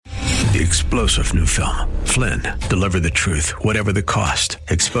The explosive new film, Flynn, deliver the truth, whatever the cost,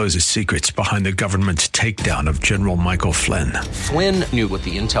 exposes secrets behind the government's takedown of General Michael Flynn. Flynn knew what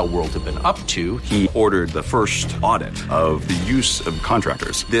the intel world had been up to. He ordered the first audit of the use of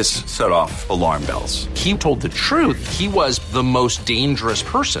contractors. This set off alarm bells. He told the truth. He was the most dangerous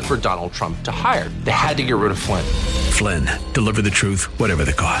person for Donald Trump to hire. They had to get rid of Flynn. Flynn, deliver the truth, whatever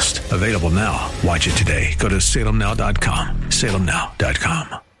the cost. Available now. Watch it today. Go to salemnow.com.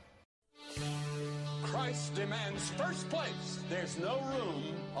 salemnow.com. Christ demands first place. There's no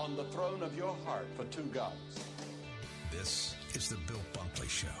room on the throne of your heart for two gods. This is the Bill Bunkley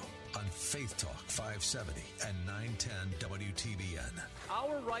Show on Faith Talk 570 and 910 WTBN.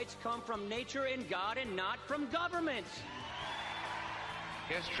 Our rights come from nature and God and not from government.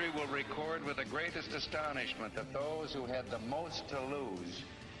 History will record with the greatest astonishment that those who had the most to lose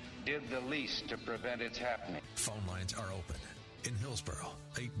did the least to prevent its happening. Phone lines are open. In Hillsborough,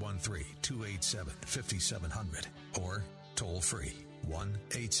 813-287-5700 or toll free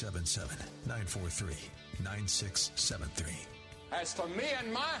 1-877-943-9673. As for me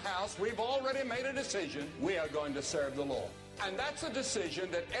and my house, we've already made a decision. We are going to serve the Lord. And that's a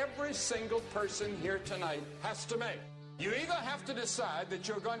decision that every single person here tonight has to make. You either have to decide that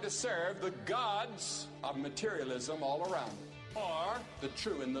you're going to serve the gods of materialism all around you, or the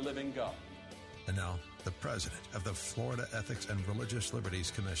true and the living God. And now, the president of the Florida Ethics and Religious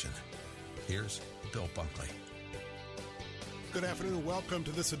Liberties Commission. Here's Bill Bunkley. Good afternoon. Welcome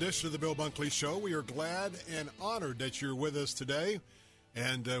to this edition of the Bill Bunkley Show. We are glad and honored that you're with us today.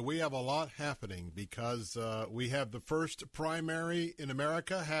 And we have a lot happening because we have the first primary in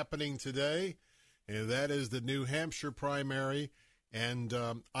America happening today, and that is the New Hampshire primary. And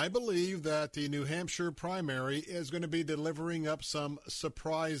I believe that the New Hampshire primary is going to be delivering up some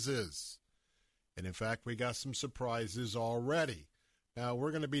surprises. And, in fact, we got some surprises already. Now,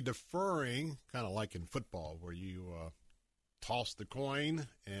 we're going to be deferring, kind of like in football, where you toss the coin,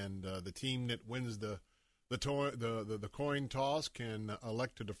 and the team that wins the coin toss can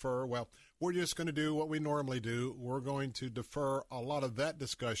elect to defer. Well, we're just going to do what we normally do. We're going to defer a lot of that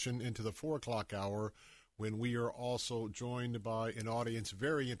discussion into the 4 o'clock hour, when we are also joined by an audience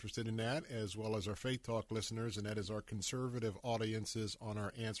very interested in that, as well as our Faith Talk listeners, and that is our conservative audiences on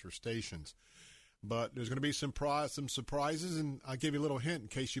our answer stations. But there's going to be some surprises, and I'll give you a little hint in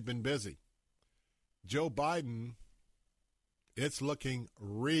case you've been busy. Joe Biden, it's looking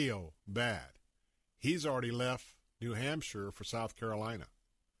real bad. He's already left New Hampshire for South Carolina.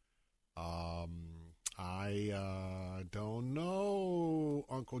 I don't know,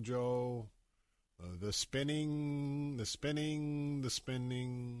 Uncle Joe. The spin.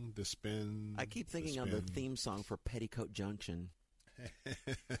 I keep thinking of the theme song for Petticoat Junction.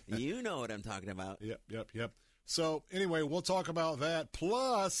 You know what I'm talking about. Yep. So, anyway, we'll talk about that.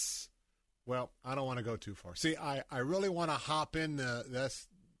 Plus, well, I don't want to go too far. See, I really want to hop in. That's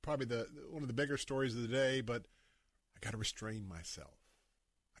probably one of the bigger stories of the day, but I got to restrain myself.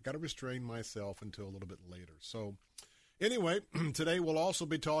 Until a little bit later. So, anyway, today we'll also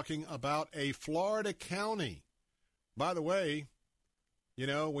be talking about a Florida county. By the way, you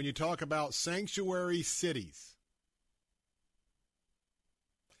know, when you talk about sanctuary cities,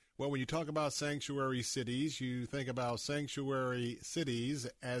 when you talk about sanctuary cities, you think about sanctuary cities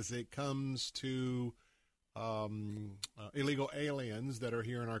as it comes to illegal aliens that are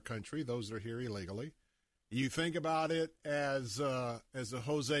here in our country, those that are here illegally. You think about it as a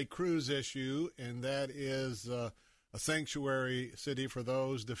Jose Cruz issue, and that is a sanctuary city for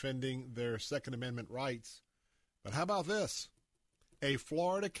those defending their Second Amendment rights. But how about this? A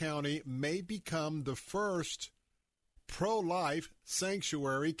Florida county may become the first pro-life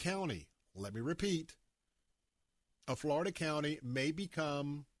sanctuary county. Let me repeat. A Florida county may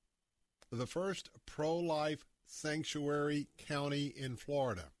become the first pro-life sanctuary county in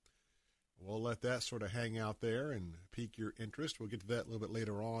Florida. We'll let that sort of hang out there and pique your interest. We'll get to that a little bit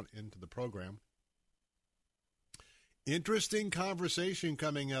later on into the program. Interesting conversation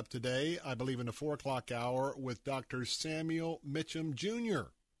coming up today, I believe in the 4 o'clock hour, with Dr. Samuel Mitchum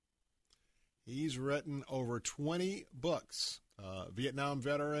Jr. He's written over 20 books. Vietnam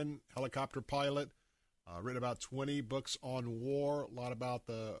veteran, helicopter pilot, written about 20 books on war, a lot about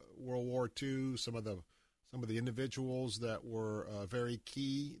the World War II, some of the individuals that were very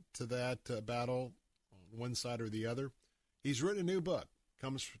key to that battle on one side or the other. He's written a new book.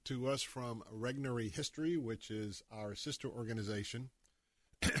 Comes to us from Regnery History, which is our sister organization.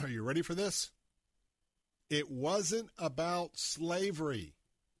 Are you ready for this? It wasn't about slavery.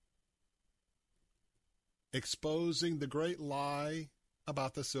 Exposing the great lie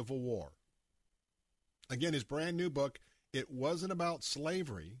about the Civil War. Again, his brand new book, It Wasn't About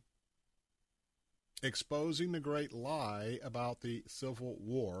Slavery, exposing the great lie about the Civil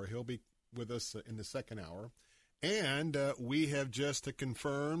War. He'll be with us in the second hour. And we have just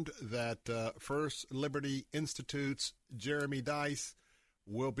confirmed that First Liberty Institute's Jeremy Dice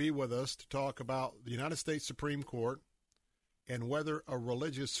will be with us to talk about the United States Supreme Court and whether a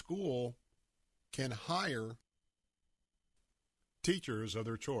religious school can hire teachers of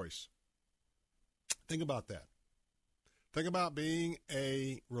their choice. Think about that. Think about being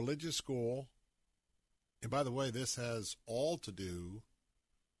a religious school. And by the way, this has all to do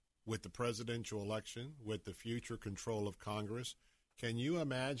with the presidential election, with the future control of Congress. Can you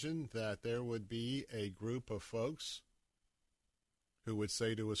imagine that there would be a group of folks who would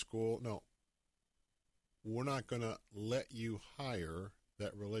say to a school, no, we're not going to let you hire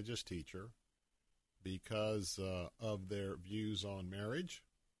that religious teacher because of their views on marriage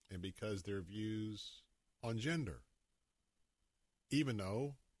and because their views on gender, even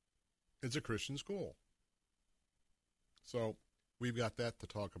though it's a Christian school. So we've got that to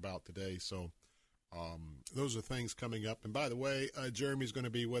talk about today. So those are things coming up. And by the way, Jeremy's going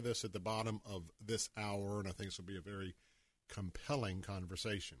to be with us at the bottom of this hour, and I think this will be a very compelling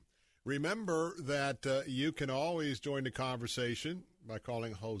conversation. Remember that you can always join the conversation by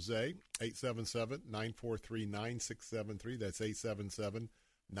calling Jose, 877-943-9673. That's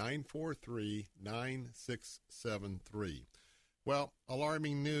 877-943-9673. Well,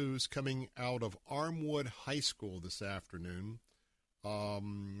 alarming news coming out of Armwood High School this afternoon.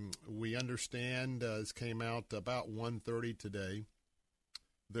 We understand, this came out about 1:30 today,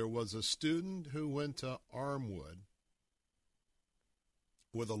 there was a student who went to Armwood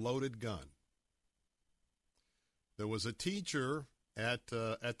with a loaded gun. There was a teacher at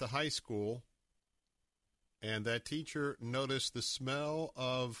the high school, and that teacher noticed the smell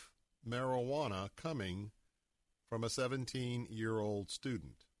of marijuana coming from a 17-year-old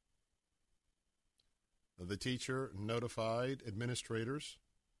student. The teacher notified administrators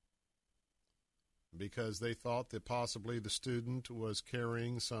because they thought that possibly the student was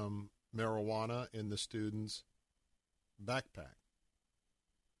carrying some marijuana in the student's backpack.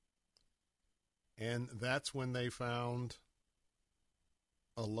 And that's when they found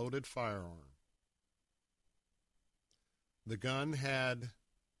a loaded firearm. The gun had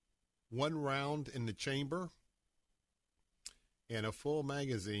one round in the chamber, and a full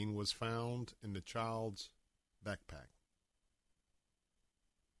magazine was found in the child's backpack.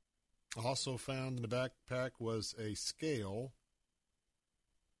 Also found in the backpack was a scale,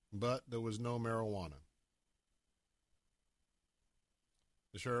 but there was no marijuana.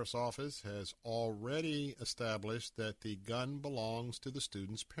 The sheriff's office has already established that the gun belongs to the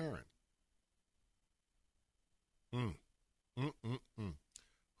student's parent, who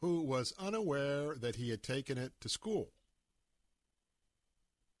was unaware that he had taken it to school.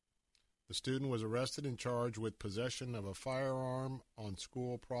 The student was arrested and charged with possession of a firearm on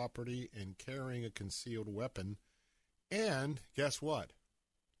school property and carrying a concealed weapon. And guess what?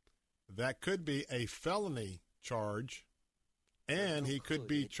 That could be a felony charge, and he could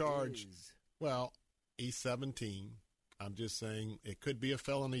be charged. Well, he's 17. I'm just saying it could be a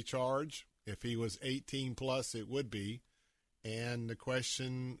felony charge. If he was 18 plus, it would be. And the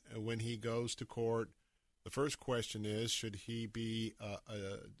question when he goes to court, the first question is, should he be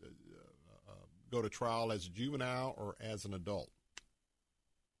go to trial as a juvenile or as an adult?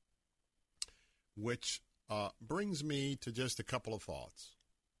 Which brings me to just a couple of thoughts.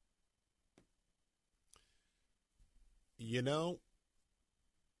 You know,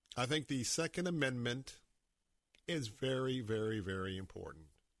 I think the Second Amendment is very, very, very important.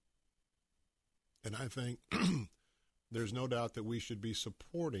 And I think there's no doubt that we should be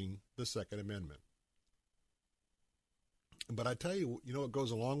supporting the Second Amendment. But I tell you, you know what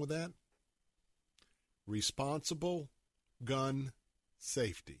goes along with that? Responsible gun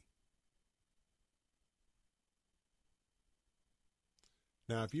safety.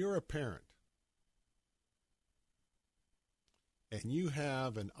 Now, if you're a parent and you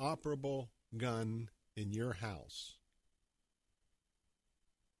have an operable gun in your house,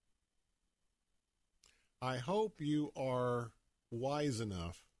 I hope you are wise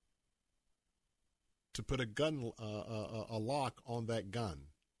enough to put a lock on that gun.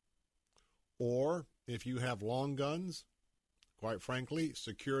 Or if you have long guns, quite frankly,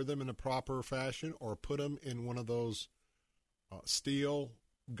 secure them in a proper fashion or put them in one of those steel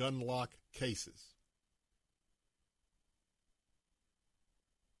gun lock cases.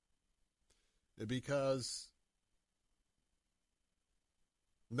 Because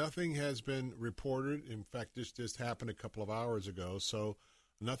nothing has been reported. In fact, this just happened a couple of hours ago, so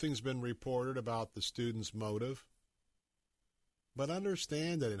nothing's been reported about the student's motive. But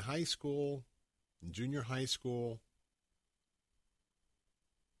understand that in high school, in junior high school,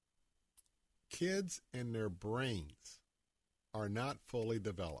 kids and their brains are not fully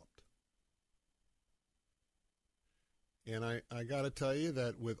developed. And I got to tell you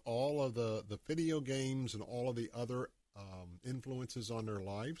that with all of the video games and all of the other influences on their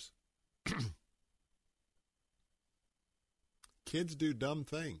lives, kids do dumb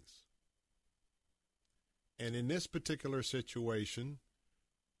things. And in this particular situation,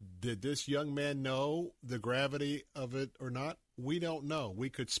 did this young man know the gravity of it or not? We don't know.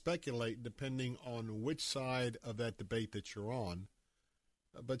 We could speculate depending on which side of that debate that you're on.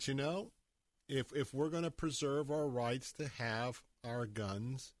 But, you know, if we're going to preserve our rights to have our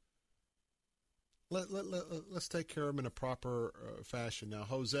guns, let's take care of them in a proper fashion. Now,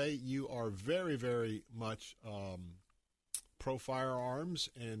 Jose, you are very, very much pro-firearms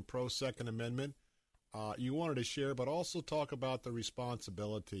and pro-Second Amendment. You wanted to share, but also talk about the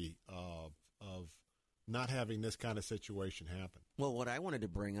responsibility of not having this kind of situation happen. Well, what I wanted to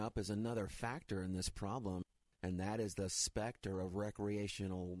bring up is another factor in this problem, and that is the specter of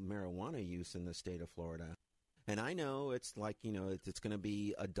recreational marijuana use in the state of Florida. And I know it's like, you know, it's going to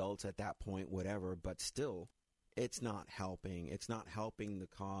be adults at that point, whatever, but still, it's not helping. It's not helping the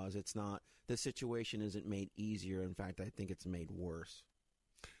cause. It's not, the situation isn't made easier. In fact, I think it's made worse.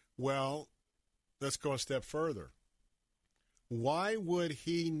 Well, let's go a step further. Why would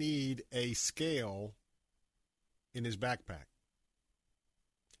he need a scale in his backpack?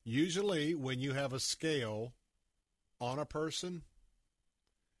 Usually when you have a scale on a person,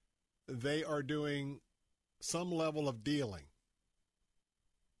 they are doing some level of dealing.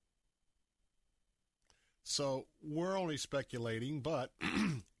 So we're only speculating, but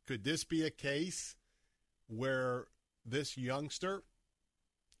could this be a case where this youngster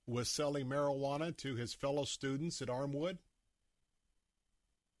was selling marijuana to his fellow students at Armwood?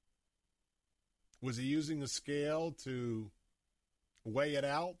 Was he using a scale to weigh it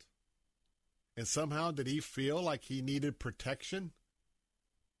out? And somehow did he feel like he needed protection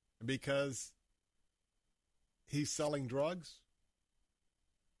because he's selling drugs?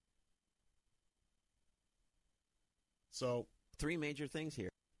 So three major things here.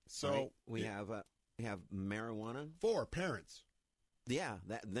 So right? we have marijuana. 4 parents. Yeah,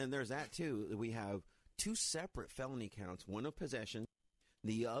 then there's that too. We have 2 separate felony counts, one of possession,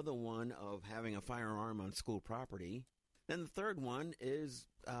 the other one of having a firearm on school property. Then the third one is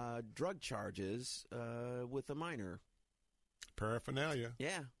drug charges with a minor. Paraphernalia.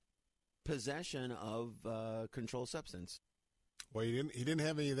 Yeah. Possession of controlled substance. Well, he didn't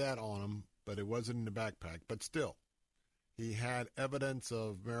have any of that on him, but it wasn't in the backpack. But still, he had evidence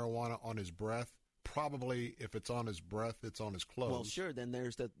of marijuana on his breath. Probably, if it's on his breath, it's on his clothes. Well, sure. Then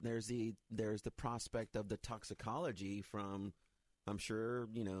there's the prospect of the toxicology from. I'm sure,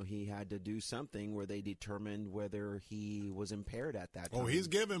 you know, he had to do something where they determined whether he was impaired at that time. Oh, he's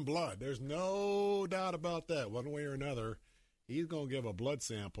giving blood. There's no doubt about that. One way or another, he's going to give a blood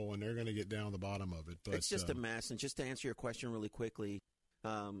sample, and they're going to get down the bottom of it. But it's just a mess. And just to answer your question really quickly,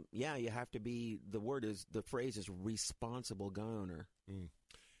 yeah, you have to be, the phrase is responsible gun owner. Mm.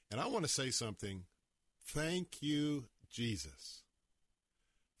 And I want to say something. Thank you, Jesus.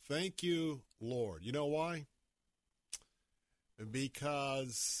 Thank you, Lord. You know why?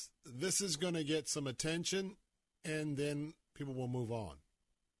 Because this is going to get some attention, and then people will move on.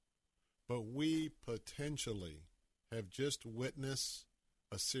 But we potentially have just witnessed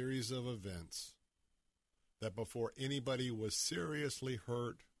a series of events that before anybody was seriously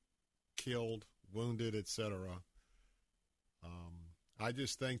hurt, killed, wounded, etc., I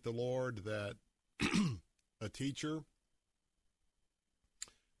just thank the Lord that a teacher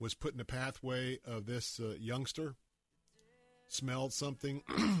was put in the pathway of this youngster, smelled something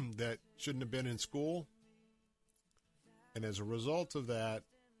that shouldn't have been in school. And as a result of that,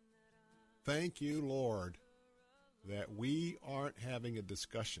 thank you, Lord, that we aren't having a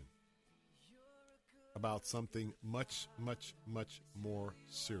discussion about something much, much, much more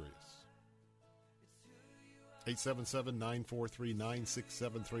serious.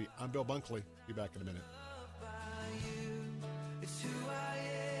 877-943-9673. I'm Bill Bunkley. Be back in a minute. It's who I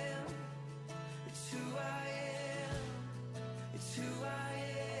am. It's who I am. It's who I am.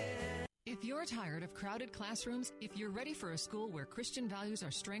 If you're tired of crowded classrooms, if you're ready for a school where Christian values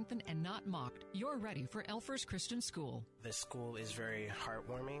are strengthened and not mocked, you're ready for Elfers Christian School. The school is very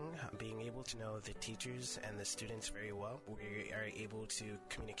heartwarming. Being able to know the teachers and the students very well, we are able to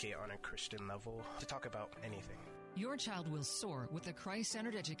communicate on a Christian level to talk about anything. Your child will soar with a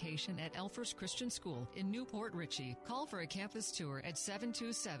Christ-centered education at Elfers Christian School in Newport Richey. Call for a campus tour at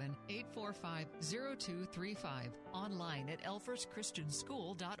 727-845-0235. Online at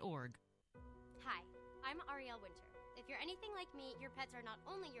elferschristianschool.org. Hi, I'm Ariel Winter. If you're anything like me, your pets are not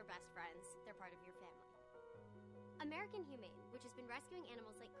only your best friends, they're part of your family. American Humane, which has been rescuing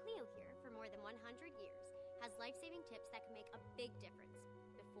animals like Cleo here for more than 100 years, has life-saving tips that can make a big difference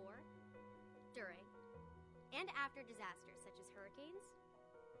before, during, and after disasters such as hurricanes,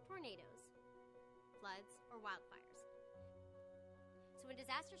 tornadoes, floods, or wildfires. So when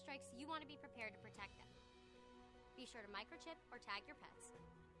disaster strikes, you want to be prepared to protect them. Be sure to microchip or tag your pets.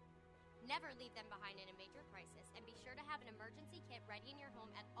 Never leave them behind in a major crisis, and be sure to have an emergency kit ready in your home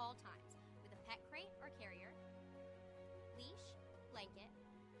at all times with a pet crate or carrier, leash, blanket,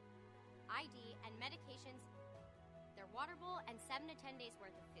 ID, and medications, their water bowl, and 7 to 10 days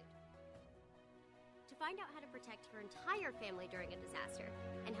worth of food. To find out how to protect your entire family during a disaster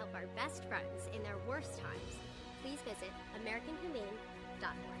and help our best friends in their worst times, please visit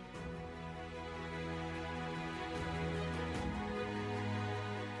AmericanHumane.org.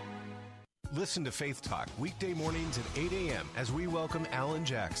 Listen to Faith Talk weekday mornings at 8 a.m. as we welcome Alan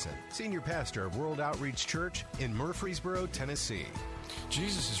Jackson, Senior Pastor of World Outreach Church in Murfreesboro, Tennessee.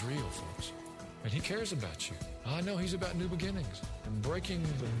 Jesus is real, folks, and He cares about you. I know He's about new beginnings and breaking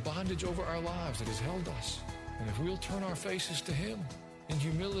the bondage over our lives that has held us. And if we'll turn our faces to Him in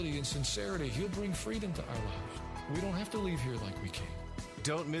humility and sincerity, He'll bring freedom to our lives. We don't have to leave here like we came.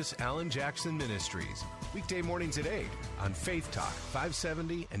 Don't miss Alan Jackson Ministries, weekday mornings at 8 on Faith Talk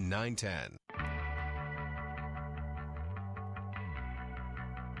 570 and 910.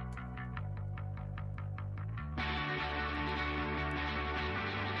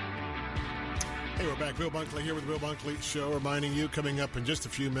 Hey, we're back. Bill Bunkley here with the Bill Bunkley Show, reminding you coming up in just a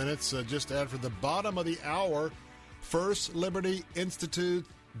few minutes, just after the bottom of the hour, First Liberty Institute,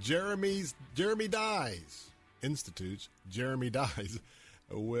 Jeremy Dies Institute's Jeremy Dies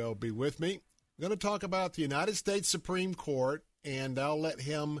will be with me. I'm going to talk about the United States Supreme Court, and I'll let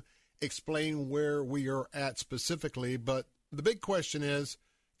him explain where we are at specifically. But the big question is,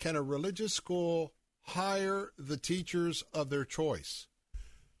 can a religious school hire the teachers of their choice?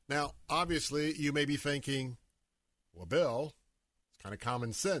 Now, obviously, you may be thinking, well, Bill, it's kind of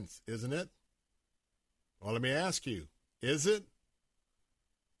common sense, isn't it? Well, let me ask you, is it?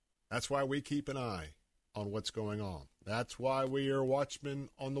 That's why we keep an eye on what's going on. That's why we are watchmen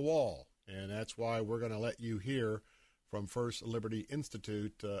on the wall, and that's why we're going to let you hear from First Liberty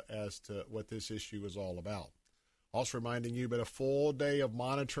Institute as to what this issue is all about. Also reminding you about a full day of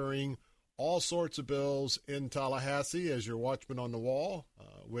monitoring all sorts of bills in Tallahassee as your watchman on the wall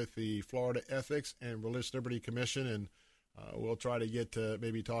with the Florida Ethics and Religious Liberty Commission, and we'll try to get to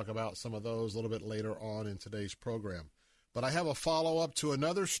maybe talk about some of those a little bit later on in today's program. But I have a follow-up to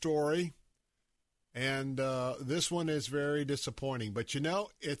another story, and this one is very disappointing. But, you know,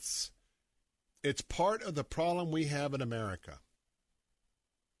 it's part of the problem we have in America.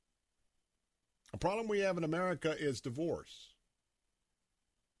 A problem we have in America is divorce.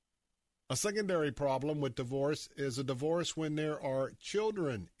 A secondary problem with divorce is a divorce when there are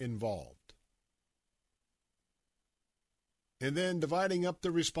children involved. And then dividing up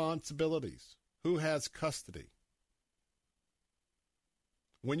the responsibilities. Who has custody?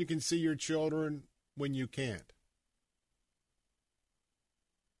 When you can see your children, when you can't.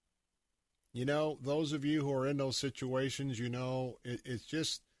 You know, those of you who are in those situations, you know, it's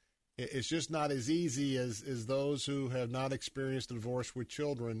just not as easy as those who have not experienced a divorce with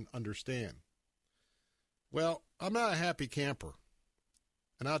children understand. Well, I'm not a happy camper,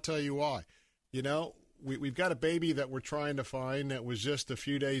 and I'll tell you why. You know, we've got a baby that we're trying to find that was just a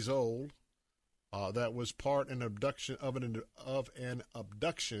few days old, that was part of an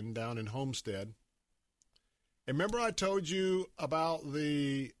abduction down in Homestead. And remember I told you about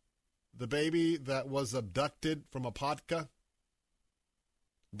the baby that was abducted from Apopka?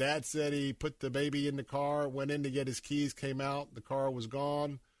 Dad said he put the baby in the car, went in to get his keys, came out, the car was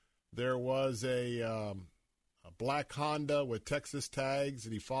gone. There was a black Honda with Texas tags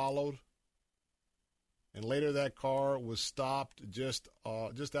that he followed. And later that car was stopped just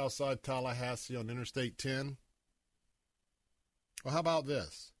outside Tallahassee on Interstate 10. Well, how about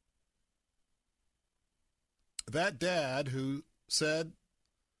this? That dad who said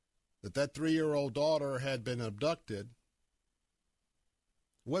that 3-year-old daughter had been abducted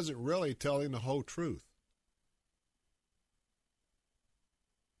wasn't really telling the whole truth.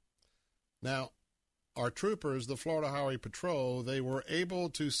 Now, our troopers, the Florida Highway Patrol, they were able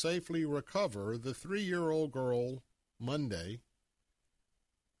to safely recover the 3-year-old girl Monday,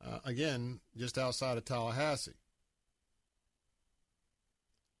 again, just outside of Tallahassee.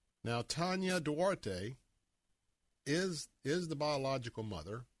 Now, Tanya Duarte is the biological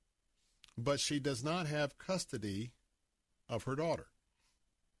mother, but she does not have custody of her daughter.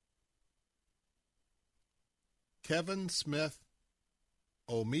 Kevin Smith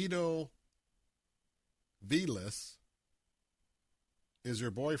Omido Vilas is her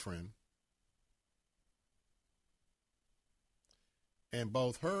boyfriend. And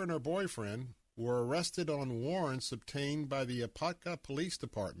both her and her boyfriend were arrested on warrants obtained by the Apopka Police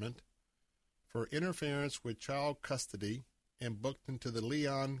Department for interference with child custody and booked into the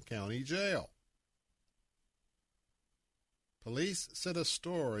Leon County Jail. Police said a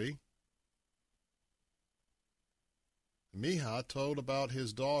story. Miha told about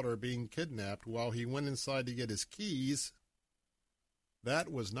his daughter being kidnapped while he went inside to get his keys.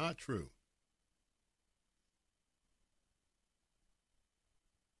 That was not true.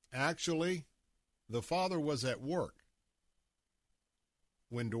 Actually, the father was at work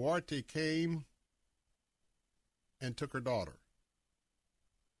when Duarte came and took her daughter.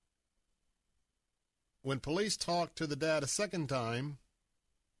 When police talked to the dad a second time,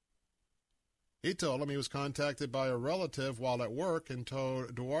 he told them he was contacted by a relative while at work and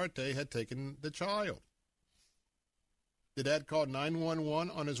told Duarte had taken the child. The dad called 911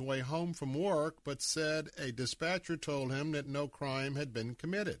 on his way home from work, but said a dispatcher told him that no crime had been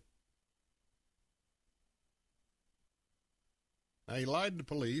committed. Now, he lied to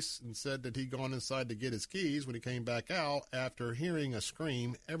police and said that he'd gone inside to get his keys. When he came back out, after hearing a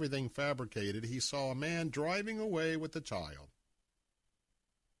scream, everything fabricated, he saw a man driving away with the child.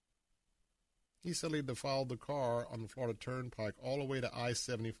 He said he'd followed the car on the Florida Turnpike all the way to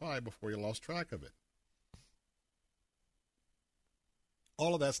I-75 before he lost track of it.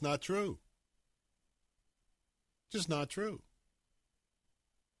 All of that's not true. Just not true.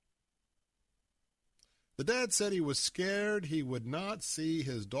 The dad said he was scared he would not see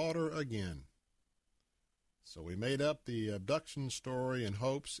his daughter again. So he made up the abduction story in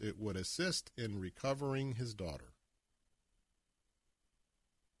hopes it would assist in recovering his daughter.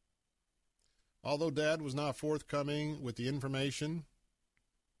 Although Dad was not forthcoming with the information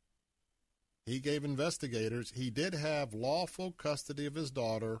he gave investigators, he did have lawful custody of his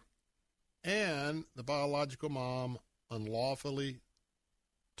daughter, and the biological mom unlawfully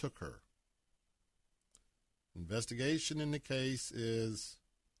took her. Investigation in the case is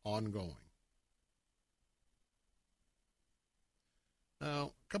ongoing.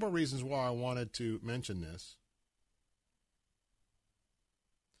 Now, a couple of reasons why I wanted to mention this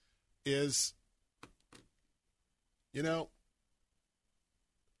is,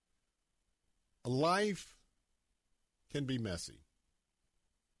 life can be messy.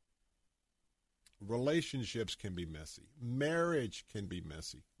 Relationships can be messy. Marriage can be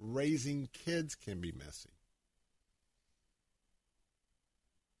messy. Raising kids can be messy.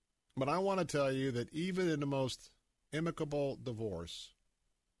 But I want to tell you that even in the most amicable divorce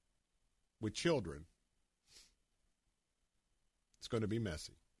with children, it's going to be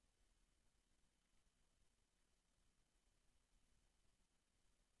messy.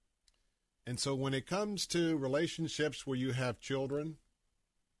 And so when it comes to relationships where you have children,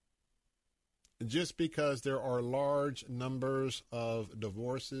 just because there are large numbers of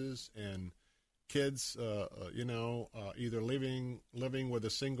divorces and kids, either living with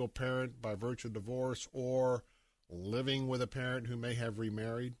a single parent by virtue of divorce or living with a parent who may have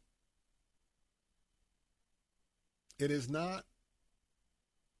remarried, it is not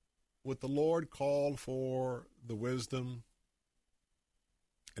what the Lord called for the wisdom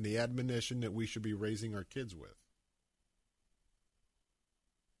and the admonition that we should be raising our kids with.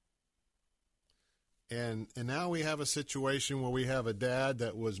 And now we have a situation where we have a dad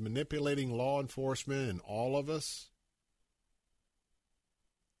that was manipulating law enforcement and all of us,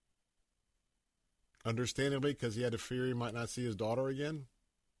 understandably, because he had a fear he might not see his daughter again.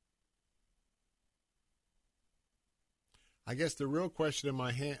 I guess the real question in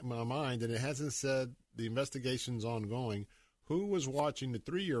my mind, and it hasn't said the investigation's ongoing, who was watching the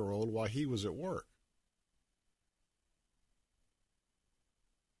 3-year-old while he was at work?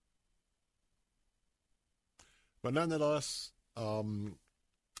 But nonetheless,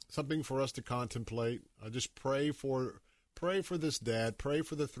 something for us to contemplate. I just pray for this dad, pray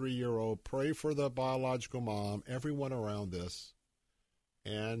for the 3-year-old, pray for the biological mom, everyone around this.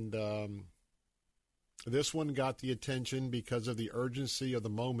 And this one got the attention because of the urgency of the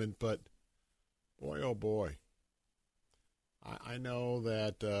moment, but boy, oh boy. I know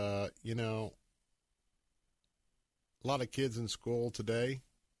that, a lot of kids in school today,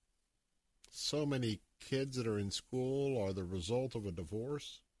 so many kids that are in school are the result of a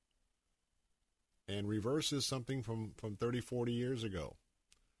divorce, and reverses something from 30, 40 years ago.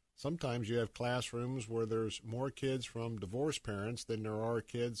 Sometimes you have classrooms where there's more kids from divorced parents than there are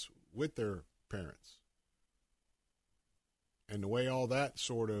kids with their parents. And the way all that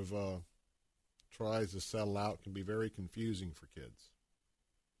sort of tries to settle out can be very confusing for kids.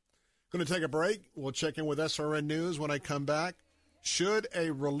 Going to take a break. We'll check in with SRN News when I come back. Should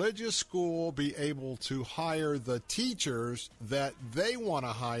a religious school be able to hire the teachers that they want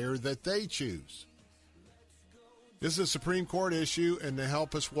to hire, that they choose? This is a Supreme Court issue, and to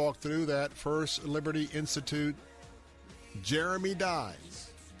help us walk through that, First Liberty Institute, Jeremy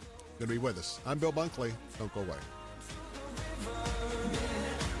Dines, going to be with us. I'm Bill Bunkley. Don't go away.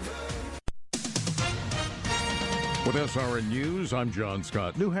 With SRN News, I'm John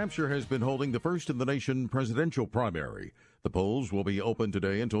Scott. New Hampshire has been holding the first-in-the-nation presidential primary. The polls will be open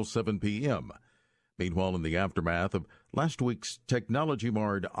today until 7 p.m. Meanwhile, in the aftermath of last week's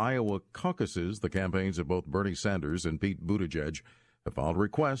technology-marred Iowa caucuses, the campaigns of both Bernie Sanders and Pete Buttigieg have filed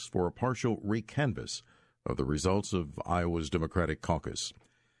requests for a partial recanvass of the results of Iowa's Democratic caucus.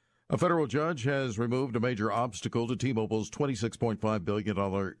 A federal judge has removed a major obstacle to T-Mobile's $26.5 billion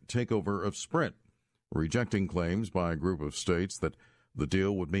takeover of Sprint, rejecting claims by a group of states that the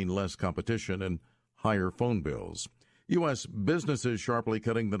deal would mean less competition and higher phone bills. U.S. businesses sharply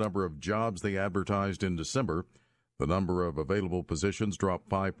cutting the number of jobs they advertised in December. The number of available positions dropped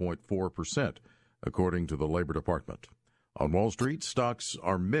 5.4%, according to the Labor Department. On Wall Street, stocks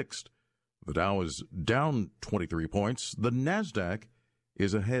are mixed. The Dow is down 23 points. The NASDAQ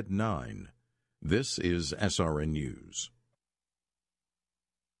is ahead 9. This is SRN News.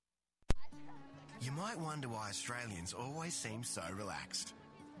 You might wonder why Australians always seem so relaxed.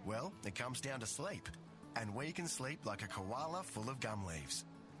 Well, it comes down to sleep. And we can sleep like a koala full of gum leaves.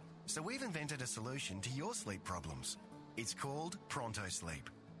 So we've invented a solution to your sleep problems. It's called Pronto Sleep.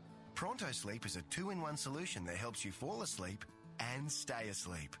 Pronto Sleep is a 2-in-1 solution that helps you fall asleep and stay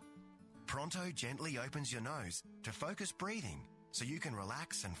asleep. Pronto gently opens your nose to focus breathing so you can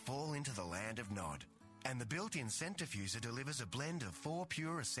relax and fall into the land of Nod. And the built-in centrifuger delivers a blend of 4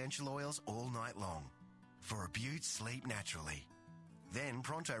 pure essential oils all night long for a beaut sleep naturally. Then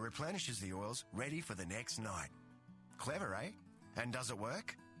Pronto replenishes the oils ready for the next night. Clever, eh? And does it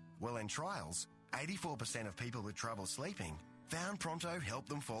work? Well, in trials, 84% of people with trouble sleeping found Pronto helped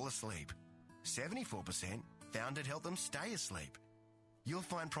them fall asleep. 74% found it helped them stay asleep. You'll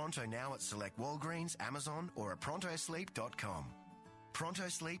find Pronto now at select Walgreens, Amazon, or at prontosleep.com. Pronto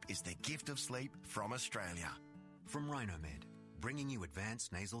Sleep is the gift of sleep from Australia. From Rhinomed, bringing you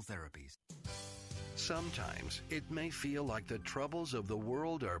advanced nasal therapies. Sometimes it may feel like the troubles of the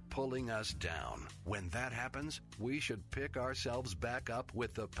world are pulling us down. When that happens, we should pick ourselves back up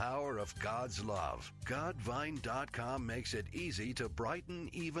with the power of God's love. Godvine.com makes it easy to brighten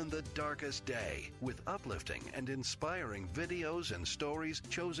even the darkest day with uplifting and inspiring videos and stories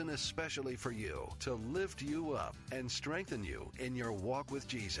chosen especially for you to lift you up and strengthen you in your walk with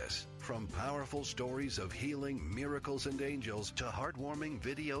Jesus. From powerful stories of healing, miracles, and angels to heartwarming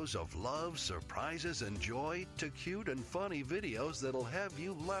videos of love, surprises, and joy to cute and funny videos that'll have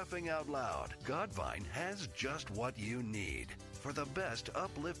you laughing out loud. Godvine has just what you need. For the best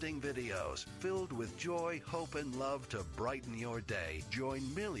uplifting videos filled with joy, hope, and love to brighten your day, join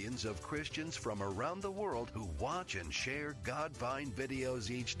millions of Christians from around the world who watch and share Godvine videos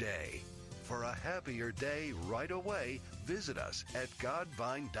each day. For a happier day right away, visit us at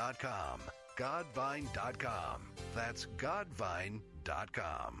Godvine.com. Godvine.com. That's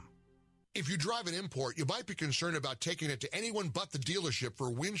Godvine.com. If you drive an import, you might be concerned about taking it to anyone but the dealership for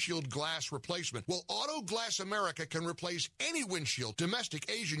windshield glass replacement. Well, Auto Glass America can replace any windshield, domestic,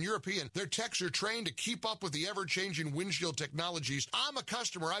 Asian, European. Their techs are trained to keep up with the ever-changing windshield technologies. I'm a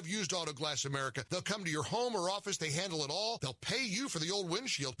customer. I've used Auto Glass America. They'll come to your home or office. They handle it all. They'll pay you for the old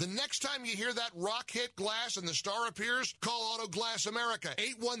windshield. The next time you hear that rock hit glass and the star appears, call Auto Glass America.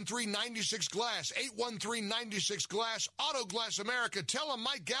 813-96-GLASS. 813-96-GLASS. Auto Glass America. Tell them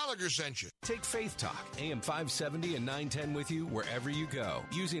Mike Gallagher sent you. Take Faith Talk, AM 570 and 910 with you wherever you go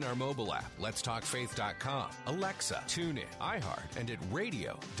using our mobile app, letstalkfaith.com, Alexa, TuneIn, iHeart, and at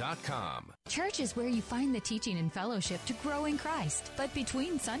radio.com. Church is where you find the teaching and fellowship to grow in Christ. But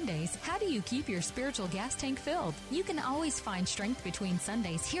between Sundays, how do you keep your spiritual gas tank filled? You can always find strength between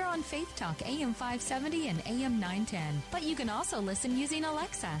Sundays here on Faith Talk, AM 570 and AM 910. But you can also listen using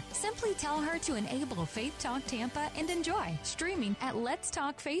Alexa. Simply tell her to enable Faith Talk Tampa and enjoy streaming at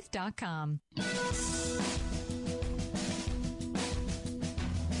letstalkfaith.com.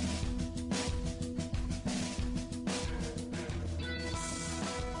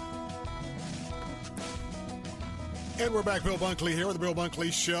 And we're back. Bill Bunkley here with the Bill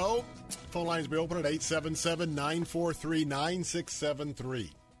Bunkley Show. Phone lines be open at 877-943-9673.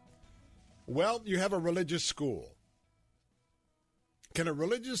 Well, you have a religious school. Can a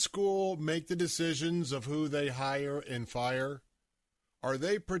religious school make the decisions of who they hire and fire? are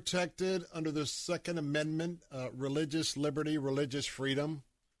they protected under the Second Amendment, religious liberty, religious freedom?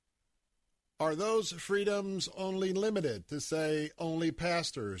 Are those freedoms only limited to, say, only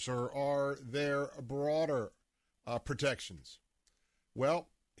pastors, or are there broader protections? Well,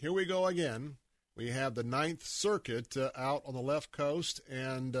 here we go again. We have the Ninth Circuit out on the left coast,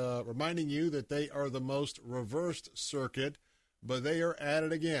 and reminding you that they are the most reversed circuit, but they are at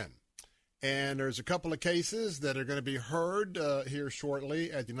it again. And there's a couple of cases that are going to be heard here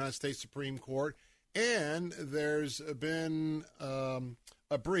shortly at the United States Supreme Court, and there's been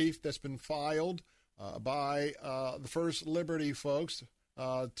a brief that's been filed by the First Liberty folks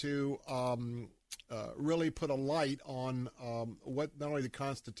to really put a light on what not only the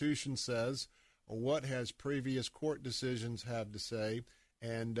Constitution says, or what has previous court decisions have to say.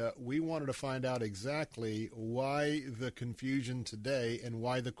 And we wanted to find out exactly why the confusion today and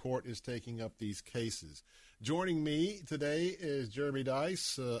why the court is taking up these cases. Joining me today is Jeremy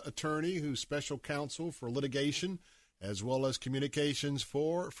Dys, attorney who's special counsel for litigation as well as communications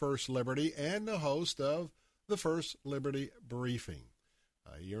for First Liberty, and the host of the First Liberty Briefing.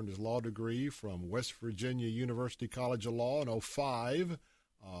 He earned his law degree from West Virginia University College of Law in 2005.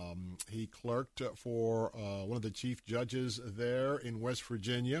 He clerked for one of the chief judges there in West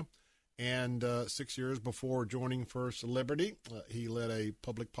Virginia. And 6 years before joining First Liberty, he led a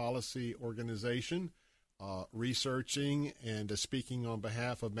public policy organization researching and speaking on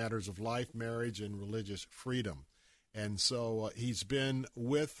behalf of matters of life, marriage, and religious freedom. And so he's been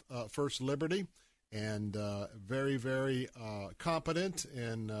with First Liberty and very, very competent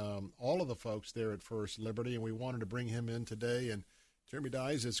in all of the folks there at First Liberty. And we wanted to bring him in today. And Jeremy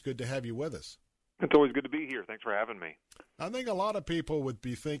Dys, it's good to have you with us. It's always good to be here. Thanks for having me. I think a lot of people would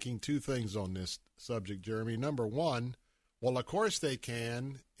be thinking two things on this subject, Jeremy. Number one, well, of course they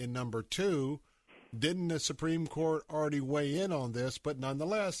can. And number two, didn't the Supreme Court already weigh in on this? But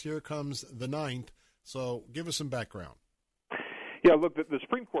nonetheless, here comes the ninth. So give us some background. Yeah, look, the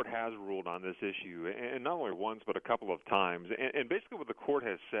Supreme Court has ruled on this issue, and not only once, but a couple of times. And basically what the court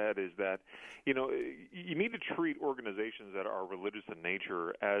has said is that, you know, you need to treat organizations that are religious in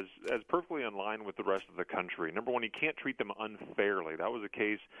nature as perfectly in line with the rest of the country. Number one, you can't treat them unfairly. That was a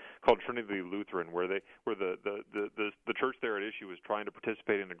case called Trinity Lutheran, where the church there at issue was trying to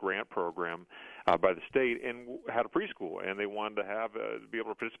participate in a grant program by the state and had a preschool, and they wanted to have be able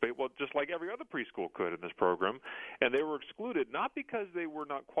to participate, well, just like every other preschool could in this program, and they were excluded not because they were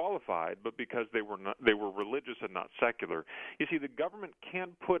not qualified, but because they were religious and not secular. You see, the government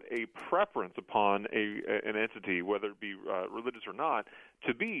can't put a preference upon an entity, whether it be religious or not,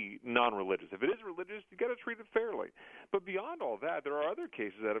 to be non-religious. If it is religious, you got to treat it fairly. But beyond all that, there are other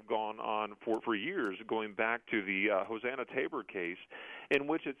cases that have gone on for years, going back to the Hosanna Tabor case, in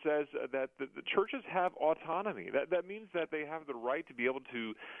which it says that the churches have autonomy. That means that they have the right to be able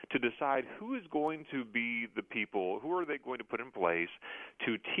to decide who is going to be the people, who are they going to put in place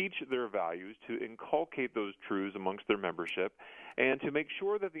to teach their values, to inculcate those truths amongst their membership, and to make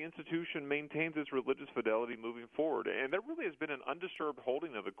sure that the institution maintains its religious fidelity moving forward. And there really has been an undisturbed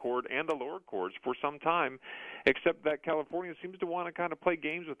holding of the court and the lower courts for some time, except that California seems to want to kind of play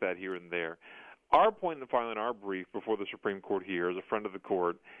games with that here and there. Our point in filing our brief before the Supreme Court here, as a friend of the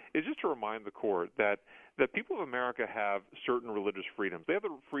court, is just to remind the court that people of America have certain religious freedoms. They have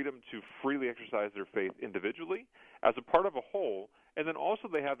the freedom to freely exercise their faith individually, as a part of a whole, and then also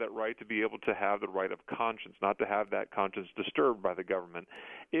they have that right to be able to have the right of conscience, not to have that conscience disturbed by the government.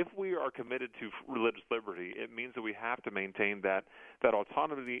 If we are committed to religious liberty, it means that we have to maintain that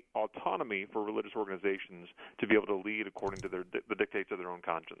autonomy for religious organizations to be able to lead according to the dictates of their own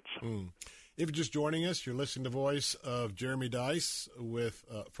conscience. If you're just joining us, you're listening to the voice of Jeremy Dys with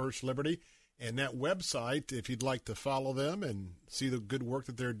First Liberty. And that website, if you'd like to follow them and see the good work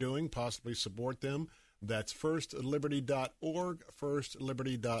that they're doing, possibly support them, that's firstliberty.org,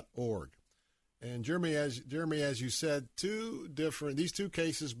 firstliberty.org. And Jeremy, as you said, these two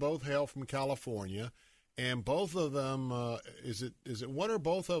cases both hail from California, and both of them, is it one or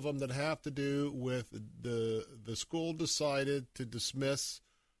both of them that have to do with the school decided to dismiss,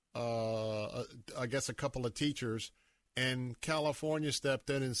 I guess, a couple of teachers, and California stepped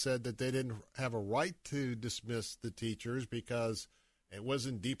in and said that they didn't have a right to dismiss the teachers because it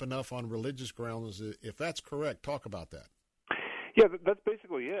wasn't deep enough on religious grounds. If that's correct, talk about that. Yeah, that's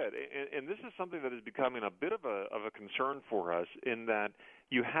basically it. And this is something that is becoming a bit of a concern for us, in that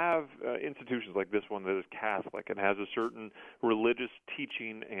you have institutions like this one that is Catholic and has a certain religious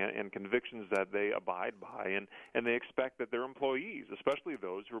teaching and convictions that they abide by, and they expect that their employees, especially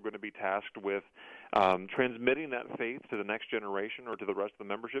those who are going to be tasked with transmitting that faith to the next generation or to the rest of the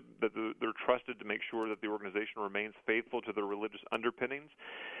membership, that they're trusted to make sure that the organization remains faithful to their religious underpinnings,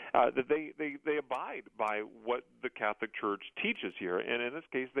 that they abide by what the Catholic Church teaches here. And in this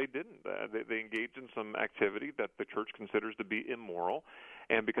case, they didn't. They engaged in some activity that the Church considers to be immoral,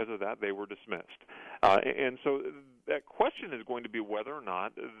 and because of that, they were dismissed. And so that question is going to be whether or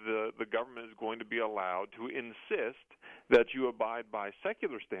not the government is going to be allowed to insist that you abide by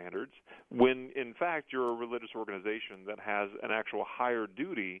secular standards when, in fact, you're a religious organization that has an actual higher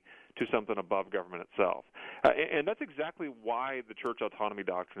duty to something above government itself. And that's exactly why the church autonomy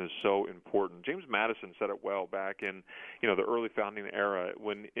doctrine is so important. James Madison said it well back in the early founding era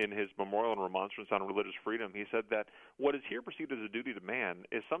when in his Memorial and Remonstrance on Religious Freedom, he said that what is here perceived as a duty to man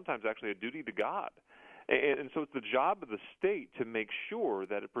is sometimes actually a duty to God. And so it's the job of the state to make sure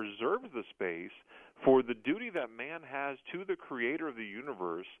that it preserves the space for the duty that man has to the creator of the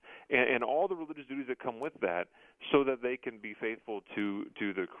universe and all the religious duties that come with that, so that they can be faithful to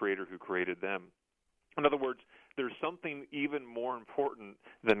the creator who created them. In other words, there's something even more important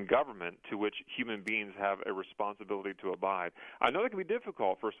than government to which human beings have a responsibility to abide. I know that can be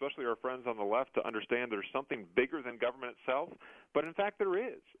difficult for especially our friends on the left to understand there's something bigger than government itself, but in fact there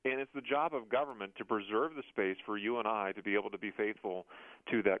is. And it's the job of government to preserve the space for you and I to be able to be faithful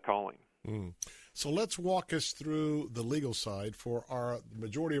to that calling. So let's walk us through the legal side for the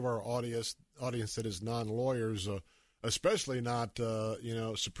majority of our audience that is non-lawyers, especially not,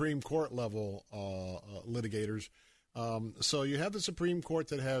 Supreme Court level litigators. So you have the Supreme Court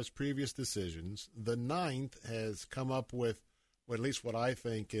that has previous decisions. The Ninth has come up with, at least what I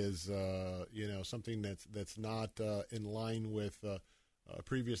think is, something that's not in line with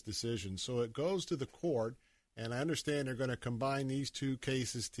previous decisions. So it goes to the court, and I understand they're going to combine these two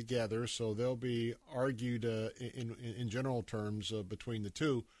cases together, so they'll be argued in general terms between the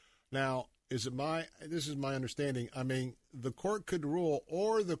two. Now, this is my understanding. I mean, the court could rule,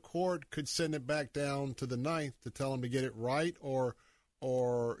 or the court could send it back down to the Ninth to tell them to get it right, or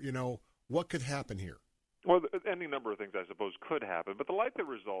what could happen here? Well, any number of things, I suppose, could happen. But the likely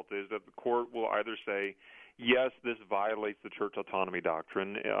result is that the court will either say, yes, this violates the church autonomy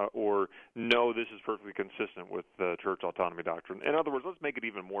doctrine, or no, this is perfectly consistent with the church autonomy doctrine. In other words, let's make it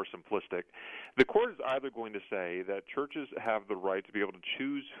even more simplistic. The court is either going to say that churches have the right to be able to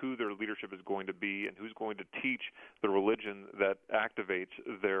choose who their leadership is going to be and who's going to teach the religion that activates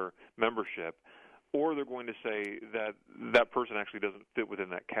their membership, or they're going to say that that person actually doesn't fit within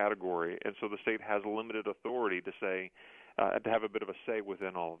that category, and so the state has limited authority to say, to have a bit of a say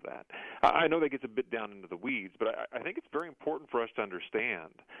within all of that. I know that gets a bit down into the weeds, but I think it's very important for us to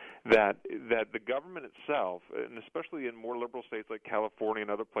understand that the government itself, and especially in more liberal states like California and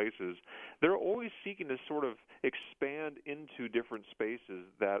other places, they're always seeking to sort of expand into different spaces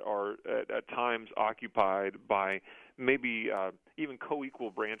that are at times occupied by maybe even co-equal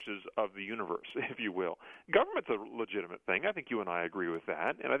branches of the universe, if you will. Government's a legitimate thing. I think you and I agree with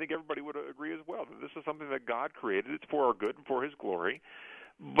that, and I think everybody would agree as well that this is something that God created. It's for our good and for His glory,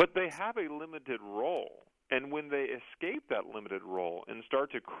 but they have a limited role. And when they escape that limited role and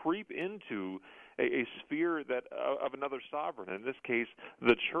start to creep into a sphere that of another sovereign, in this case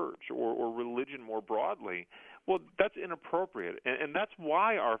the church or religion more broadly, well, that's inappropriate. And that's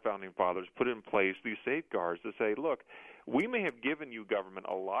why our founding fathers put in place these safeguards to say, look, we may have given you, government,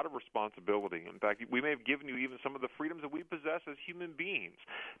 a lot of responsibility. In fact, we may have given you even some of the freedoms that we possess as human beings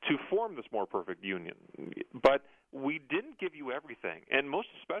to form this more perfect union. But we didn't give you everything. And most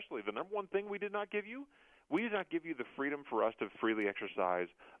especially, the number one thing we did not give you, we did not give you the freedom for us to freely exercise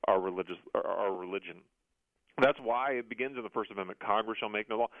our religion. That's why it begins in the First Amendment, Congress shall make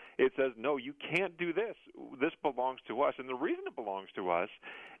no law. It says, no, you can't do this. This belongs to us. And the reason it belongs to us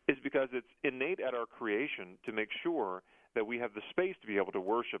is because it's innate at our creation to make sure that we have the space to be able to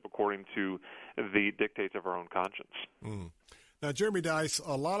worship according to the dictates of our own conscience. Now, Jeremy Dys,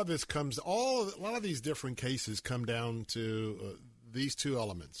 a lot of these different cases come down to these two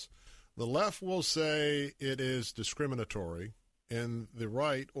elements. The left will say it is discriminatory, and the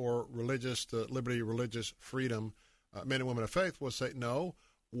right, or religious liberty, religious freedom, men and women of faith will say, no,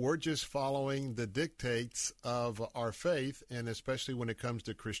 we're just following the dictates of our faith, and especially when it comes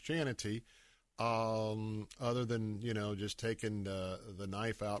to Christianity, other than, just taking the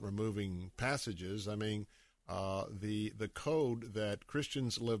knife out, removing passages. I mean, the code that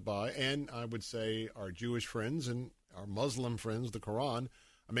Christians live by, and I would say our Jewish friends and our Muslim friends, the Quran,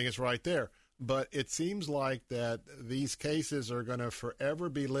 I mean, it's right there. But it seems like that these cases are going to forever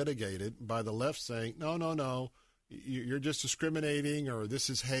be litigated by the left saying, no, you're just discriminating or this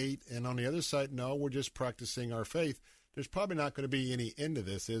is hate. And on the other side, no, we're just practicing our faith. There's probably not going to be any end to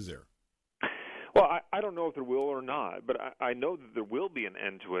this, is there? Well, I don't know if there will or not, but I know that there will be an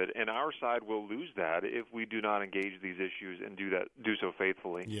end to it, and our side will lose that if we do not engage these issues and do so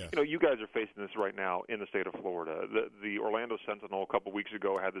faithfully. Yeah. You know, you guys are facing this right now in the state of Florida. The Orlando Sentinel a couple weeks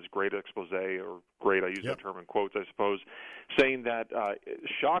ago had this great expose, or great, I use that term in quotes, I suppose, saying that,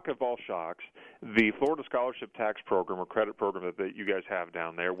 shock of all shocks, the Florida Scholarship Tax Program or credit program that you guys have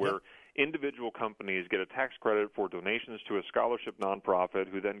down there, where individual companies get a tax credit for donations to a scholarship nonprofit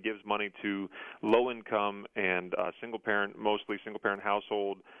who then gives money to low-income and mostly single-parent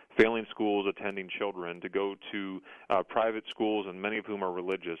household, failing schools, attending children to go to private schools, and many of whom are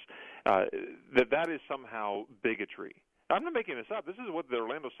religious, that is somehow bigotry. I'm not making this up. This is what the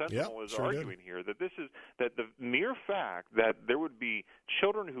Orlando Sentinel is arguing here, that that the mere fact that there would be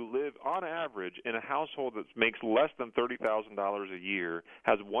children who live on average in a household that makes less than $30,000 a year,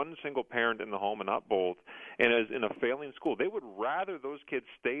 has one single parent in the home and not both, and is in a failing school, they would rather those kids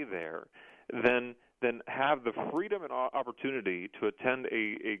stay there than have the freedom and opportunity to attend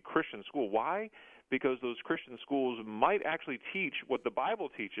a Christian school. Why? Because those Christian schools might actually teach what the Bible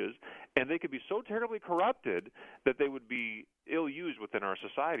teaches, and they could be so terribly corrupted that they would be ill-used within our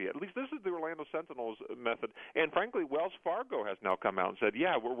society. At least this is the Orlando Sentinel's method. And frankly, Wells Fargo has now come out and said,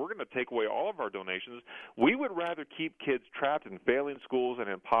 we're going to take away all of our donations. We would rather keep kids trapped in failing schools and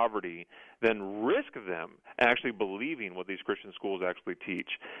in poverty than risk them actually believing what these Christian schools actually teach.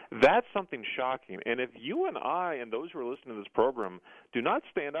 That's something shocking. And if you and I and those who are listening to this program do not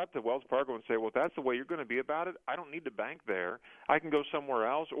stand up to Wells Fargo and say, well, that's the way you're going to be about it, I don't need to bank there, I can go somewhere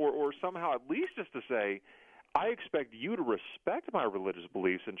else, or somehow at least just to say, I expect you to respect my religious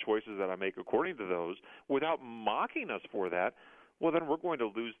beliefs and choices that I make according to those without mocking us for that, well, then we're going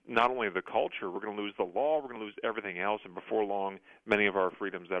to lose not only the culture, we're going to lose the law, we're going to lose everything else, and before long, many of our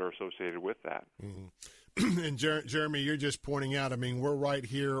freedoms that are associated with that. Mm-hmm. And Jeremy, you're just pointing out, I mean, we're right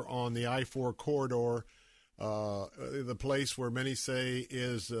here on the I-4 corridor, the place where many say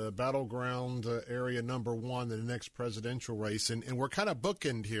is battleground area number one in the next presidential race, and we're kind of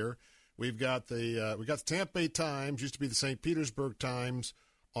bookend here. We've got the Tampa Bay Times, used to be the St. Petersburg Times,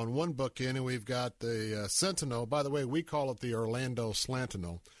 on one bookend, and we've got the Sentinel. By the way, we call it the Orlando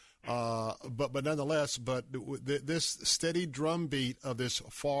Slantinel. But nonetheless, this steady drumbeat of this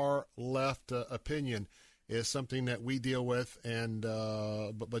far left opinion is something that we deal with. And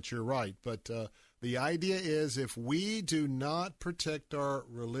but you're right. But the idea is, if we do not protect our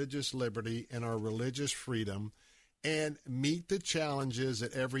religious liberty and our religious freedom and meet the challenges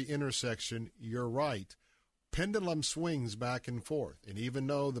at every intersection, you're right. Pendulum swings back and forth. And even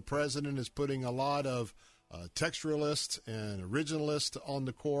though the president is putting a lot of textualists and originalists on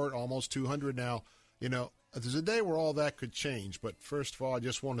the court, almost 200 now, there's a day where all that could change. But first of all, I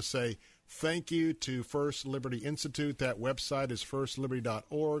just want to say thank you to First Liberty Institute. That website is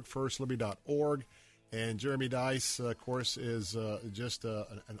firstliberty.org, firstliberty.org. And Jeremy Dys, of course, is just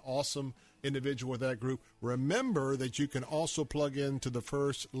an awesome individual with that group. Remember that you can also plug into the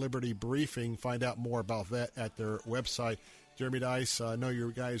First Liberty Briefing. Find out more about that at their website. Jeremy Dys, I know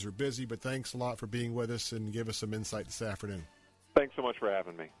you guys are busy, but thanks a lot for being with us and give us some insight this afternoon. Thanks so much for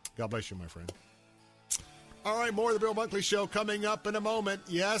having me. God bless you, my friend. All right, more of the Bill Bunkley Show coming up in a moment.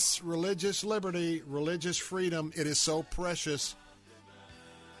 Yes, religious liberty, religious freedom, it is so precious.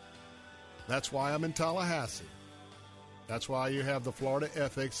 That's why I'm in Tallahassee. That's why you have the Florida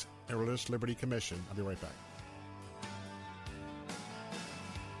Ethics and Religious Liberty Commission. I'll be right back.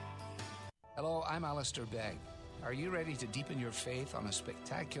 Hello, I'm Alistair Begg. Are you ready to deepen your faith on a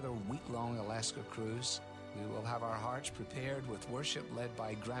spectacular week-long Alaska cruise? We will have our hearts prepared with worship led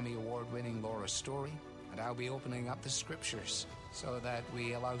by Grammy Award-winning Laura Story, and I'll be opening up the Scriptures so that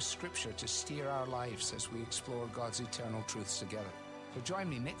we allow Scripture to steer our lives as we explore God's eternal truths together. So join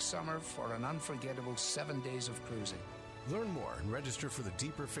me next summer for an unforgettable 7 days of cruising. Learn more and register for the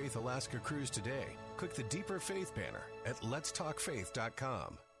Deeper Faith Alaska Cruise today. Click the Deeper Faith banner at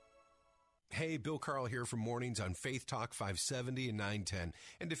letstalkfaith.com. Hey, Bill Carl here from Mornings on Faith Talk 570 and 910.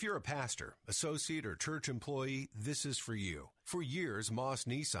 And if you're a pastor, associate, or church employee, this is for you. For years, Moss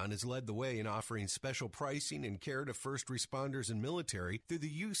Nissan has led the way in offering special pricing and care to first responders and military through the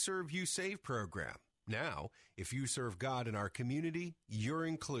You Serve, You Save program. Now, if you serve God in our community, you're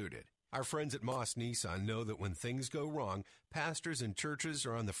included. Our friends at Moss Nissan know that when things go wrong, pastors and churches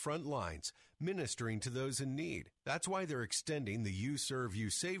are on the front lines, ministering to those in need. That's why they're extending the You Serve, You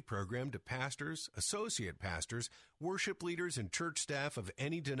Save program to pastors, associate pastors, worship leaders, and church staff of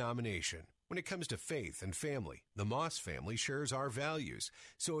any denomination. When it comes to faith and family, the Moss family shares our values.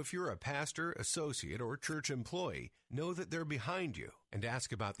 So if you're a pastor, associate, or church employee, know that they're behind you and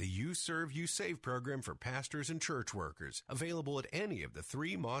ask about the You Serve, You Save program for pastors and church workers, available at any of the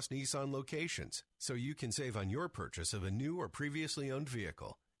 3 Moss Nissan locations, so you can save on your purchase of a new or previously owned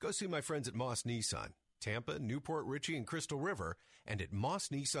vehicle. Go see my friends at Moss Nissan, Tampa, Newport Richey, and Crystal River, and at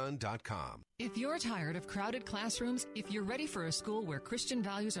mossnissan.com. If you're tired of crowded classrooms, if you're ready for a school where Christian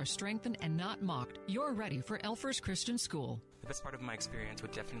values are strengthened and not mocked, you're ready for Elfers Christian School. The best part of my experience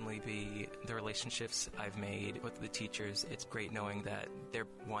would definitely be the relationships I've made with the teachers. It's great knowing that they're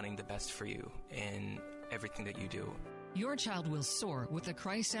wanting the best for you in everything that you do. Your child will soar with a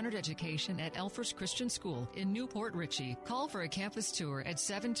Christ-centered education at Elfers Christian School in Newport Richey. Call for a campus tour at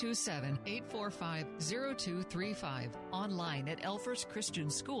 727-845-0235. Online at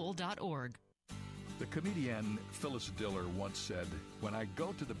elferschristianschool.org. The comedian Phyllis Diller once said, "When I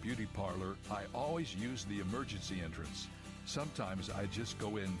go to the beauty parlor, I always use the emergency entrance. Sometimes I just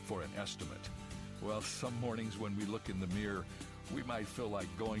go in for an estimate." Well, some mornings when we look in the mirror, we might feel like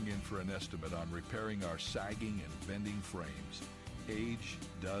going in for an estimate on repairing our sagging and bending frames. Age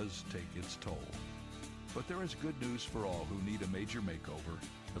does take its toll. But there is good news for all who need a major makeover.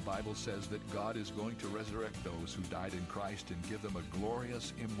 The Bible says that God is going to resurrect those who died in Christ and give them a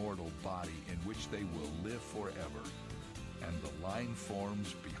glorious, immortal body in which they will live forever. And the line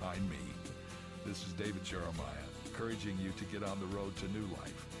forms behind me. This is David Jeremiah, encouraging you to get on the road to new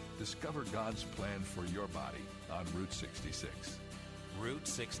life. Discover God's plan for your body on Route 66. Route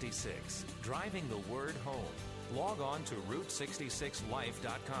 66, driving the word home. Log on to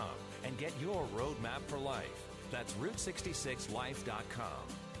Route66Life.com and get your roadmap for life. That's Route66Life.com.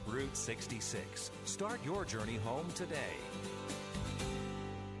 Route 66. Start your journey home today.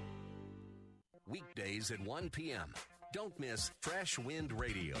 Weekdays at 1 p.m. Don't miss Fresh Wind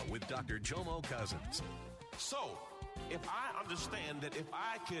Radio with Dr. Jomo Cousins. So, if I understand that if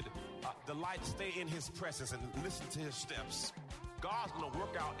I could delight, stay in his presence and listen to his steps, God's going to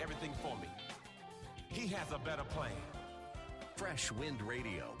work out everything for me. He has a better plan. Fresh Wind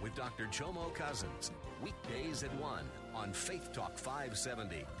Radio with Dr. Jomo Cousins. Weekdays at 1 on Faith Talk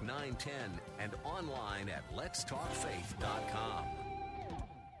 570, 910, and online at letstalkfaith.com.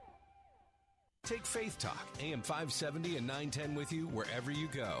 Take Faith Talk, AM 570 and 910 with you wherever you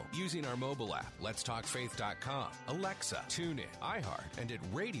go using our mobile app, letstalkfaith.com, Alexa, TuneIn, iHeart, and at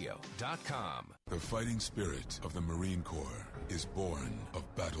radio.com. The fighting spirit of the Marine Corps is born of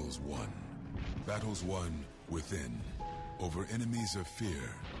battles won. Battles won within, over enemies of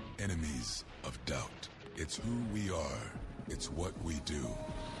fear, enemies of doubt. It's who we are. It's what we do.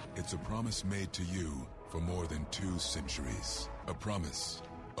 It's a promise made to you for more than 2 centuries. A promise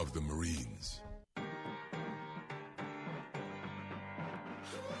of the Marines.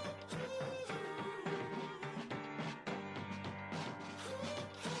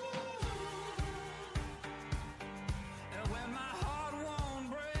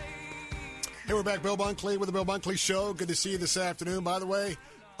 Hey, we're back. Bill Bunkley with the Bill Bunkley Show. Good to see you this afternoon. By the way,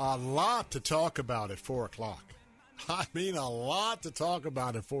 a lot to talk about at 4 o'clock. I mean, a lot to talk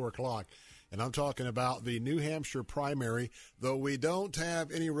about at 4 o'clock. And I'm talking about the New Hampshire primary. Though we don't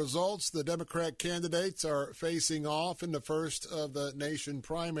have any results, the Democrat candidates are facing off in the first of the nation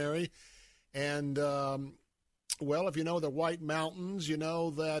primary. And, well, if you know the White Mountains, you know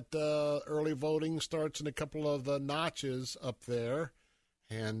that early voting starts in a couple of notches up there.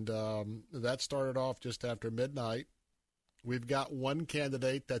 And that started off just after midnight. We've got one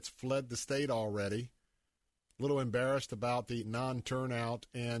candidate that's fled the state already. A little embarrassed about the non-turnout.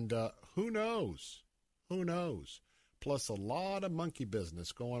 And who knows? Who knows? Plus a lot of monkey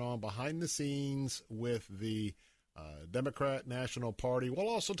business going on behind the scenes with the Democrat National Party. We'll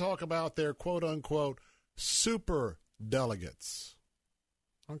also talk about their quote-unquote super delegates.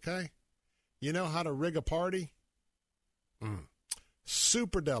 Okay? You know how to rig a party?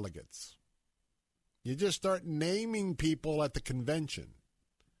 Super delegates. You just start naming people at the convention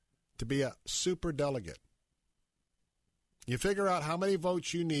to be a super delegate. You figure out how many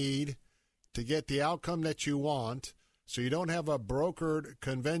votes you need to get the outcome that you want, so you don't have a brokered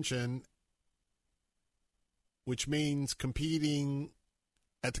convention, which means competing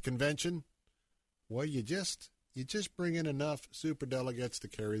at the convention. Well, you just bring in enough super delegates to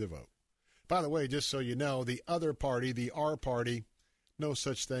carry the vote. By the way, just so you know, the other party, the R party, no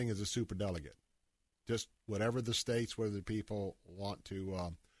such thing as a super delegate. Just whatever the states, whether the people want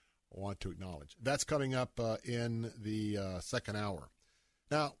to acknowledge. That's coming up in the second hour.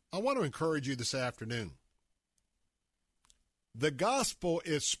 Now, I want to encourage you this afternoon. The gospel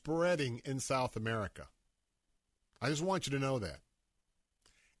is spreading in South America. I just want you to know that.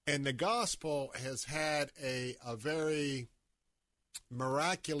 And the gospel has had a very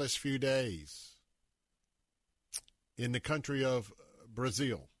miraculous few days in the country of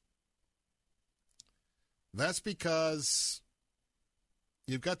Brazil. That's because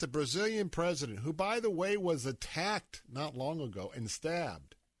you've got the Brazilian president, who, by the way, was attacked not long ago and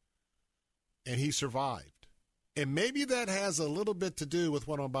stabbed, and he survived. And maybe that has a little bit to do with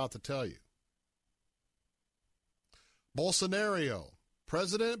what I'm about to tell you. Bolsonaro,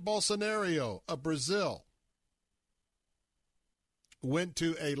 President Bolsonaro of Brazil, went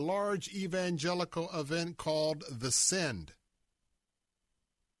to a large evangelical event called The Send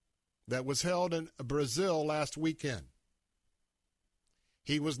that was held in Brazil last weekend.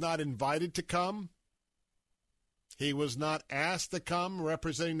 He was not invited to come. He was not asked to come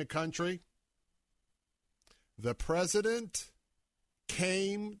representing the country. The president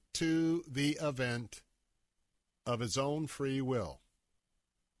came to the event of his own free will.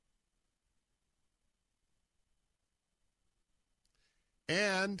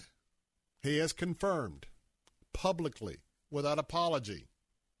 And he has confirmed publicly, without apology,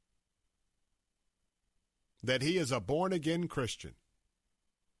 that he is a born-again Christian.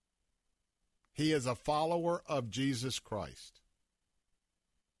 He is a follower of Jesus Christ.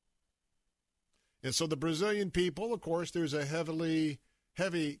 And so the Brazilian people, of course, there's a heavy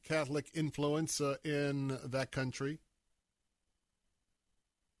Catholic influence in that country.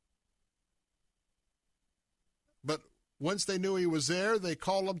 But once they knew he was there, they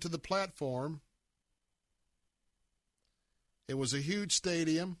called him to the platform. It was a huge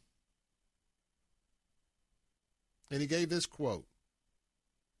stadium. And he gave this quote.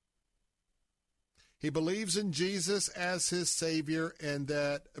 He believes in Jesus as his Savior and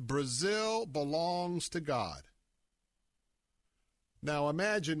that Brazil belongs to God. Now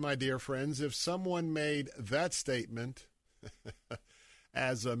imagine, my dear friends, if someone made that statement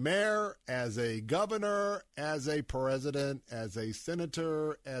as a mayor, as a governor, as a president, as a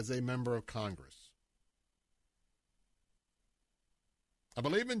senator, as a member of Congress. I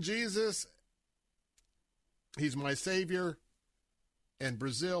believe in Jesus. He's my Savior, and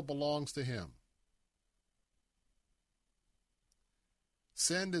Brazil belongs to him.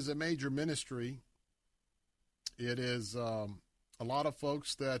 Send is a major ministry. It is a lot of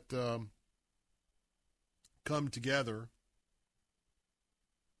folks that come together.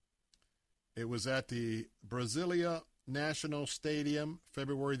 It was at the Brasilia National Stadium,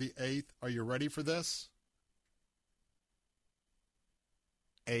 February the 8th. Are you ready for this?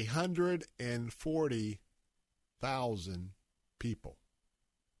 140,000 people.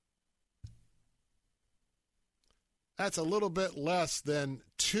 That's a little bit less than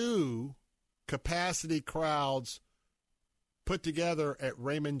 2 capacity crowds put together at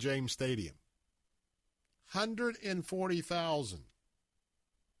Raymond James Stadium. 140,000.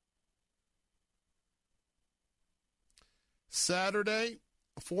 Saturday,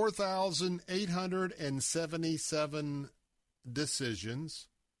 4,877 decisions.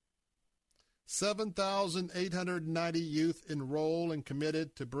 7,890 youth enroll and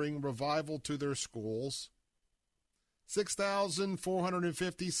committed to bring revival to their schools.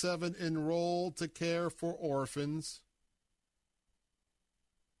 6,457 enrolled to care for orphans.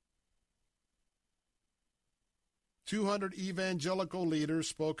 200 evangelical leaders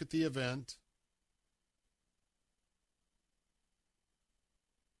spoke at the event.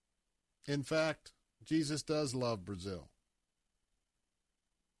 In fact, Jesus does love Brazil.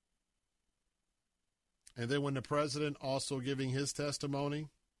 And then when the president also giving his testimony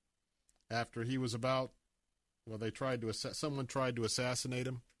after he was about, someone tried to assassinate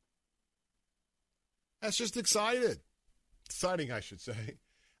him. That's just exciting, I should say.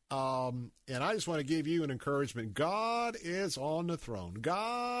 And I just want to give you an encouragement. God is on the throne.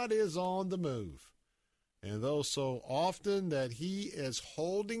 God is on the move. And though so often that he is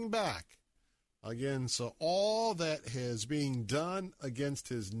holding back against all that is being done against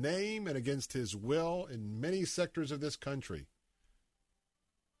his name and against his will in many sectors of this country.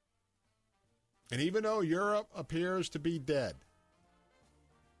 And even though Europe appears to be dead,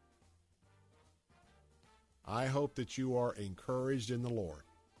 I hope that you are encouraged in the Lord.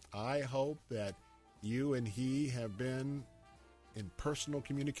 I hope that you and he have been in personal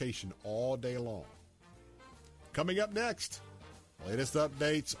communication all day long. Coming up next, latest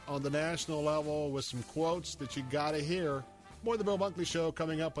updates on the national level with some quotes that you got to hear. More of the Bill Bunkley Show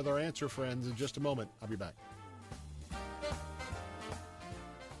coming up with our answer friends in just a moment. I'll be back.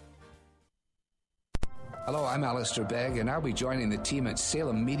 Hello, I'm Alistair Begg, and I'll be joining the team at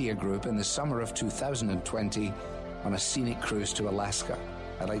Salem Media Group in the summer of 2020 on a scenic cruise to Alaska.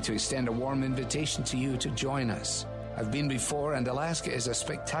 I'd like to extend a warm invitation to you to join us. I've been before, and Alaska is a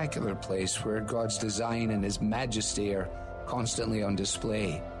spectacular place where God's design and His majesty are constantly on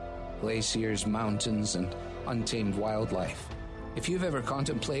display. Glaciers, mountains, and untamed wildlife. If you've ever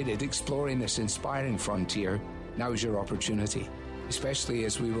contemplated exploring this inspiring frontier, now's your opportunity, especially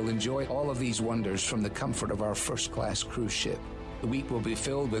as we will enjoy all of these wonders from the comfort of our first-class cruise ship. The week will be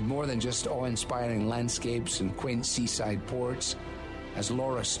filled with more than just awe-inspiring landscapes and quaint seaside ports, as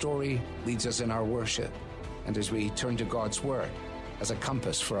Laura's story leads us in our worship, and as we turn to God's Word as a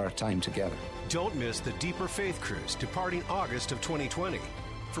compass for our time together. Don't miss the Deeper Faith Cruise departing August of 2020.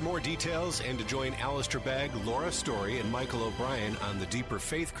 For more details and to join Alistair Begg, Laura Story, and Michael O'Brien on the Deeper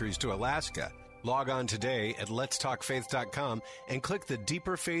Faith Cruise to Alaska, log on today at letstalkfaith.com and click the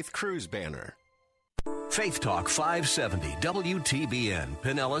Deeper Faith Cruise banner. Faith Talk 570 WTBN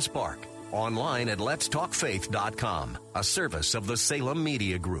Pinellas Park. Online at letstalkfaith.com, a service of the Salem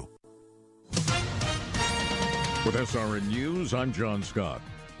Media Group. With SRN News, I'm John Scott.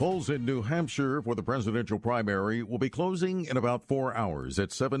 Polls in New Hampshire for the presidential primary will be closing in about 4 hours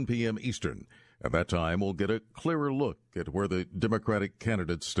at 7 p.m. Eastern. At that time, we'll get a clearer look at where the Democratic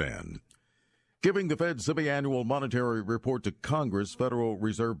candidates stand. Giving the Fed's semi-annual monetary report to Congress, Federal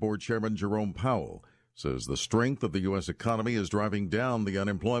Reserve Board Chairman Jerome Powell says the strength of the U.S. economy is driving down the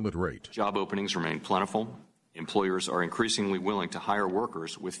unemployment rate. Job openings remain plentiful. Employers are increasingly willing to hire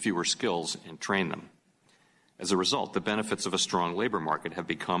workers with fewer skills and train them. As a result, the benefits of a strong labor market have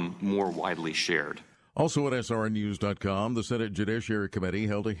become more widely shared. Also at srnnews.com, the Senate Judiciary Committee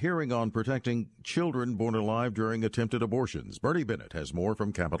held a hearing on protecting children born alive during attempted abortions. Bernie Bennett has more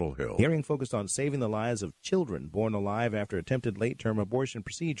from Capitol Hill. Hearing focused on saving the lives of children born alive after attempted late-term abortion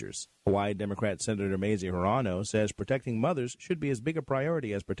procedures. Hawaii Democrat Senator Mazie Hirono says protecting mothers should be as big a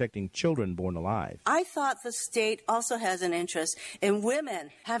priority as protecting children born alive. I thought the state also has an interest in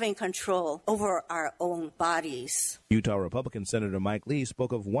women having control over our own bodies. Utah Republican Senator Mike Lee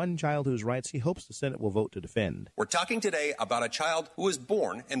spoke of one child whose rights he hopes the Senate will vote to defend. We're talking today about a child who was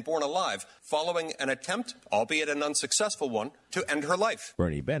born and born alive following an attempt, albeit an unsuccessful one, to end her life.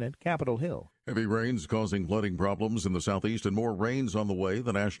 Bernie Bennett, Capitol Hill. Heavy rains causing flooding problems in the southeast and more rains on the way.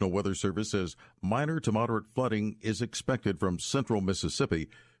 The National Weather Service says minor to moderate flooding is expected from central Mississippi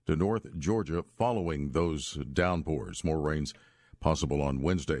to north Georgia following those downpours. More rains possible on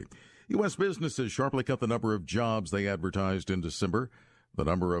Wednesday. U.S. businesses sharply cut the number of jobs they advertised in December. The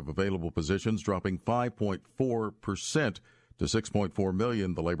number of available positions dropping 5.4% to 6.4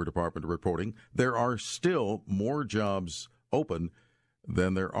 million, the Labor Department reporting. There are still more jobs open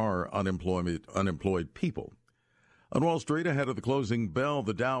than there are unemployed people. On Wall Street, ahead of the closing bell,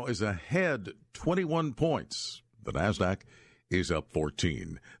 the Dow is ahead 21 points. The Nasdaq is up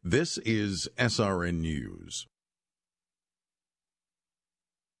 14. This is SRN News.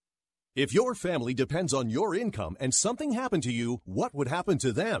 If your family depends on your income and something happened to you, what would happen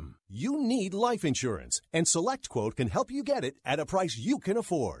to them? You need life insurance, and SelectQuote can help you get it at a price you can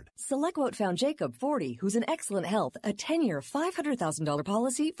afford. SelectQuote found Jacob, 40, who's in excellent health, a 10-year, $500,000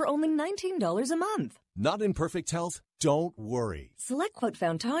 policy for only $19 a month. Not in perfect health? Don't worry. SelectQuote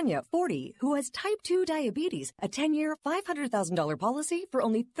found Tanya, 40, who has type 2 diabetes, a 10-year, $500,000 policy for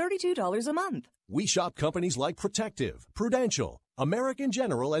only $32 a month. We shop companies like Protective, Prudential, American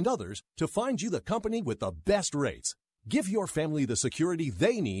General, and others to find you the company with the best rates. Give your family the security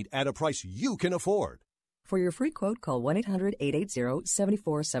they need at a price you can afford. For your free quote, call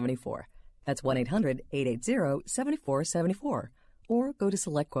 1-800-880-7474. That's 1-800-880-7474. Or go to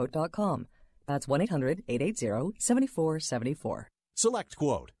SelectQuote.com. That's 1-800-880-7474.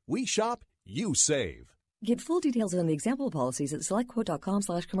 SelectQuote. We shop, you save. Get full details on the example policies at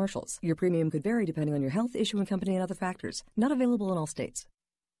SelectQuote.com/commercials. Your premium could vary depending on your health, issuing company, and other factors. Not available in all states.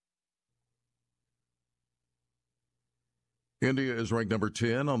 India is ranked number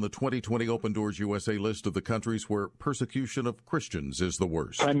 10 on the 2020 Open Doors USA list of the countries where persecution of Christians is the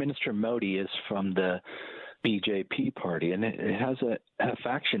worst. Prime Minister Modi is from the BJP party, and it has a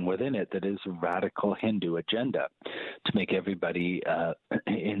faction within it that is a radical Hindu agenda to make everybody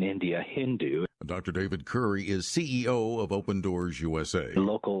in India Hindu. Dr. David Curry is CEO of Open Doors USA.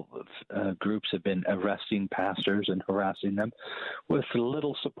 Local groups have been arresting pastors and harassing them with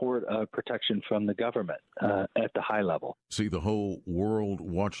little support protection from the government at the high level. See the whole world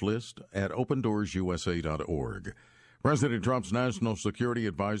watch list at opendoorsusa.org. President Trump's national security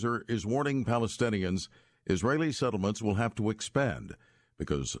advisor is warning Palestinians Israeli settlements will have to expand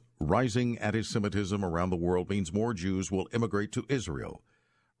because rising anti-Semitism around the world means more Jews will immigrate to Israel.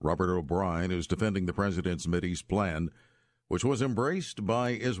 Robert O'Brien is defending the president's Mideast plan, which was embraced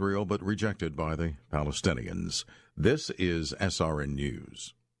by Israel but rejected by the Palestinians. This is SRN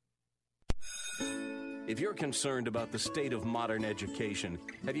News. If you're concerned about the state of modern education,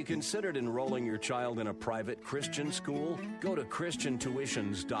 have you considered enrolling your child in a private Christian school? Go to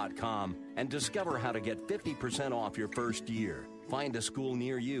ChristianTuitions.com and discover how to get 50% off your first year. Find a school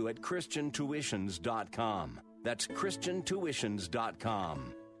near you at ChristianTuitions.com. That's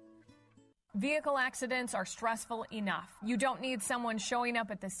ChristianTuitions.com. Vehicle accidents are stressful enough. You don't need someone showing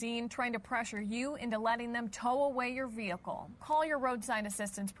up at the scene trying to pressure you into letting them tow away your vehicle. Call your roadside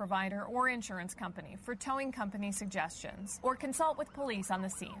assistance provider or insurance company for towing company suggestions, or consult with police on the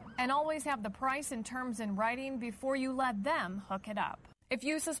scene. And always have the price and terms in writing before you let them hook it up. If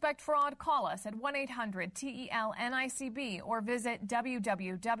you suspect fraud, call us at 1-800-TEL-NICB or visit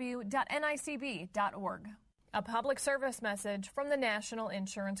www.nicb.org. A public service message from the National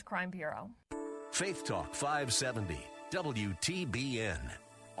Insurance Crime Bureau. Faith Talk 570, WTBN.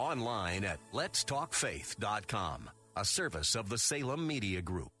 Online at letstalkfaith.com, a service of the Salem Media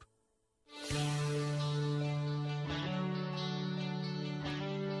Group.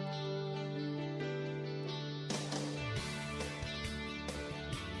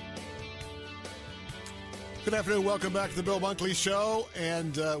 Good afternoon. Welcome back to the Bill Bunkley Show.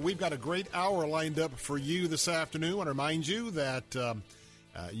 And we've got a great hour lined up for you this afternoon. I want to remind you that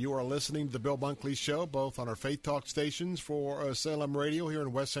you are listening to the Bill Bunkley Show, both on our Faith Talk stations for Salem Radio here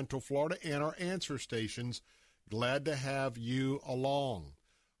in West Central Florida and our answer stations. Glad to have you along.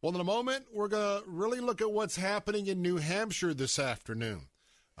 Well, in a moment, we're going to really look at what's happening in New Hampshire this afternoon.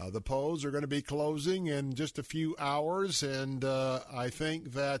 The polls are going to be closing in just a few hours, and I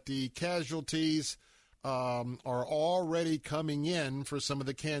think that the casualties are already coming in for some of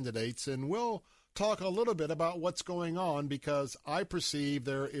the candidates, and we'll talk a little bit about what's going on, because I perceive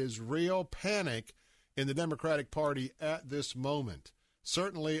there is real panic in the Democratic Party at this moment.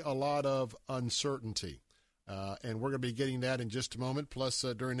 Certainly a lot of uncertainty, and we're going to be getting that in just a moment. Plus,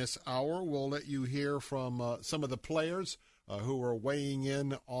 during this hour, we'll let you hear from some of the players who are weighing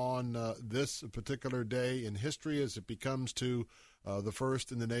in on this particular day in history as it becomes to the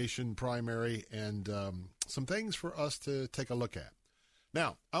first in the nation primary, and some things for us to take a look at.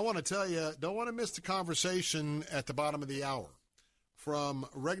 Now, I want to tell you, don't want to miss the conversation at the bottom of the hour. From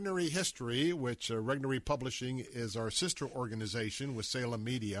Regnery History, which Regnery Publishing is our sister organization with Salem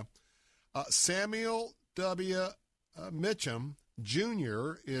Media, Samuel W. Mitchum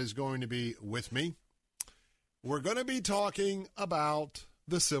Jr. is going to be with me. We're going to be talking about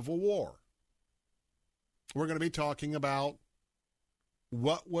the Civil War. We're going to be talking about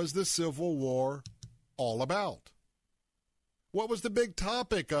what was the Civil War all about? What was the big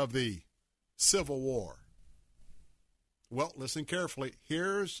topic of the Civil War? Well, listen carefully.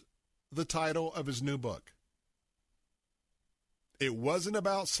 Here's the title of his new book. It wasn't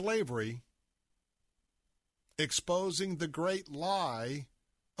about slavery, exposing the great lie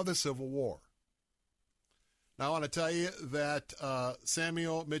of the Civil War. Now, I want to tell you that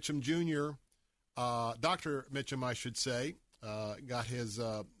Samuel Mitchum Jr., Dr. Mitchum, I should say, got his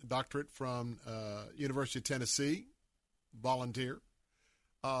doctorate from University of Tennessee, volunteer,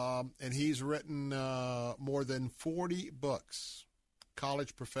 and he's written more than 40 books.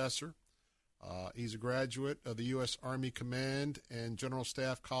 College professor. He's a graduate of the U.S. Army Command and General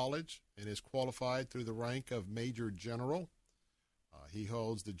Staff College and is qualified through the rank of Major General. He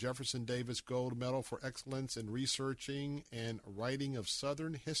holds the Jefferson Davis Gold Medal for excellence in researching and writing of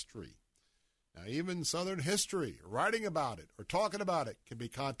Southern history. Now, even Southern history, writing about it or talking about it can be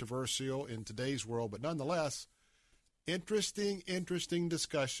controversial in today's world, but nonetheless, interesting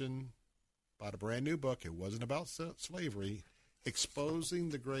discussion about a brand new book. It wasn't about slavery, exposing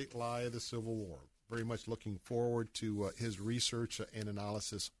the great lie of the Civil War. Very much looking forward to his research and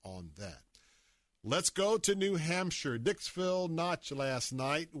analysis on that. Let's go to New Hampshire. Dixville Notch last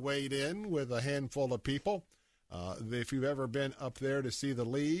night weighed in with a handful of people. If you've ever been up there to see the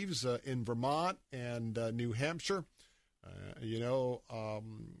leaves in Vermont and New Hampshire, when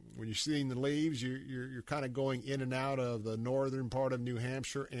you're seeing the leaves, you're kind of going in and out of the northern part of New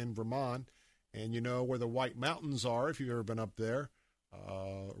Hampshire and Vermont, and you know where the White Mountains are if you've ever been up there.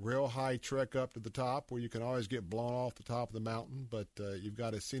 Real high trek up to the top where you can always get blown off the top of the mountain, but you've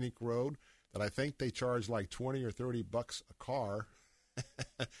got a scenic road that I think they charge like $20 or $30 a car.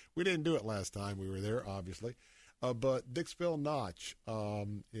 We didn't do it last time we were there, obviously. But Dixville Notch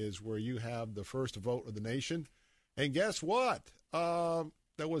is where you have the first vote of the nation. And guess what?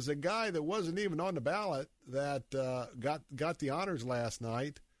 There was a guy that wasn't even on the ballot that got the honors last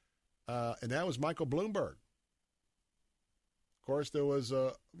night, and that was Michael Bloomberg. Of course, there was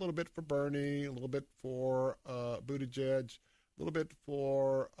a little bit for Bernie, a little bit for Buttigieg, a little bit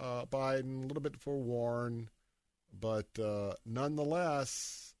for Biden, a little bit for Warren. But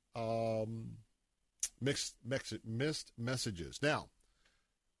nonetheless, Mixed messages. Now,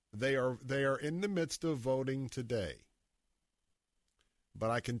 they are in the midst of voting today.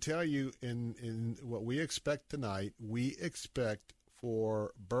 But I can tell you in what we expect tonight, we expect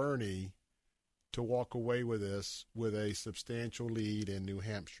for Bernie to walk away with this with a substantial lead in New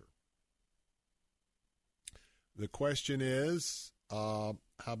Hampshire. The question is, how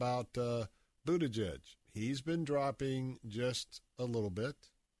about Buttigieg? He's been dropping just a little bit.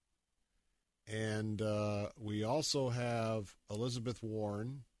 And we also have Elizabeth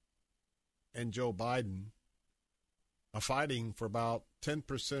Warren and Joe Biden fighting for about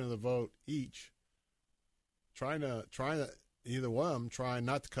 10% of the vote each, trying to either one of them trying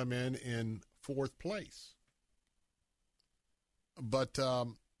not to come in fourth place. But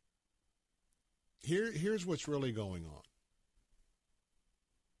here's what's really going on.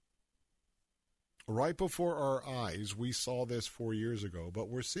 Right before our eyes, we saw this 4 years ago, but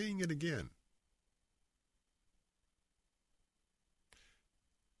we're seeing it again.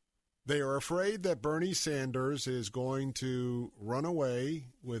 They are afraid that Bernie Sanders is going to run away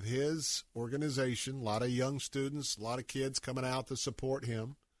with his organization. A lot of young students, a lot of kids coming out to support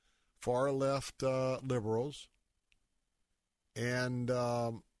him, far left liberals. And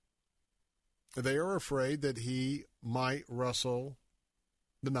they are afraid that he might wrestle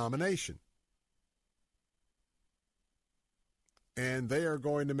the nomination. And they are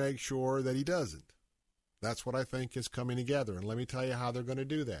going to make sure that he doesn't. That's what I think is coming together. And let me tell you how they're going to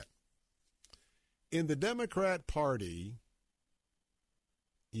do that. In the Democrat Party,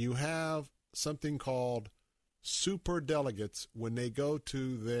 you have something called superdelegates when they go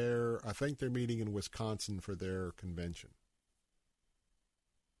to I think they're meeting in Wisconsin for their convention.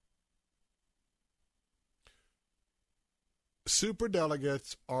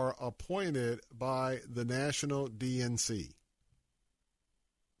 Superdelegates are appointed by the national DNC.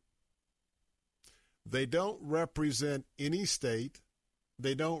 They don't represent any state.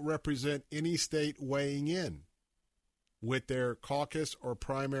 They don't represent any state weighing in with their caucus or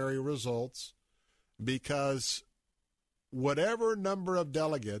primary results, because whatever number of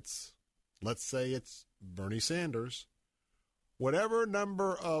delegates, let's say it's Bernie Sanders, whatever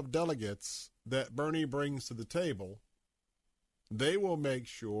number of delegates that Bernie brings to the table, they will make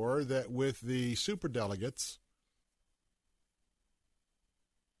sure that with the superdelegates,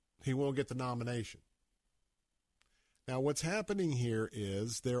 he won't get the nomination. Now, what's happening here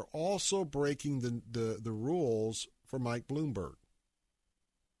is they're also breaking the rules for Mike Bloomberg.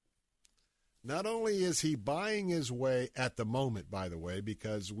 Not only is he buying his way at the moment, by the way,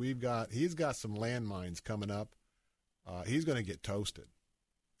 because he's got some landmines coming up. He's going to get toasted.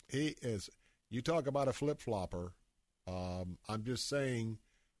 He is. You talk about a flip-flopper. I'm just saying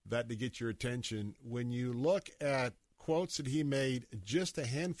that to get your attention. When you look at quotes that he made just a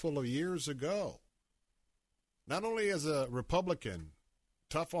handful of years ago, not only as a Republican,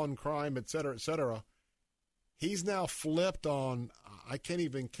 tough on crime, et cetera, he's now flipped on, I can't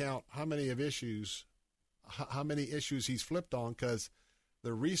even count how many issues he's flipped on, because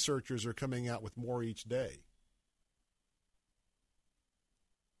the researchers are coming out with more each day.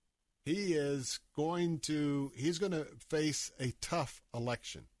 He's going to face a tough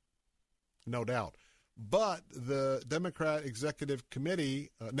election, no doubt. But the Democrat Executive Committee,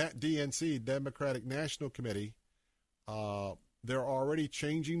 DNC, Democratic National Committee, they're already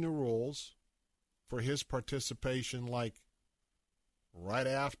changing the rules for his participation, like right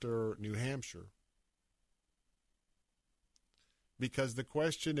after New Hampshire. Because the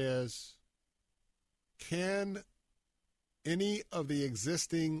question is, can any of the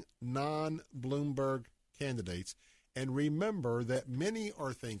existing non-Bloomberg candidates, and remember that many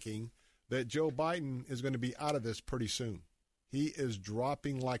are thinking that Joe Biden is going to be out of this pretty soon. He is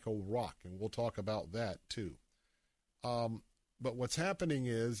dropping like a rock, and we'll talk about that too. But what's happening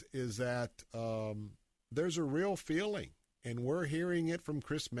is that there's a real feeling, and we're hearing it from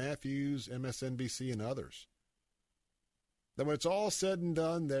Chris Matthews, MSNBC, and others, that when it's all said and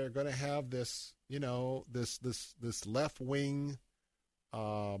done, they're going to have this, this left-wing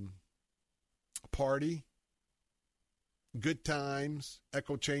party, good times,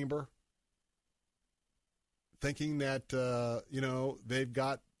 echo chamber, thinking that, they've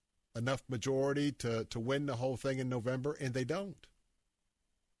got enough majority to win the whole thing in November, and they don't.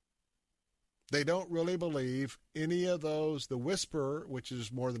 They don't really believe any of those, the whisper, which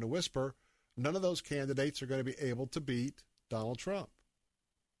is more than a whisper, none of those candidates are going to be able to beat Donald Trump.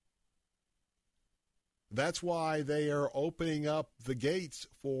 That's why they are opening up the gates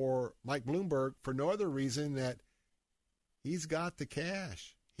for Mike Bloomberg for no other reason that he's got the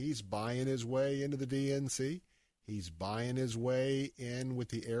cash. He's buying his way into the DNC. He's buying his way in with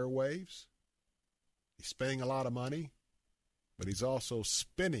the airwaves. He's spending a lot of money, but he's also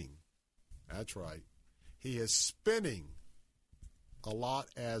spinning. That's right. He is spinning a lot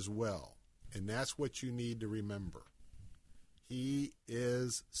as well, and that's what you need to remember. He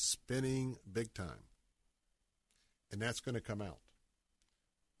is spinning big time, and that's going to come out.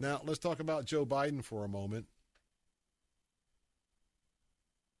 Now, let's talk about Joe Biden for a moment.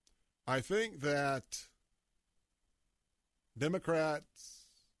 I think that Democrats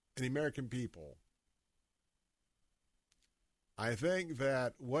and the American people, I think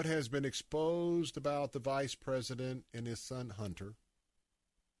that what has been exposed about the vice president and his son Hunter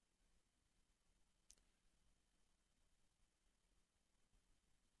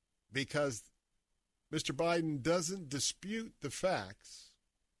because Mr. Biden doesn't dispute the facts.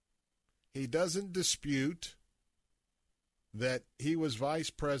 He doesn't dispute that he was vice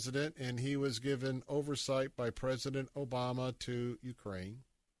president and he was given oversight by President Obama to Ukraine.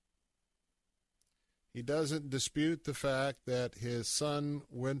 He doesn't dispute the fact that his son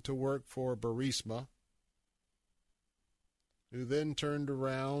went to work for Burisma, who then turned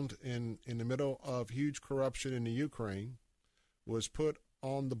around in the middle of huge corruption in the Ukraine, was put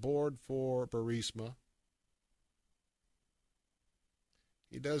on the board for Burisma.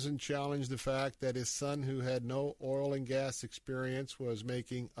 He doesn't challenge the fact that his son, who had no oil and gas experience, was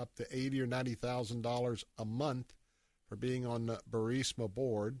making up to $80,000 or $90,000 a month for being on the Burisma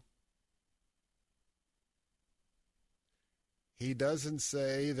board. He doesn't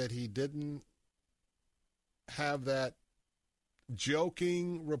say that he didn't have that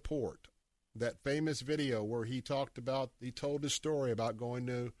joking report, that famous video where he told his story about going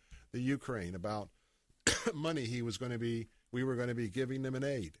to the Ukraine, about money we were going to be giving them in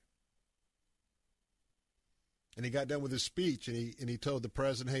aid. And he got done with his speech, and he told the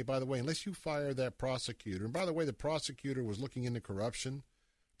president, hey, by the way, unless you fire that prosecutor, and by the way, the prosecutor was looking into corruption,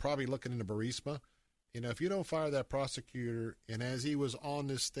 probably looking into Burisma. If you don't fire that prosecutor, and as he was on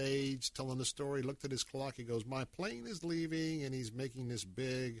this stage telling the story, he looked at his clock, he goes, my plane is leaving, and he's making this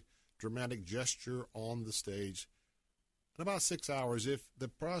big dramatic gesture on the stage. In about 6 hours, if the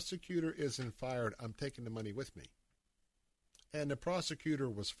prosecutor isn't fired, I'm taking the money with me. And the prosecutor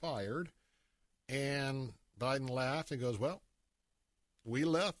was fired, and Biden laughed and goes, well, we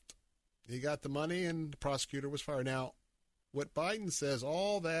left. He got the money, and the prosecutor was fired. Now, what Biden says,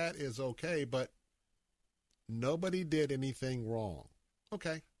 all that is okay, but nobody did anything wrong.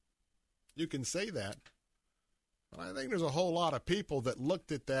 Okay, you can say that. But I think there's a whole lot of people that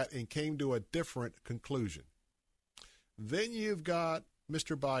looked at that and came to a different conclusion. Then you've got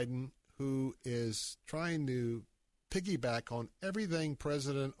Mr. Biden, who is trying to piggyback on everything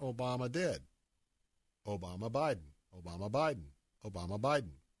President Obama did. Obama, Biden, Obama, Biden, Obama,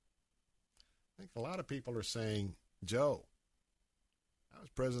 Biden. I think a lot of people are saying, Joe, that was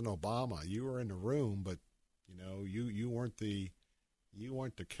President Obama. You were in the room, but you weren't the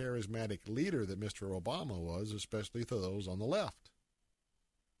charismatic leader that Mr. Obama was, especially to those on the left.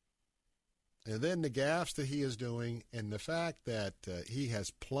 And then the gaffes that he is doing, and the fact that he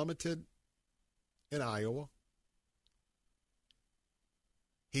has plummeted in Iowa.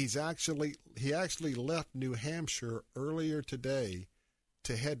 He actually left New Hampshire earlier today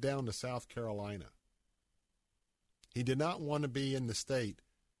to head down to South Carolina. He did not want to be in the state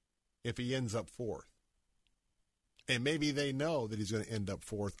if he ends up fourth. And maybe they know that he's going to end up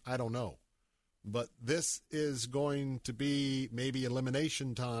fourth. I don't know. But this is going to be maybe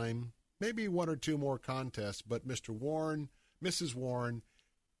elimination time, maybe one or two more contests. But Mr. Warren, Mrs. Warren,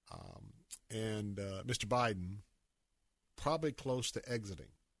 and Mr. Biden probably close to exiting.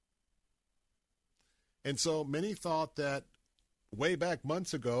 And so many thought that way back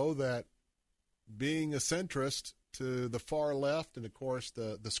months ago that being a centrist to the far left, and of course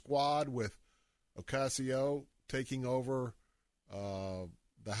the squad with Ocasio taking over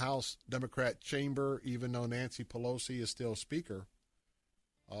the House Democrat chamber, even though Nancy Pelosi is still Speaker.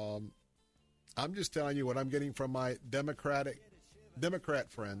 I'm just telling you what I'm getting from my Democrat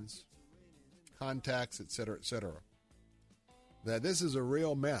friends, contacts, et cetera, that this is a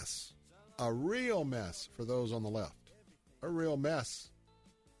real mess for those on the left, a real mess,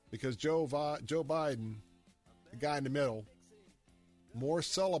 because Joe Biden, the guy in the middle, more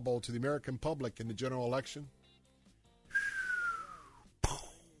sellable to the American public in the general election.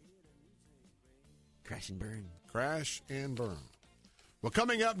 Crash and burn. Crash and burn. Well,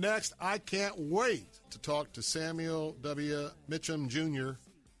 coming up next, I can't wait to talk to Samuel W. Mitchum Jr.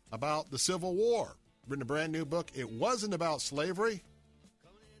 about the Civil War. Written a brand new book. It wasn't about slavery,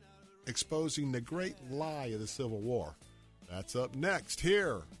 exposing the great lie of the Civil War. That's up next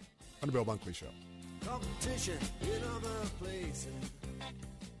here on the Bill Bunkley Show. Competition in other places.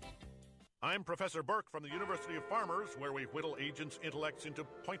 I'm Professor Burke from the University of Farmers, where we whittle agents' intellects into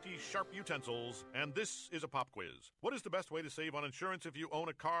pointy, sharp utensils, and this is a pop quiz. What is the best way to save on insurance if you own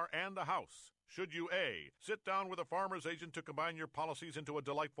a car and a house? Should you A, sit down with a farmer's agent to combine your policies into a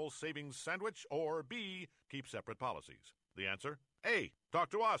delightful savings sandwich, or B, keep separate policies? The answer? A, talk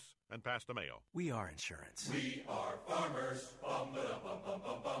to us and pass the mail. We are insurance. We are farmers. Bum, bum, bum,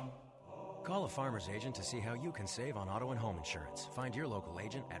 bum, bum. Call a farmer's agent to see how you can save on auto and home insurance. Find your local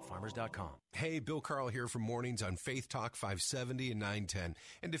agent at farmers.com. Hey, Bill Carl here from Mornings on Faith Talk 570 and 910.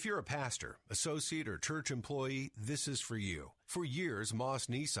 And if you're a pastor, associate, or church employee, this is for you. For years, Moss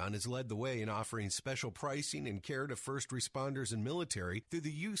Nissan has led the way in offering special pricing and care to first responders and military through the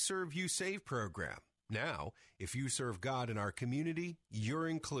You Serve, You Save program. Now, if you serve God in our community, you're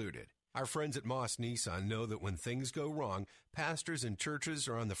included. Our friends at Moss Nissan know that when things go wrong, pastors and churches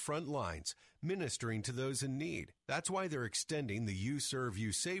are on the front lines, ministering to those in need. That's why they're extending the You Serve,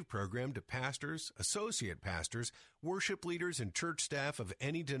 You Save program to pastors, associate pastors, worship leaders, and church staff of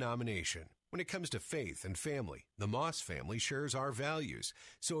any denomination. When it comes to faith and family, the Moss family shares our values.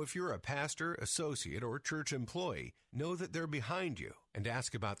 So if you're a pastor, associate, or church employee, know that they're behind you and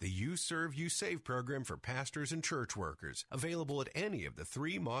ask about the You Serve, You Save program for pastors and church workers, available at any of the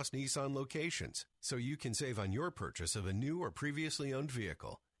 3 Moss Nissan locations, so you can save on your purchase of a new or previously owned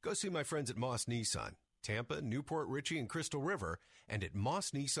vehicle. Go see my friends at Moss Nissan, Tampa, Newport Richey, and Crystal River, and at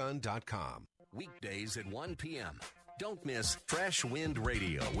mossnissan.com. Weekdays at 1 p.m. Don't miss Fresh Wind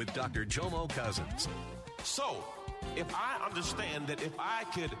Radio with Dr. Jomo Cousins. So, if I understand that if I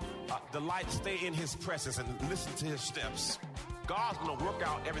could delight, stay in his presence and listen to his steps, God's going to work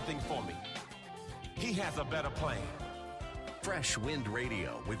out everything for me. He has a better plan. Fresh Wind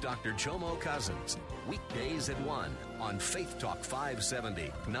Radio with Dr. Jomo Cousins. Weekdays at 1 on Faith Talk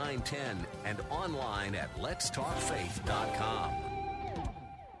 570, 910, and online at letstalkfaith.com.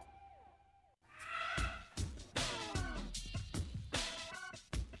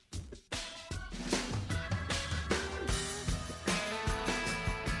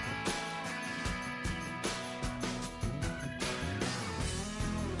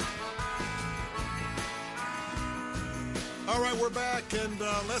 All right, we're back, and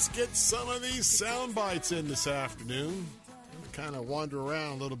let's get some of these sound bites in this afternoon. Kind of wander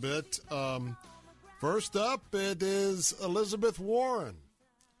around a little bit. First up, it is Elizabeth Warren.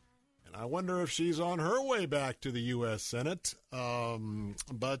 And I wonder if she's on her way back to the U.S. Senate.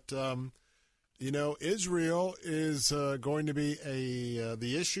 Israel is going to be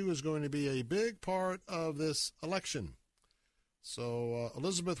the issue is going to be a big part of this election. So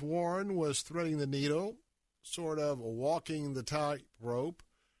Elizabeth Warren was threading the needle, sort of walking the tightrope.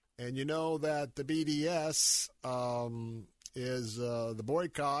 And you know that the BDS is the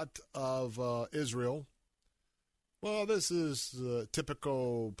boycott of Israel. Well, this is a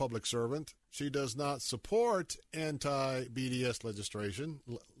typical public servant. She does not support anti-BDS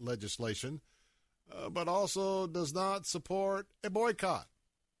legislation, but also does not support a boycott.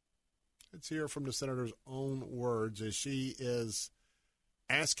 Let's hear from the senator's own words as she is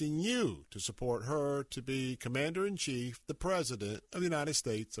asking you to support her to be Commander-in-Chief, the President of the United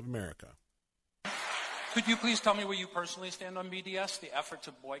States of America. Could you please tell me where you personally stand on BDS, the effort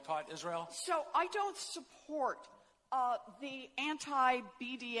to boycott Israel? So I don't support the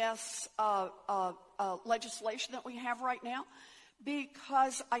anti-BDS legislation that we have right now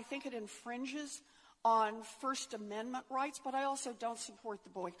because I think it infringes on First Amendment rights, but I also don't support the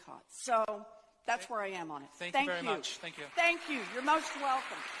boycott. So that's where I am on it. Thank you very much. Thank you. Thank you. You're most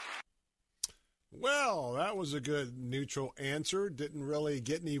welcome. Well, that was a good neutral answer. Didn't really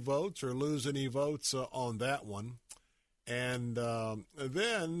get any votes or lose any votes on that one. And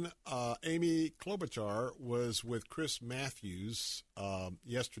then Amy Klobuchar was with Chris Matthews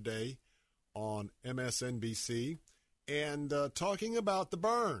yesterday on MSNBC and talking about the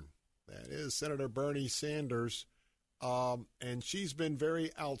burn. That is Senator Bernie Sanders. And she's been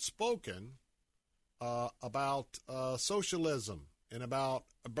very outspoken about socialism and about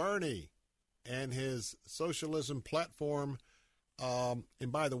Bernie and his socialism platform.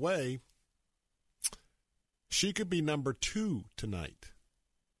 And by the way, she could be number 2 tonight.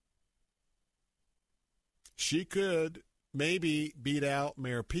 She could maybe beat out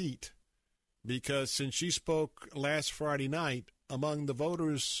Mayor Pete because since she spoke last Friday night among the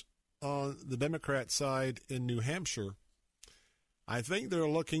voters on the Democrat side in New Hampshire, I think they're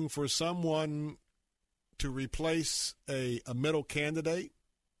looking for someone to replace a middle candidate.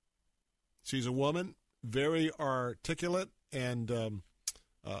 She's a woman, very articulate and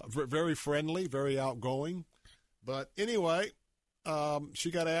very friendly, very outgoing. But anyway,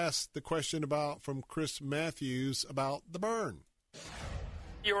 she got asked the question from Chris Matthews about the burn.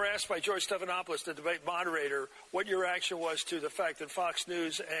 You were asked by George Stephanopoulos, the debate moderator, what your reaction was to the fact that Fox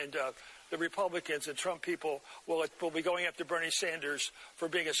News and the Republicans and Trump people will be going after Bernie Sanders for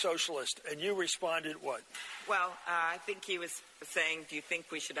being a socialist. And you responded what? Well, I think he was saying, do you think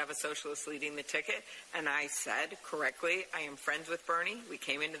we should have a socialist leading the ticket? And I said correctly, I am friends with Bernie. We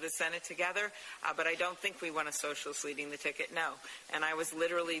came into the Senate together, but I don't think we want a socialist leading the ticket, no. And I was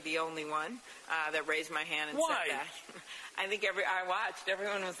literally the only one that raised my hand and said that. I think I watched.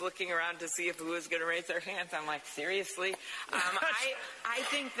 Everyone was looking around to see who was going to raise their hands. I'm like, seriously? I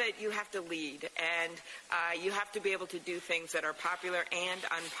think that you have to lead, and you have to be able to do things that are popular and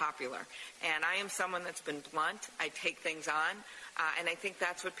unpopular. And I am someone that's been blunt. I take things on. And I think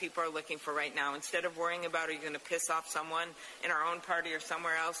that's what people are looking for right now. Instead of worrying about are you going to piss off someone in our own party or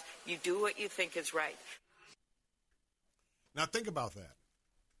somewhere else, you do what you think is right. Now think about that.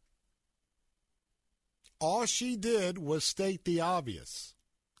 All she did was state the obvious.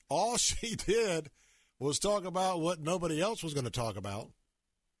 All she did was talk about what nobody else was going to talk about.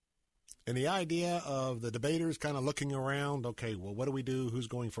 And the idea of the debaters kind of looking around, okay, well, what do we do? Who's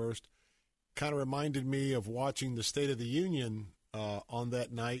going first? Kind of reminded me of watching the State of the Union on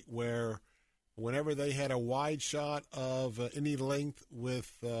that night, where whenever they had a wide shot of any length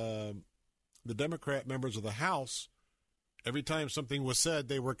with the Democrat members of the House, every time something was said,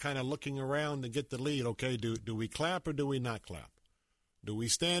 they were kind of looking around to get the lead. Okay, do we clap or do we not clap? Do we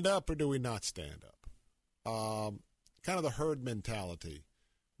stand up or do we not stand up? Kind of the herd mentality.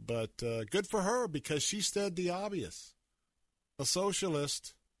 But good for her, because she said the obvious. A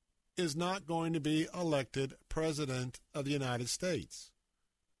socialist is not going to be elected president of the United States.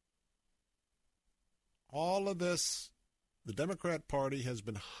 All of this, the Democrat Party has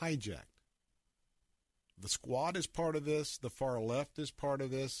been hijacked. The squad is part of this. The far left is part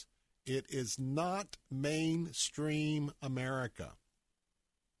of this. It is not mainstream America.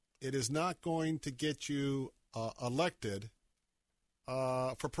 It is not going to get you elected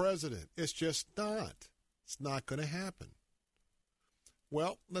for president. It's just not. It's not going to happen.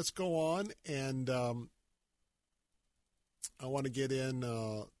 Well, let's go on, and I want to get in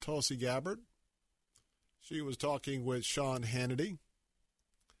Tulsi Gabbard. She was talking with Sean Hannity,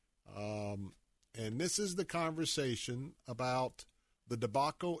 and this is the conversation about the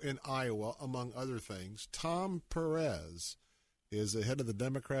debacle in Iowa, among other things. Tom Perez is the head of the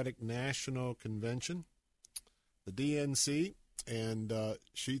Democratic National Convention, the DNC, and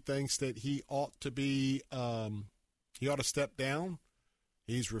she thinks that he ought to be he ought to step down.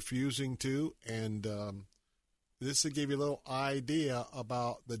 He's refusing to, and this will give you a little idea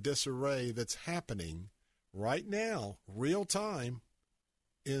about the disarray that's happening right now, real time,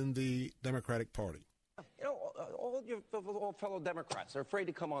 in the Democratic Party. You know, all your fellow Democrats are afraid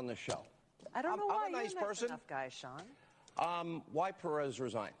to come on this show. I don't know why. I'm a nice person. Enough guys, Sean. Why Perez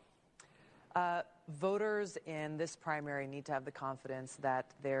resign? Voters in this primary need to have the confidence that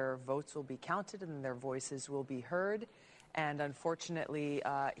their votes will be counted and their voices will be heard. And unfortunately,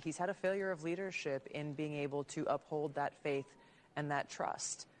 he's had a failure of leadership in being able to uphold that faith and that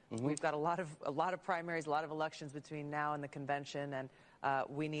trust. Mm-hmm. We've got a lot of primaries, a lot of elections between now and the convention, and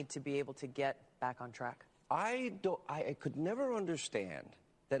we need to be able to get back on track. I could never understand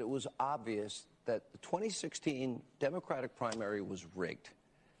that it was obvious that the 2016 Democratic primary was rigged.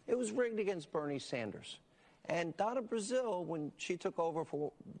 It was rigged against Bernie Sanders. And Donna Brazile, when she took over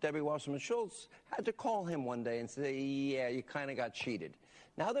for Debbie Wasserman Schultz, had to call him one day and say, yeah, you kind of got cheated.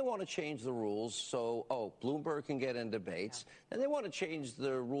 Now they want to change the rules so, Bloomberg can get in debates. Yeah. And they want to change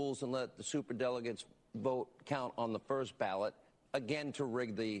the rules and let the superdelegates vote count on the first ballot, again to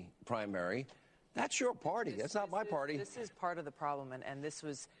rig the primary. That's your party. That's not my party. This is part of the problem, and this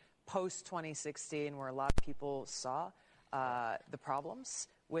was post-2016 where a lot of people saw the problems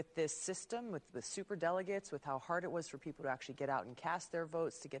with this system, with the superdelegates, with how hard it was for people to actually get out and cast their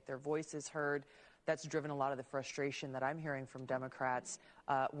votes, to get their voices heard. That's driven a lot of the frustration that I'm hearing from Democrats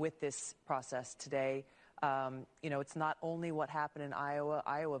with this process today. It's not only what happened in Iowa.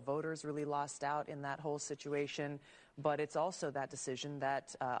 Iowa voters really lost out in that whole situation, but it's also that decision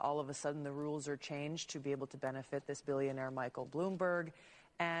that all of a sudden the rules are changed to be able to benefit this billionaire Michael Bloomberg.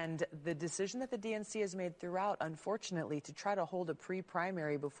 And the decision that the DNC has made throughout, unfortunately, to try to hold a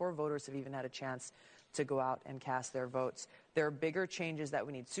pre-primary before voters have even had a chance to go out and cast their votes. There are bigger changes that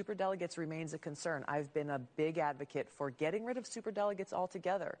we need. Superdelegates remains a concern. I've been a big advocate for getting rid of superdelegates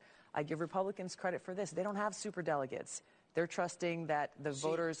altogether. I give Republicans credit for this. They don't have superdelegates. They're trusting that the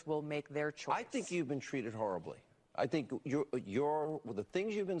voters will make their choice. I think you've been treated horribly. I think the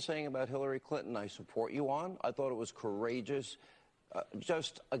things you've been saying about Hillary Clinton, I support you on. I thought it was courageous.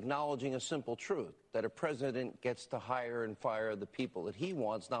 just acknowledging a simple truth, that a president gets to hire and fire the people that he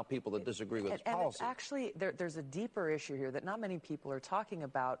wants, not people that disagree with his policy. And actually, there's a deeper issue here that not many people are talking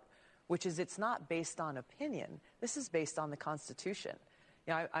about, which is it's not based on opinion. This is based on the Constitution.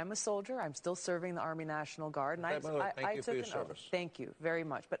 You know, I'm a soldier. I'm still serving the Army National Guard. And I took an oath. Thank you very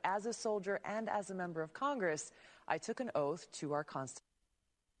much. But as a soldier and as a member of Congress, I took an oath to our Constitution.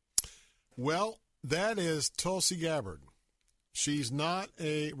 Well, that is Tulsi Gabbard. She's not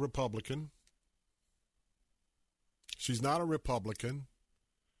a Republican. She's not a Republican.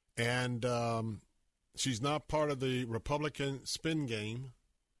 And she's not part of the Republican spin game.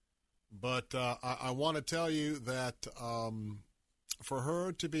 But I want to tell you that for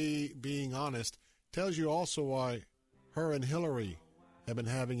her to be being honest tells you also why her and Hillary have been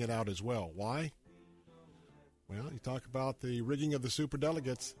having it out as well. Why? Well, you talk about the rigging of the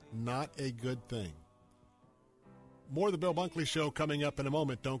superdelegates, not a good thing. More of the Bill Bunkley Show coming up in a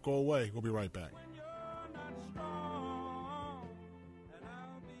moment. Don't go away. We'll be right back.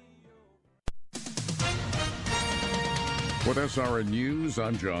 With SRN News,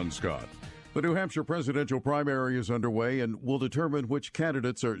 I'm John Scott. The New Hampshire presidential primary is underway and will determine which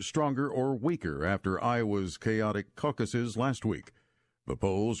candidates are stronger or weaker after Iowa's chaotic caucuses last week. The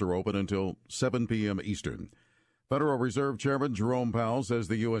polls are open until 7 p.m. Eastern. Federal Reserve Chairman Jerome Powell says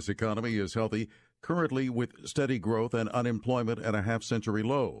the U.S. economy is healthy, currently with steady growth and unemployment at a half-century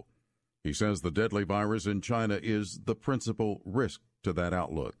low. He says the deadly virus in China is the principal risk to that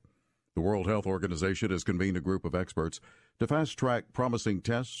outlook. The World Health Organization has convened a group of experts to fast-track promising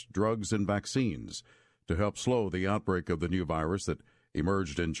tests, drugs, and vaccines to help slow the outbreak of the new virus that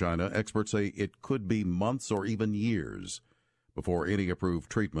emerged in China. Experts say it could be months or even years before any approved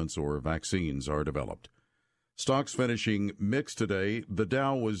treatments or vaccines are developed. Stocks finishing mixed today. The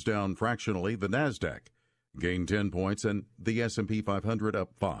Dow was down fractionally. The Nasdaq gained 10 points, and the S&P 500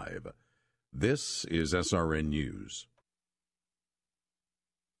 up 5. This is SRN News.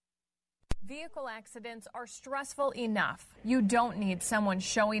 Vehicle accidents are stressful enough. You don't need someone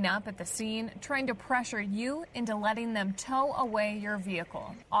showing up at the scene trying to pressure you into letting them tow away your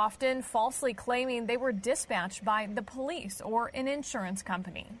vehicle, often falsely claiming they were dispatched by the police or an insurance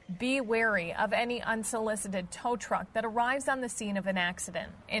company. Be wary of any unsolicited tow truck that arrives on the scene of an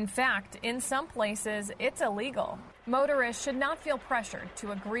accident. In fact, in some places, it's illegal. Motorists should not feel pressured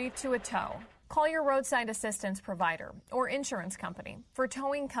to agree to a tow. Call your roadside assistance provider or insurance company for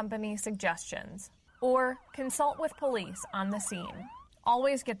towing company suggestions, or consult with police on the scene.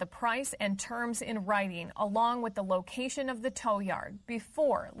 Always get the price and terms in writing along with the location of the tow yard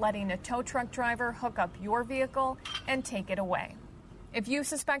before letting a tow truck driver hook up your vehicle and take it away. If you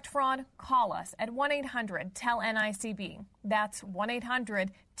suspect fraud, call us at 1-800-TEL-NICB. That's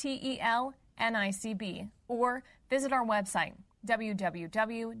 1-800-TEL-NICB, or visit our website,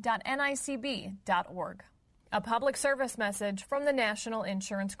 www.nicb.org. A public service message from the National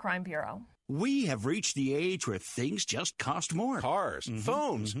Insurance Crime Bureau. We have reached the age where things just cost more. Cars,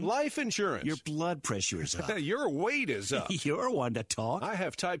 phones, life insurance. Your blood pressure is up. Your weight is up. You're one to talk. I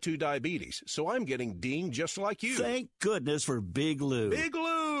have type 2 diabetes, so I'm getting dinged just like you. Thank goodness for Big Lou. Big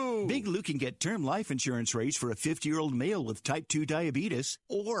Lou! Big Lou can get term life insurance rates for a 50-year-old male with type 2 diabetes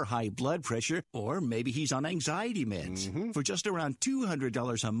or high blood pressure, or maybe he's on anxiety meds, for just around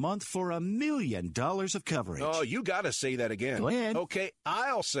 $200 a month for $1 million of coverage. Oh, you got to say that again. Go ahead. Okay,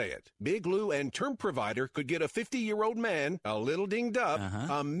 I'll say it. Big Lou and term provider could get a 50-year-old man, a little dinged up,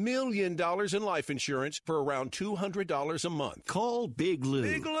 $1 million in life insurance for around $200 a month. Call Big Lou.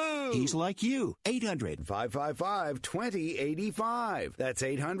 Big Lou. He's like you. 800-555-2085. That's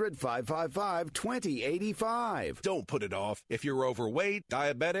 800-555-2085. Don't put it off. If you're overweight,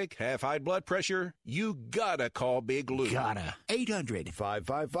 diabetic, have high blood pressure, you gotta call Big Lou. Gotta.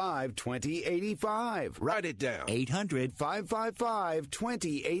 800-555-2085. Write it down.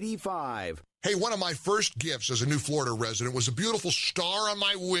 800-555-2085. Hey, one of my first gifts as a new Florida resident was a beautiful star on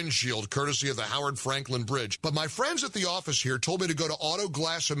my windshield, courtesy of the Howard Franklin Bridge. But my friends at the office here told me to go to Auto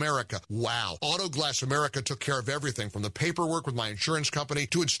Glass America. Wow. Auto Glass America took care of everything, from the paperwork with my insurance company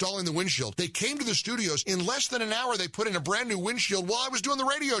to installing the windshield. They came to the studios. In less than an hour, they put in a brand new windshield while I was doing the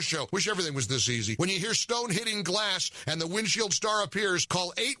radio show. Wish everything was this easy. When you hear stone hitting glass and the windshield star appears,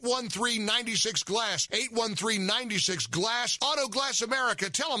 call 813-96-GLASS. 813-96-GLASS. Auto Glass America.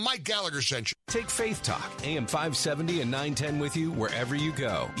 Tell them Mike Gallagher sent you. Take Faith Talk, AM 570 and 910 with you wherever you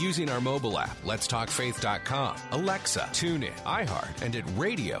go using our mobile app, letstalkfaith.com, Alexa, TuneIn, iHeart, and at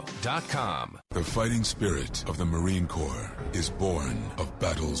radio.com. The fighting spirit of the Marine Corps is born of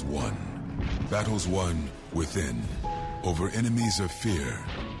battles won. Battles won within, over enemies of fear,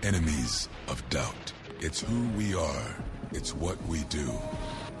 enemies of doubt. It's who we are. It's what we do.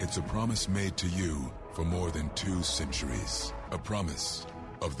 It's a promise made to you for more than 2 centuries. A promise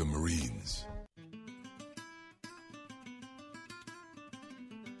of the Marines.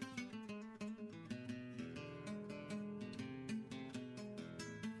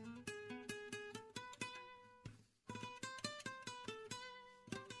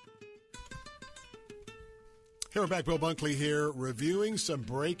 Hey, we're back. Bill Bunkley here, reviewing some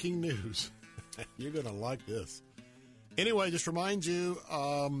breaking news. You're going to like this. Anyway, just remind you,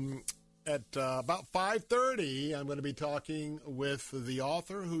 at about 5:30, I'm going to be talking with the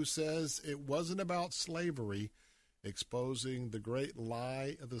author who says it wasn't about slavery, exposing the great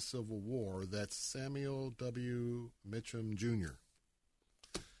lie of the Civil War. That's Samuel W. Mitchum, Jr.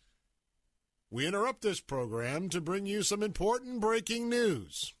 We interrupt this program to bring you some important breaking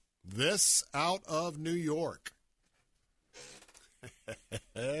news. This out of New York.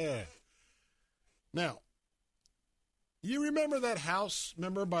 Now, you remember that House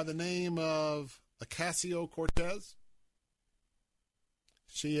member by the name of Ocasio-Cortez?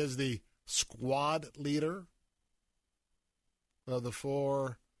 She is the squad leader of the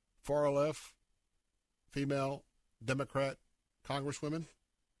four far-left female Democrat congresswomen.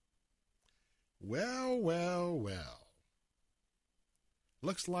 Well.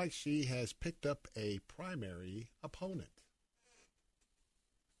 Looks like she has picked up a primary opponent.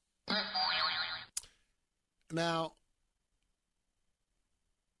 Now,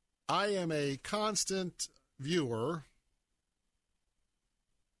 I am a constant viewer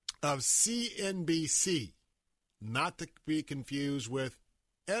of CNBC, not to be confused with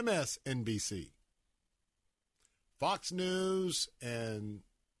MSNBC. Fox News and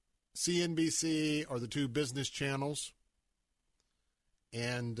CNBC are the two business channels.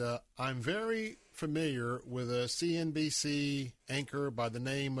 And I'm very familiar with a CNBC anchor by the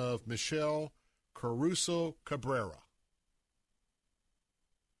name of Michelle Caruso Cabrera.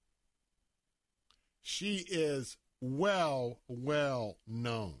 She is well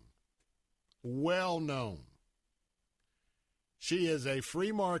known. Well known. She is a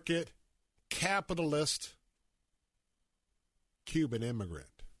free market, capitalist Cuban immigrant.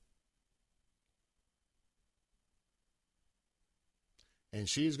 And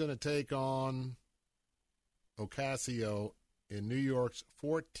she's going to take on Ocasio in New York's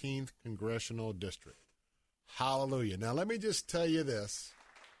 14th Congressional District. Hallelujah. Now, let me just tell you this.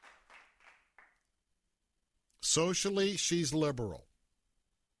 Socially, she's liberal.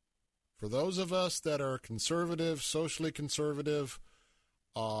 For those of us that are conservative, socially conservative,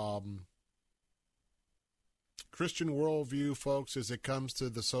 Christian worldview, folks, as it comes to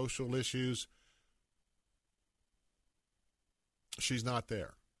the social issues, she's not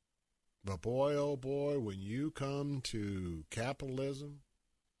there. But boy, oh boy, when you come to capitalism,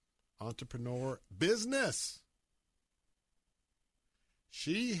 entrepreneur, business,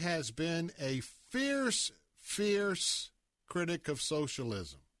 she has been a fierce critic of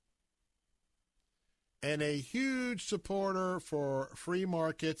socialism and a huge supporter for free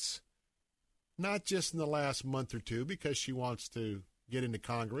markets, not just in the last month or two because she wants to get into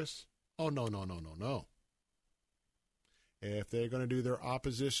Congress. Oh, no. If they're going to do their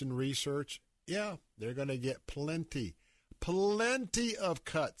opposition research, yeah, they're going to get plenty of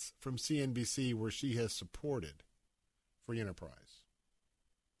cuts from CNBC where she has supported free enterprise.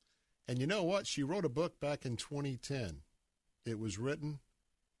 And you know what? She wrote a book back in 2010. It was written,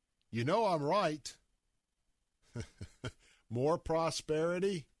 "You know I'm right. More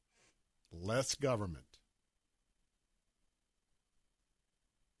prosperity, less government."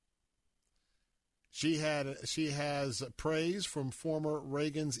 She has praise from former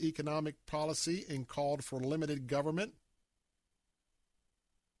Reagan's economic policy and called for limited government.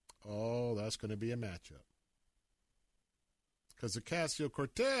 Oh, that's going to be a matchup. Because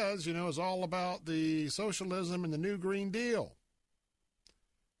Ocasio-Cortez, is all about the socialism and the New Green Deal.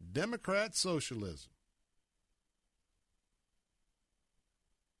 Democrat socialism.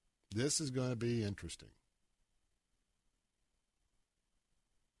 This is going to be interesting.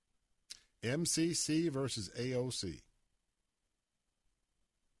 MCC versus AOC.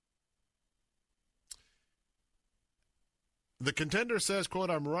 The contender says,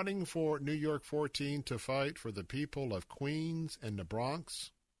 quote, "I'm running for New York 14 to fight for the people of Queens and the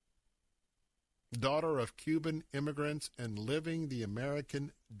Bronx, daughter of Cuban immigrants and living the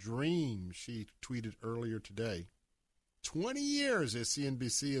American dream," she tweeted earlier today. 20 years at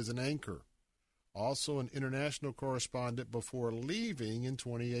CNBC as an anchor, also an international correspondent before leaving in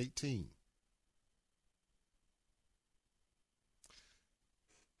 2018.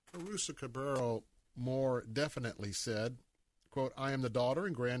 Caruso Cabrera more definitely said, quote, I am the daughter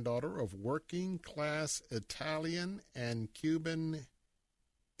and granddaughter of working-class Italian and Cuban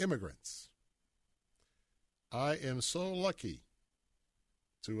immigrants. I am so lucky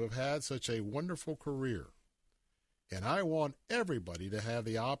to have had such a wonderful career, and I want everybody to have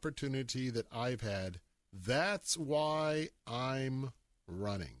the opportunity that I've had. That's why I'm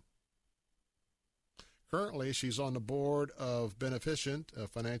running. Currently, she's on the board of Beneficient, a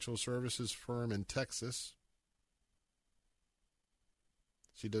financial services firm in Texas.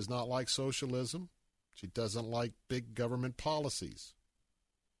 She does not like socialism. She doesn't like big government policies.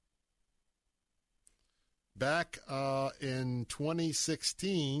 Back in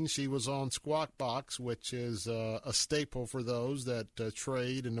 2016, she was on Squawk Box, which is a staple for those that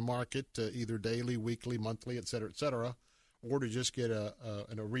trade in the market either daily, weekly, monthly, et cetera, or to just get a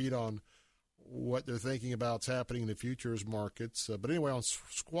read on what they're thinking about happening in the futures markets. But anyway, on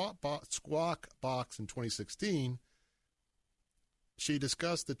Squawk Box in 2016, she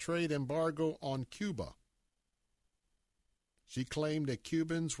discussed the trade embargo on Cuba. She claimed that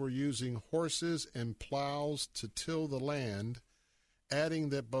Cubans were using horses and plows to till the land, adding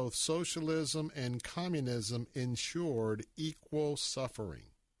that both socialism and communism ensured equal suffering.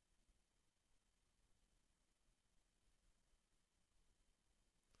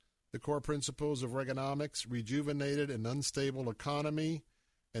 The core principles of Reaganomics, rejuvenated an unstable economy,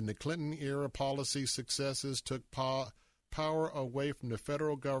 and the Clinton-era policy successes took power away from the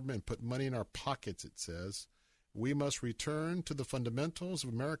federal government and put money in our pockets, it says. We must return to the fundamentals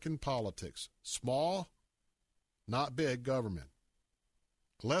of American politics. Small, not big government.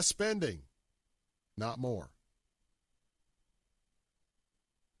 Less spending, not more.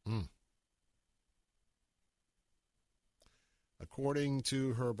 According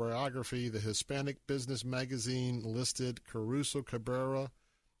to her biography, the Hispanic Business Magazine listed Caruso Cabrera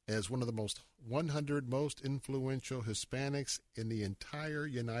as one of the 100 most influential Hispanics in the entire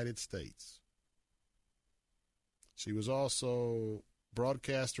United States. She was also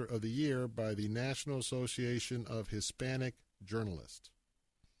Broadcaster of the Year by the National Association of Hispanic Journalists.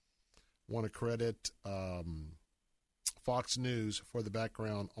 Want to credit Fox News for the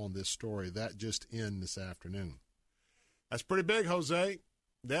background on this story. That just in this afternoon. That's pretty big, Jose.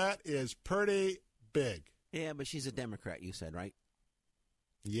 That is pretty big. Yeah, but she's a Democrat, you said, right?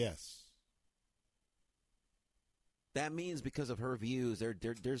 Yes. That means because of her views, they're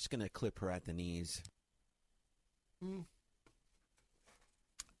just going to clip her at the knees.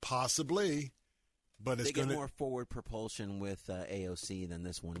 Possibly, but it's going to more forward propulsion with AOC than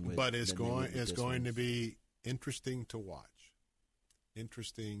this one. But it's going to be interesting to watch.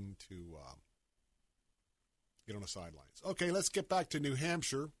 Interesting to get on the sidelines. Okay, let's get back to New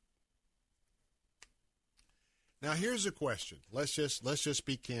Hampshire. Now, here's a question. Let's just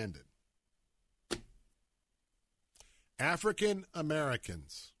be candid. African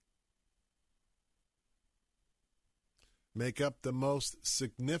Americans make up the most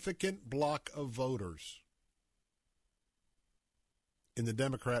significant block of voters in the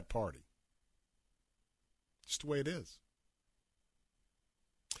Democrat Party. Just the way it is.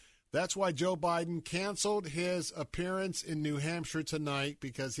 That's why Joe Biden canceled his appearance in New Hampshire tonight,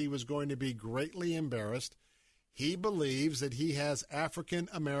 because he was going to be greatly embarrassed. He believes that he has African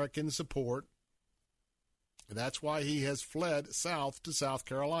American support. And that's why he has fled south to South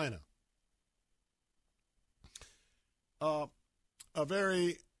Carolina. A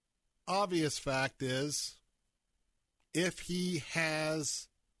very obvious fact is, if he has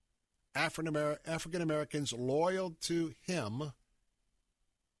African Americans loyal to him,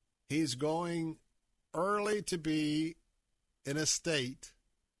 he's going early to be in a state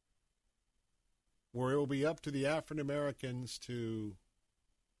where it will be up to the African Americans to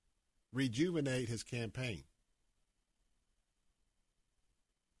rejuvenate his campaign.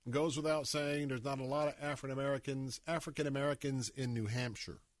 It goes without saying, there's not a lot of African Americans in New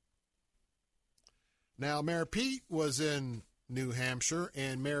Hampshire. Now, Mayor Pete was in New Hampshire,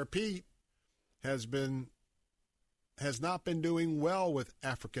 and Mayor Pete has not been doing well with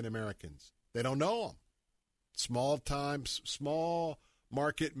African Americans. They don't know him. Small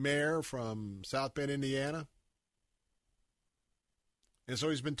market mayor from South Bend, Indiana. And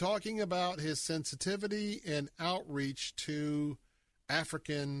so he's been talking about his sensitivity and outreach to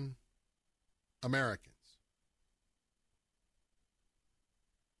African Americans.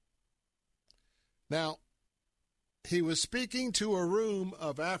 Now, he was speaking to a room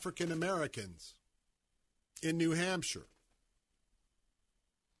of African Americans in New Hampshire.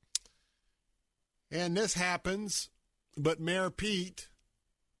 And this happens, but Mayor Pete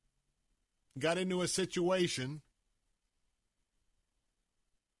got into a situation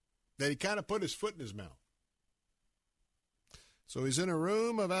that he kind of put his foot in his mouth. So he's in a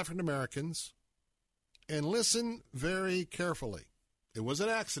room of African Americans, and listen very carefully. It was an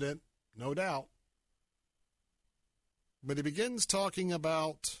accident, no doubt. But he begins talking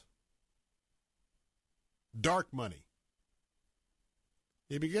about dark money.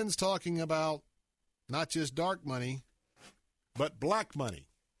 He begins talking about not just dark money, but black money.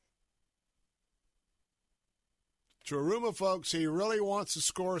 To a room of folks he really wants to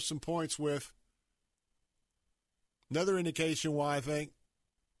score some points with. Another indication why I think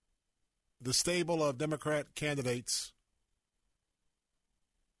the stable of Democrat candidates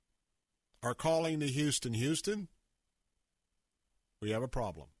are calling to Houston, we have a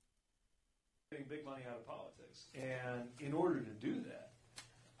problem. Getting big money out of politics. And in order to do that,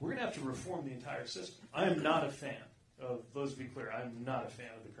 we're going to have to reform the entire system. I am not a fan of, let's be clear, I'm not a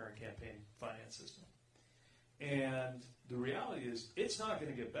fan of the current campaign finance system. And the reality is it's not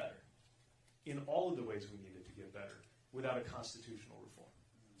going to get better in all of the ways we need it to get better without a constitutional reform.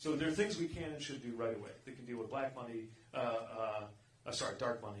 So there are things we can and should do right away that can deal with black money,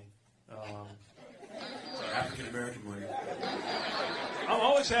 dark money, African American money. I'm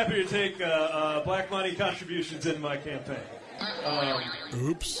always happy to take black money contributions in my campaign.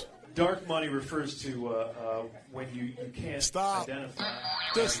 Oops. Dark money refers to when you can't identify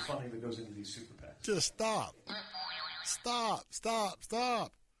the funding that goes into these super PACs. Just stop.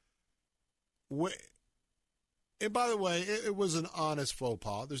 Stop. And by the way, it was an honest faux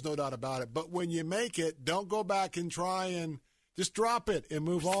pas. There's no doubt about it. But when you make it, don't go back and try and just drop it and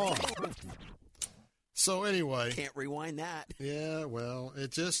move on. So anyway. Can't rewind that. Yeah, well,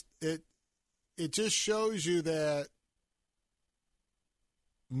 it just shows you that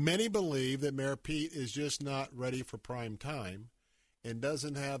many believe that Mayor Pete is just not ready for prime time and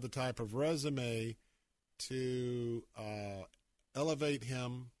doesn't have the type of resume to elevate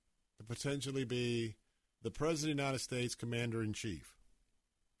him to potentially be the President of the United States Commander-in-Chief.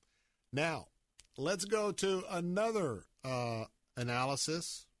 Now, let's go to another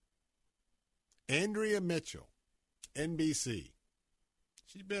analysis. Andrea Mitchell, NBC.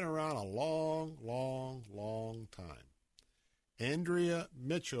 She's been around a long time. Andrea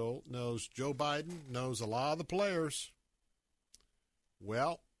Mitchell knows Joe Biden, knows a lot of the players.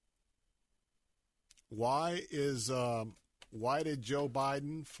 Well, why did Joe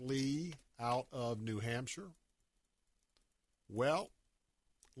Biden flee out of New Hampshire? Well,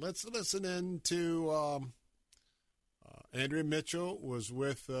 let's listen in to Andrea Mitchell was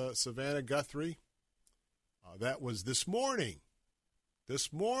with Savannah Guthrie. That was this morning.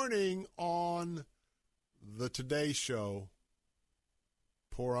 This morning on the Today Show.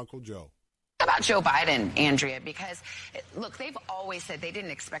 Poor Uncle Joe. About Joe Biden, Andrea, because, look, they've always said they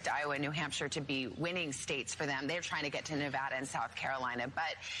didn't expect Iowa and New Hampshire to be winning states for them. They're trying to get to Nevada and South Carolina.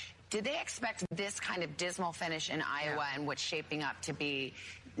 But did they expect this kind of dismal finish in Iowa and what's shaping up to be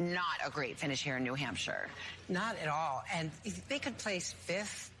not a great finish here in New Hampshire? Not at all. And they could place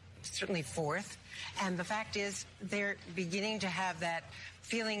fifth, certainly fourth. And the fact is they're beginning to have that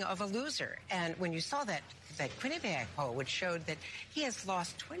feeling of a loser. And when you saw that Quinnipiac poll, which showed that he has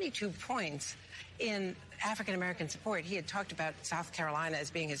lost 22 points in African-American support. He had talked about South Carolina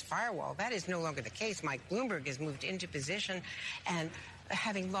as being his firewall. That is no longer the case. Mike Bloomberg has moved into position, and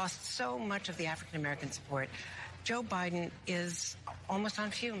having lost so much of the African-American support, Joe Biden is almost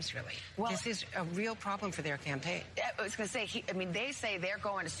on fumes, really. Well, this is a real problem for their campaign. I was going to say, they say they're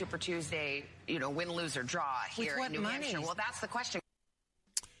going to Super Tuesday, win, lose, or draw here in New Hampshire. Well, that's the question.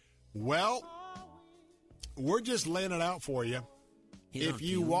 Well, we're just laying it out for you. If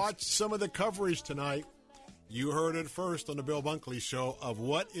you watched some of the coverage tonight, you heard it first on the Bill Bunkley Show of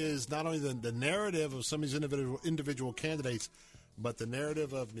what is not only the narrative of some of these individual candidates, but the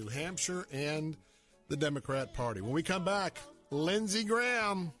narrative of New Hampshire and the Democrat Party. When we come back, Lindsey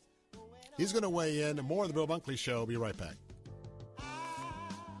Graham, he's going to weigh in. More of the Bill Bunkley Show. We'll be right back.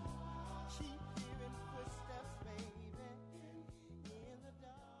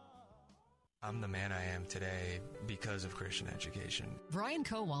 I'm the man I am today because of Christian education. Brian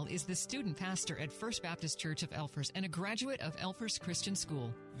Kowal is the student pastor at First Baptist Church of Elfers and a graduate of Elfers Christian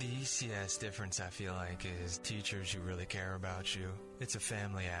School. The ECS difference, I feel like, is teachers who really care about you. It's a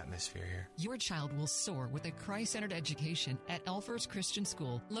family atmosphere here. Your child will soar with a Christ-centered education at Elfers Christian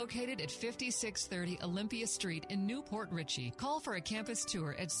School, located at 5630 Olympia Street in Newport Richey. Call for a campus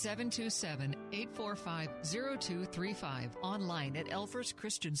tour at 727-845-0235. Online at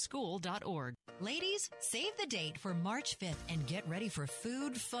elferschristianschool.org. Ladies, save the date for March 5th and get ready for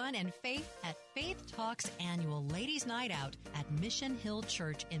food, fun, and faith at Faith Talks Annual Ladies' Night Out at Mission Hill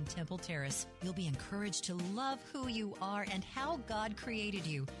Church in Temple Terrace. You'll be encouraged to love who you are and how God created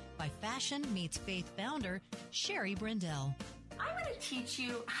you by Fashion Meets Faith founder Sherry Brindell. I'm going to teach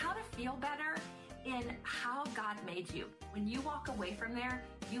you how to feel better in how God made you. When you walk away from there,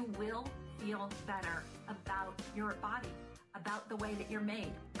 you will feel better about your body, about the way that you're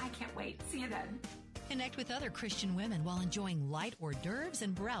made. I can't wait. See you then. Connect with other Christian women while enjoying light hors d'oeuvres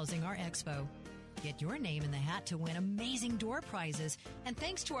and browsing our expo. Get your name in the hat to win amazing door prizes. And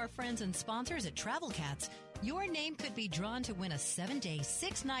thanks to our friends and sponsors at Travel Cats, your name could be drawn to win a 7-day,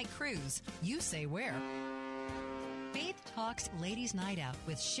 6-night cruise. You say where. Faith Talks Ladies Night Out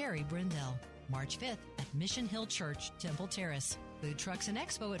with Sherry Brindell. March 5th at Mission Hill Church, Temple Terrace. Food trucks and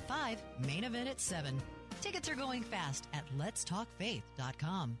expo at 5, main event at 7. Tickets are going fast at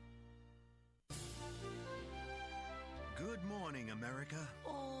letstalkfaith.com. Good morning, America.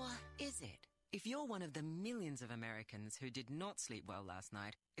 Or is it? If you're one of the millions of Americans who did not sleep well last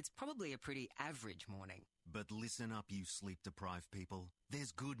night, it's probably a pretty average morning. But listen up, you sleep-deprived people.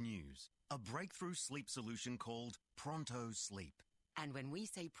 There's good news. A breakthrough sleep solution called Pronto Sleep. And when we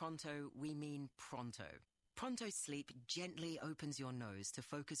say pronto, we mean pronto. Pronto Sleep gently opens your nose to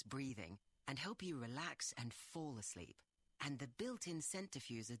focus breathing and help you relax and fall asleep. And the built-in scent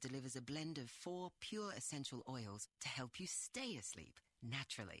diffuser delivers a blend of 4 pure essential oils to help you stay asleep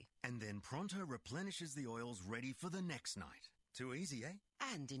naturally. And then Pronto replenishes the oils ready for the next night. Too easy, eh?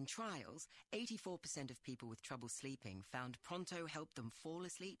 And in trials, 84% of people with trouble sleeping found Pronto helped them fall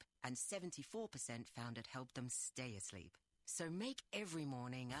asleep, and 74% found it helped them stay asleep. So make every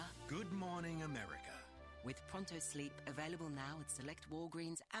morning a Good Morning America. With Pronto Sleep available now at select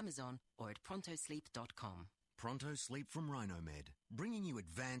Walgreens, Amazon, or at prontosleep.com. Pronto Sleep from Rhinomed, bringing you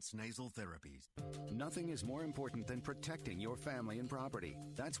advanced nasal therapies. Nothing is more important than protecting your family and property.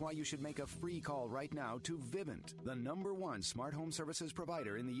 That's why you should make a free call right now to Vivint, the #1 smart home services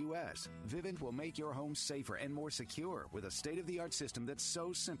provider in the U.S. Vivint will make your home safer and more secure with a state-of-the-art system that's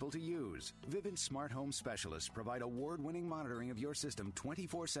so simple to use. Vivint smart home specialists provide award-winning monitoring of your system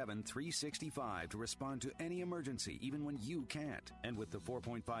 24/7, 365 to respond to any emergency, even when you can't. And with the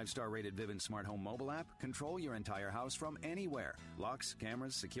 4.5-star rated Vivint smart home mobile app, control your entire house from anywhere. Locks,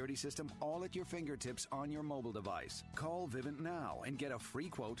 cameras, security system, all at your fingertips on your mobile device. Call Vivint now and get a free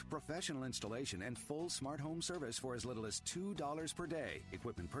quote, professional installation, and full smart home service for as little as $2 per day.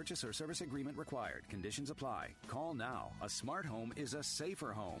 Equipment purchase or service agreement required. Conditions apply. Call now. A smart home is a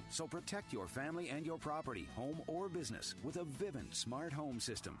safer home. So protect your family and your property, home or business, with a Vivint smart home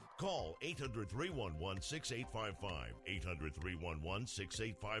system. Call 800-311-6855.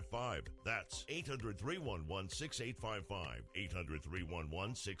 800-311-6855. That's 800-311-6855.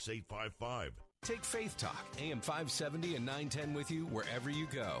 800-311-6855. Take Faith Talk, AM 570 and 910 with you wherever you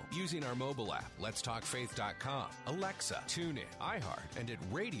go. Using our mobile app, letstalkfaith.com, Alexa, TuneIn, iHeart, and at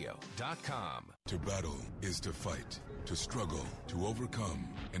radio.com. To battle is to fight, to struggle, to overcome,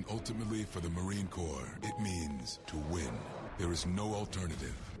 and ultimately for the Marine Corps, it means to win. There is no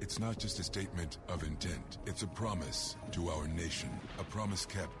alternative. It's not just a statement of intent. It's a promise to our nation. A promise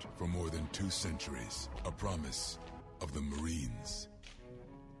kept for more than 2 centuries. A promise of the Marines.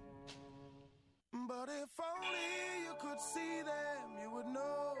 But if only you could see them, you would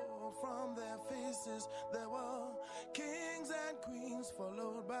know from their faces there were kings and queens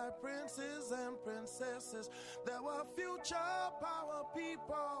followed by princes and princesses. There were future power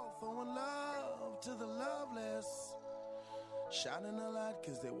people throwing love to the loveless, shining a light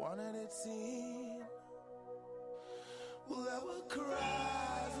because they wanted it seen. Well, there were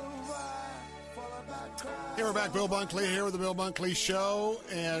cries of why, followed by cries. Hey, we're back. Bill Bunkley here with the Bill Bunkley Show,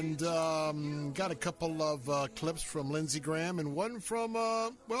 and got a couple of clips from Lindsey Graham and one from,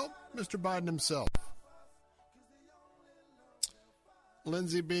 Mr. Biden himself.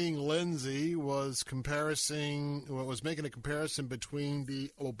 Lindsey, being Lindsey, was making a comparison between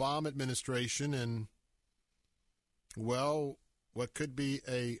the Obama administration and, what could be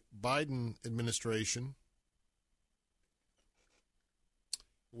a Biden administration.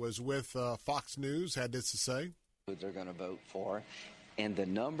 Was with Fox News, had this to say. They're going to vote for, and the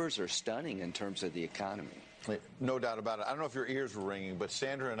numbers are stunning in terms of the economy. No doubt about it. I don't know if your ears were ringing, but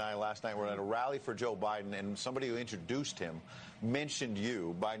Sandra and I last night were at a rally for Joe Biden, and somebody who introduced him mentioned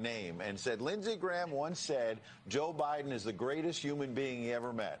you by name and said, Lindsey Graham once said, Joe Biden is the greatest human being he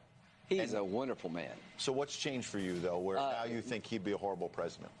ever met. He's a wonderful man. So what's changed for you, though, where now you think he'd be a horrible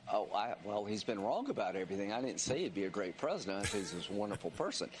president? Well, he's been wrong about everything. I didn't say he'd be a great president. I think he's a wonderful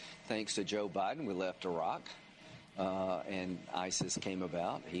person. Thanks to Joe Biden, we left Iraq, and ISIS came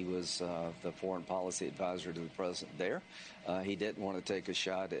about. He was the foreign policy advisor to the president there. He didn't want to take a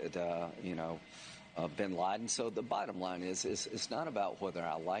shot at, bin Laden. So the bottom line is it's not about whether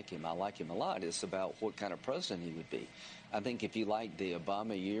I like him. I like him a lot. It's about what kind of president he would be. I think if you like the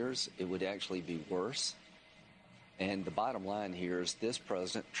Obama years, it would actually be worse. And the bottom line here is this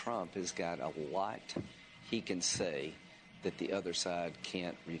President Trump has got a lot he can say that the other side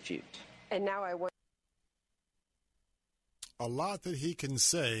can't refute. And now I want a lot that he can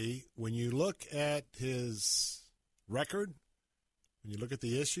say. When you look at his record, when you look at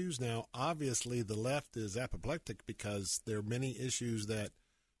the issues, now obviously the left is apoplectic because there are many issues that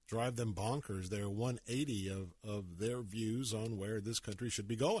drive them bonkers. They're 180 of their views on where this country should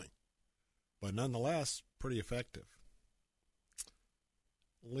be going. But nonetheless, pretty effective.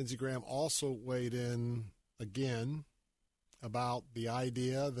 Lindsey Graham also weighed in again about the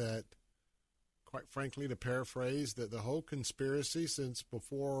idea that, quite frankly, to paraphrase, that the whole conspiracy since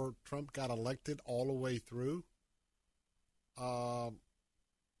before Trump got elected all the way through,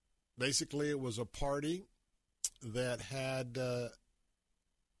 basically it was a party that had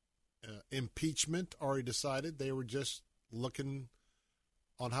impeachment already decided. They were just looking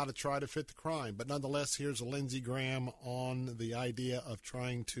on how to try to fit the crime. But nonetheless, here's a Lindsey Graham on the idea of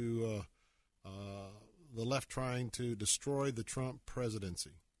trying to, the left trying to destroy the Trump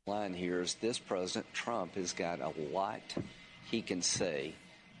presidency. Line here is this President Trump has got a lot he can say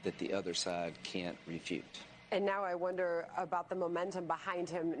that the other side can't refute. And now I wonder about the momentum behind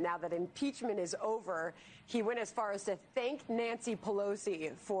him now that impeachment is over. He went as far as to thank Nancy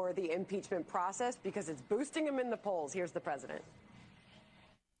Pelosi for the impeachment process because it's boosting him in the polls. Here's the president.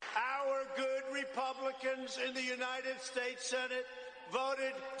 Our good Republicans in the United States Senate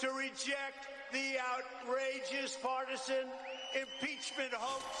voted to reject the outrageous partisan impeachment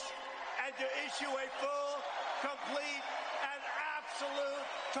hoax and to issue a full, complete, and absolute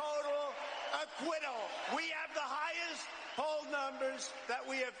total acquittal. We have the highest poll numbers that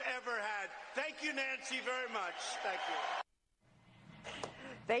we have ever had. Thank you, Nancy, very much. Thank you.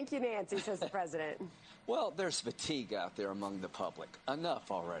 Thank you, Nancy, says the president. Well, there's fatigue out there among the public.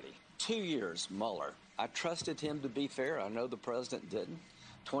 Enough already. 2 years, Mueller. I trusted him to be fair. I know the president didn't.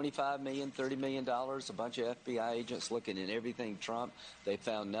 $25 million, $30 million, a bunch of FBI agents looking at everything Trump. They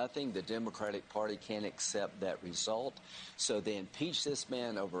found nothing. The Democratic Party can't accept that result. So they impeached this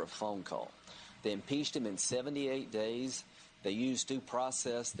man over a phone call. They impeached him in 78 days. They used due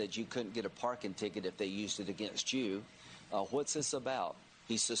process that you couldn't get a parking ticket if they used it against you. What's this about?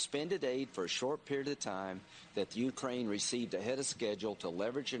 He suspended aid for a short period of time that Ukraine received ahead of schedule to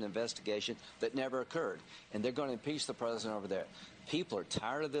leverage an investigation that never occurred. And they're going to impeach the president over there. People are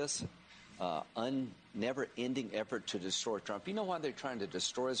tired of this never-ending effort to destroy Trump. You know why they're trying to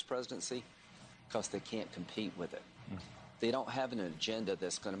destroy his presidency? Because they can't compete with it. They don't have an agenda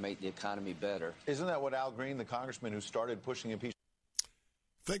that's going to make the economy better. Isn't that what Al Green, the congressman who started pushing impeachment?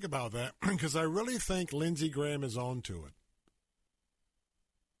 Think about that, because I really think Lindsey Graham is on to it.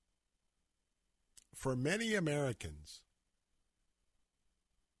 For many Americans,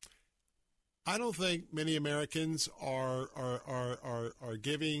 I don't think many Americans are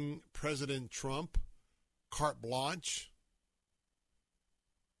giving President Trump carte blanche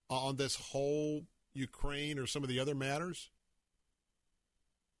on this whole Ukraine or some of the other matters.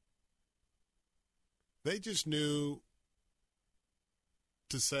 They just knew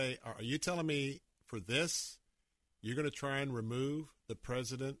to say, are you telling me for this you're going to try and remove the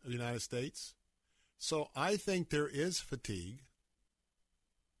president of the United States? So I think there is fatigue.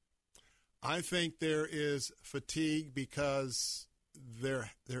 I think there is fatigue because there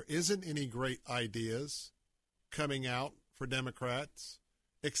isn't any great ideas coming out for Democrats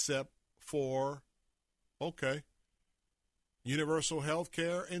except for, universal health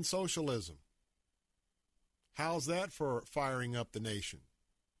care and socialism. How's that for firing up the nation?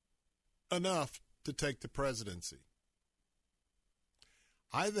 Enough to take the presidency.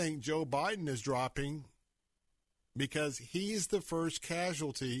 I think Joe Biden is dropping because he's the first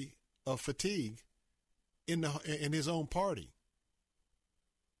casualty of fatigue in his own party.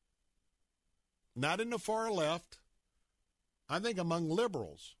 Not in the far left. I think among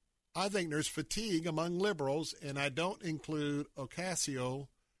liberals. I think there's fatigue among liberals, and I don't include Ocasio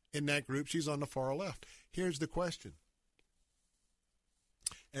in that group. She's on the far left. Here's the question.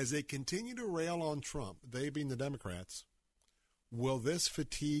 As they continue to rail on Trump, they being the Democrats, will this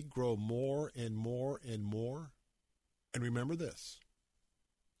fatigue grow more and more and more? And remember this.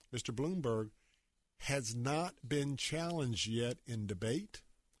 Mr. Bloomberg has not been challenged yet in debate,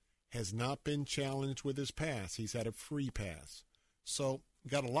 has not been challenged with his pass. He's had a free pass. So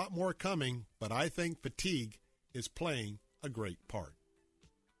got a lot more coming, but I think fatigue is playing a great part.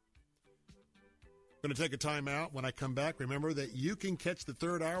 I'm going to take a time out. When I come back, remember that you can catch the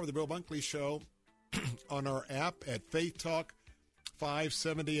third hour of the Bill Bunkley Show on our app at Faith Talk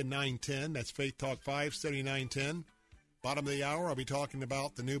 570 and 910. That's Faith Talk 570 910. Bottom of the hour, I'll be talking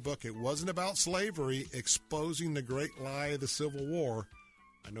about the new book, It Wasn't About Slavery, Exposing the Great Lie of the Civil War.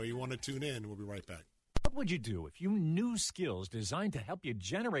 I know you want to tune in. We'll be right back. What would you do if you knew skills designed to help you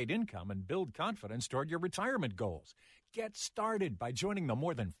generate income and build confidence toward your retirement goals? Get started by joining the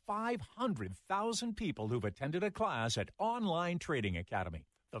more than 500,000 people who've attended a class at Online Trading Academy.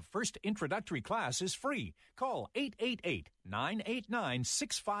 The first introductory class is free. Call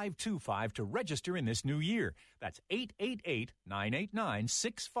 888-989-6525 to register in this new year. That's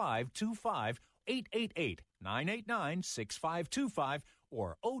 888-989-6525, 888-989-6525,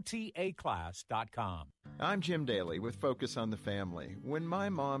 or otaclass.com. I'm Jim Daly with Focus on the Family. When my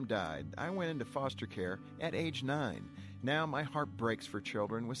mom died, I went into foster care at age 9. Now my heart breaks for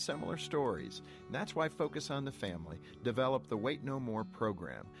children with similar stories. And that's why Focus on the Family developed the Wait No More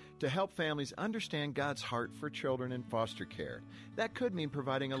program to help families understand God's heart for children in foster care. That could mean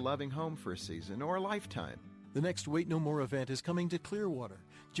providing a loving home for a season or a lifetime. The next Wait No More event is coming to Clearwater.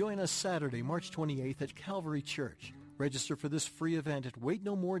 Join us Saturday, March 28th at Calvary Church. Register for this free event at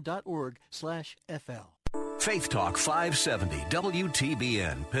waitnomore.org/FL. Faith Talk 570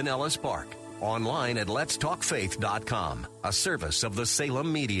 WTBN Pinellas Park. Online at letstalkfaith.com, a service of the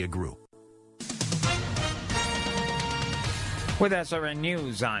Salem Media Group. With SRN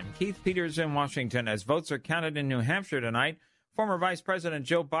News, I'm Keith Peters in Washington. As votes are counted in New Hampshire tonight, former Vice President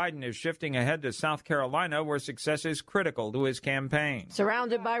Joe Biden is shifting ahead to South Carolina, where success is critical to his campaign.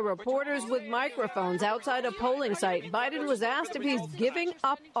 Surrounded by reporters with microphones outside a polling site, Biden was asked if he's giving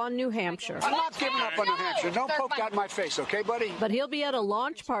up on New Hampshire. I'm not giving up on New Hampshire. Don't poke that in my face, okay, buddy? But he'll be at a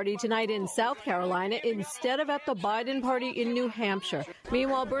launch party tonight in South Carolina instead of at the Biden party in New Hampshire.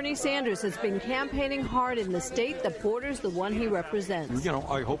 Meanwhile, Bernie Sanders has been campaigning hard in the state that borders the one he represents. You know,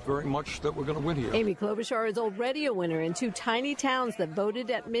 I hope very much that we're going to win here. Amy Klobuchar is already a winner in two tiny towns that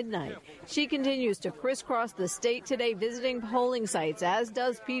voted at midnight. She continues to crisscross the state today visiting polling sites, as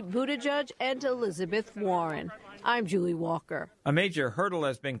does Pete Buttigieg and Elizabeth Warren. I'm Julie Walker. A major hurdle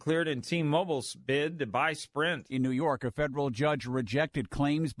has been cleared in T-Mobile's bid to buy Sprint. In New York, a federal judge rejected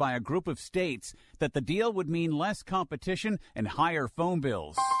claims by a group of states that the deal would mean less competition and higher phone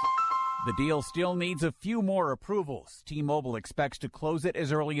bills. The deal still needs a few more approvals. T-Mobile expects to close it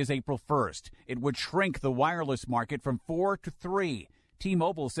as early as April 1st. It would shrink the wireless market from 4 to 3.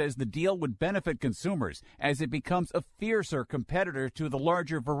 T-Mobile says the deal would benefit consumers as it becomes a fiercer competitor to the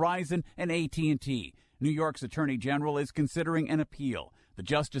larger Verizon and AT&T. New York's Attorney General is considering an appeal. The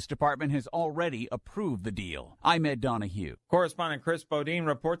Justice Department has already approved the deal. I'm Ed Donahue. Correspondent Chris Bodine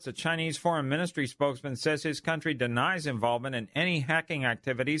reports a Chinese Foreign Ministry spokesman says his country denies involvement in any hacking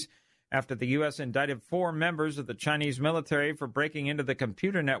activities after the U.S. indicted 4 members of the Chinese military for breaking into the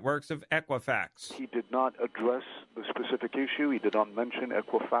computer networks of Equifax. He did not address the specific issue. He did not mention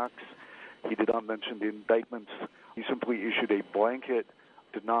Equifax. He did not mention the indictments. He simply issued a blanket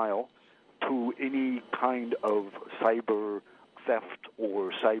denial to any kind of cyber theft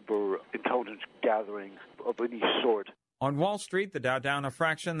or cyber intelligence gathering of any sort. On Wall Street, the Dow down a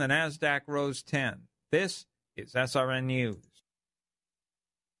fraction, the NASDAQ rose 10. This is SRN News.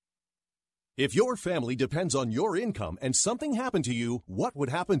 If your family depends on your income and something happened to you, what would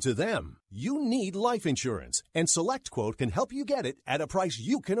happen to them? You need life insurance, and SelectQuote can help you get it at a price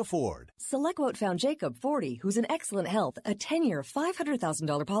you can afford. SelectQuote found Jacob, 40, who's in excellent health, a 10-year,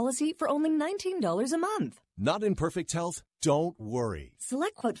 $500,000 policy for only $19 a month. Not in perfect health? Don't worry.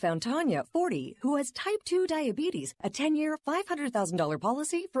 SelectQuote found Tanya, 40, who has type 2 diabetes, a 10-year, $500,000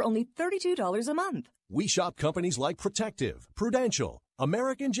 policy for only $32 a month. We shop companies like Protective, Prudential,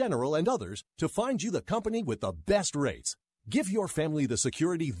 American General, and others to find you the company with the best rates. Give your family the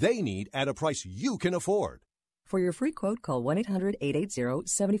security they need at a price you can afford. For your free quote, call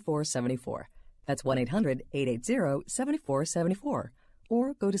 1-800-880-7474. That's 1-800-880-7474.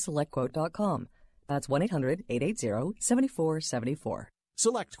 Or go to SelectQuote.com. That's 1-800-880-7474.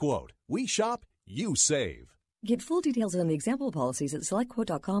 SelectQuote. We shop, you save. Get full details on the example policies at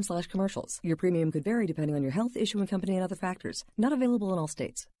SelectQuote.com/commercials. Your premium could vary depending on your health, issuing company, and other factors. Not available in all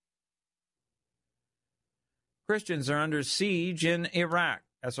states. Christians are under siege in Iraq.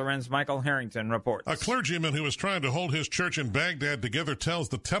 SRN's Michael Harrington reports. A clergyman who was trying to hold his church in Baghdad together tells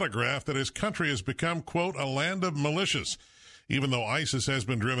the Telegraph that his country has become, quote, a land of militias. Even though ISIS has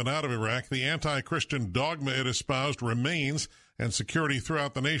been driven out of Iraq, the anti-Christian dogma it espoused remains, and security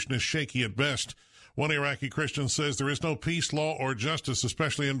throughout the nation is shaky at best. One Iraqi Christian says there is no peace, law, or justice,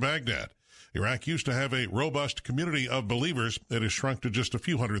 especially in Baghdad. Iraq used to have a robust community of believers that has shrunk to just a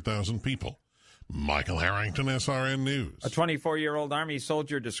few 100,000 people. Michael Harrington, SRN News. A 24-year-old Army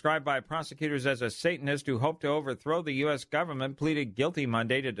soldier described by prosecutors as a Satanist who hoped to overthrow the U.S. government pleaded guilty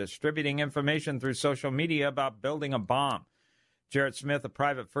Monday to distributing information through social media about building a bomb. Jarrett Smith, a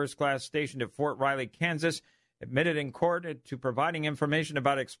private first class stationed at Fort Riley, Kansas, admitted in court to providing information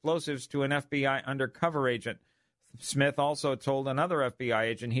about explosives to an FBI undercover agent. Smith also told another FBI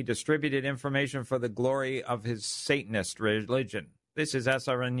agent he distributed information for the glory of his Satanist religion. This is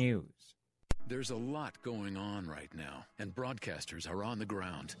SRN News. There's a lot going on right now, and broadcasters are on the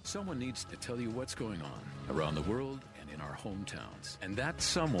ground. Someone needs to tell you what's going on around the world and in our hometowns. And that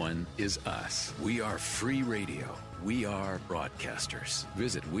someone is us. We are free radio. We are broadcasters.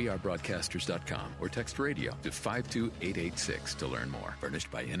 Visit wearebroadcasters.com or text radio to 52886 to learn more. Furnished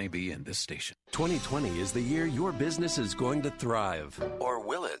by NAB and this station. 2020 is the year your business is going to thrive. Or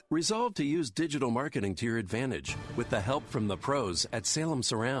will it? Resolve to use digital marketing to your advantage. With the help from the pros at Salem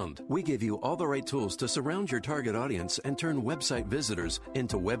Surround, we give you all the right tools to surround your target audience and turn website visitors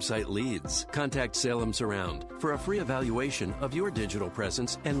into website leads. Contact Salem Surround for a free evaluation of your digital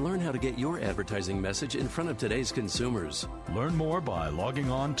presence and learn how to get your advertising message in front of today's consumers. Learn more by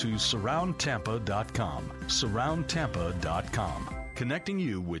logging on to surroundtampa.com. Surroundtampa.com. Connecting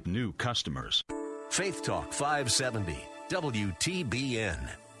you with new customers. Faith Talk 570, WTBN.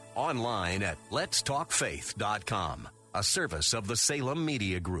 Online at letstalkfaith.com, a service of the Salem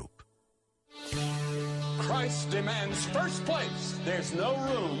Media Group. Christ demands first place. There's no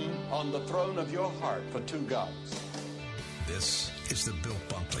room on the throne of your heart for two gods. This is the Bill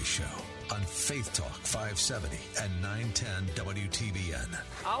Bunkley Show on Faith Talk 570 and 910 WTBN.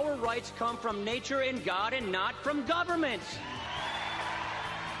 Our rights come from nature and God and not from government.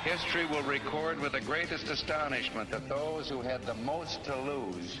 History will record with the greatest astonishment that those who had the most to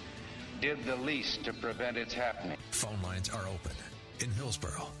lose did the least to prevent its happening. Phone lines are open. In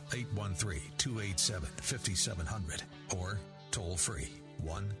Hillsborough, 813-287-5700 or toll free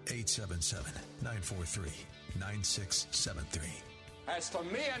 1-877-943-9673. As for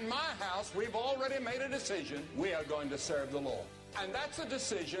me and my house, we've already made a decision. We are going to serve the Lord. And that's a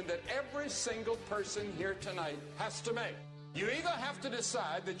decision that every single person here tonight has to make. You either have to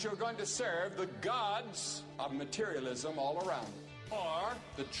decide that you're going to serve the gods of materialism all around you, or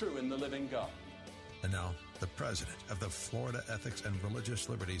the true and the living God. And now, the president of the Florida Ethics and Religious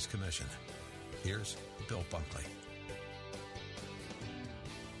Liberties Commission. Here's Bill Bunkley.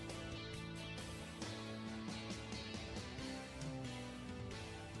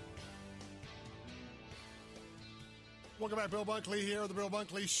 Welcome back, Bill Bunkley here, the Bill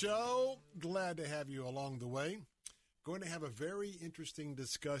Bunkley Show. Glad to have you along the way. Going to have a very interesting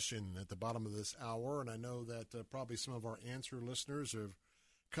discussion at the bottom of this hour, and I know that probably some of our answer listeners have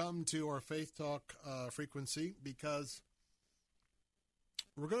come to our Faith Talk frequency because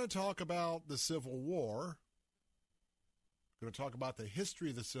we're going to talk about the Civil War. We're going to talk about the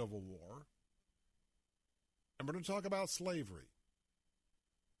history of the Civil War, and we're going to talk about slavery.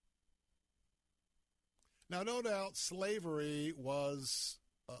 Now, no doubt, slavery was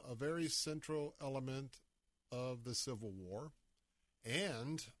a very central element of the Civil War,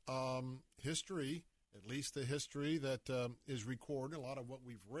 and history, at least the history that is recorded, a lot of what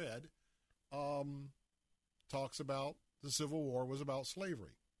we've read, talks about the Civil War was about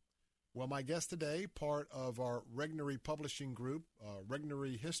slavery. Well, my guest today, part of our Regnery Publishing Group,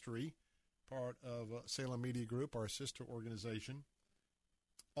 Regnery History, part of Salem Media Group, our sister organization,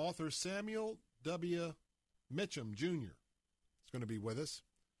 author Samuel W. Mitchum, Jr. is going to be with us.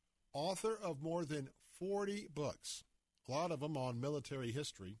 Author of more than 40 books, a lot of them on military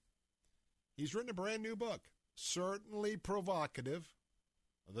history. He's written a brand new book, certainly provocative.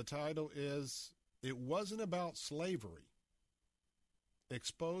 The title is It Wasn't About Slavery,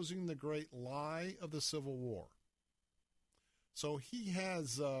 Exposing the Great Lie of the Civil War. So he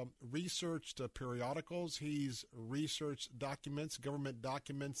has researched periodicals. He's researched documents, government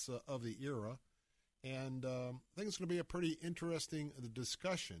documents of the era. And I think it's going to be a pretty interesting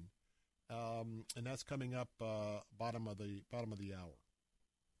discussion, and that's coming up bottom of the hour.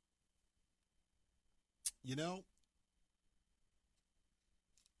 You know,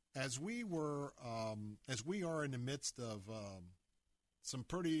 as we are in the midst of some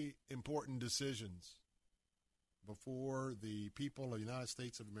pretty important decisions before the people of the United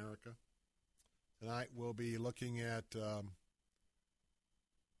States of America, tonight we'll be looking at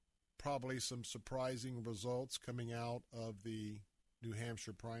probably some surprising results coming out of the New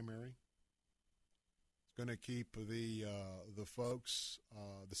Hampshire primary. It's going to keep the folks,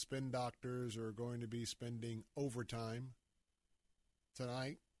 the spin doctors are going to be spending overtime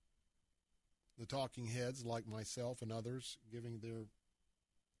tonight. The talking heads like myself and others giving their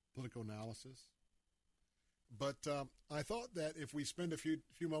political analysis. But I thought that if we spend a few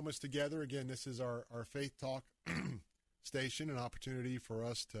moments together, again, this is our Faith Talk station, an opportunity for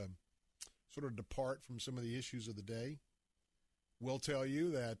us to sort of depart from some of the issues of the day. We'll tell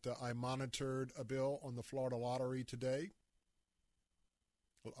you that I monitored a bill on the Florida lottery today,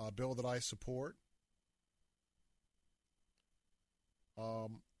 a bill that I support.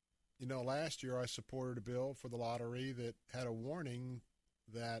 Last year I supported a bill for the lottery that had a warning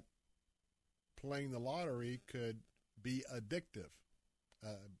that playing the lottery could be addictive,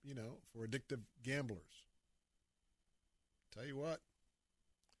 for addictive gamblers. Tell you what,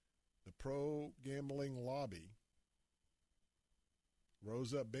 the pro-gambling lobby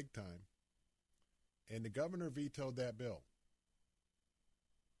rose up big time, and the governor vetoed that bill.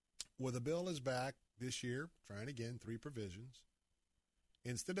 Well, the bill is back this year, trying again, 3 provisions.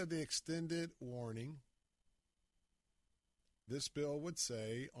 Instead of the extended warning, this bill would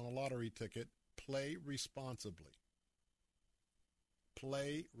say on a lottery ticket, play responsibly.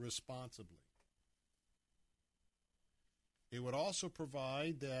 Play responsibly. It would also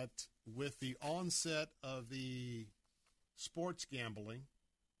provide that with the onset of the sports gambling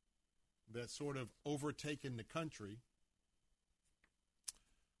that's sort of overtaken the country,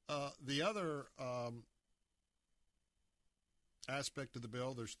 the other aspect of the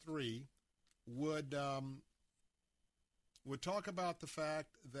bill, there's 3, would talk about the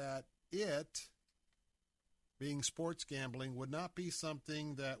fact that it, being sports gambling, would not be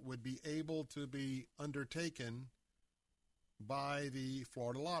something that would be able to be undertaken by the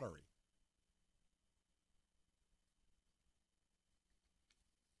Florida lottery.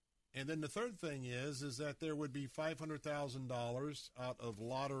 And then the third thing is that there would be $500,000 out of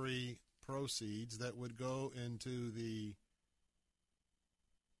lottery proceeds that would go into the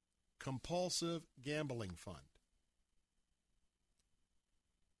compulsive gambling fund.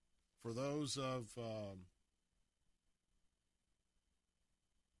 For those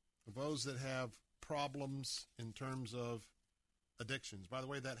that have problems in terms of addictions. By the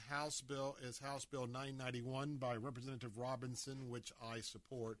way, that House bill is House Bill 991 by Representative Robinson, which I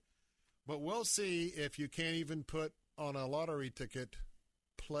support. But we'll see if you can't even put on a lottery ticket,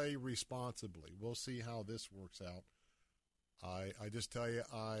 play responsibly. We'll see how this works out. I just tell you,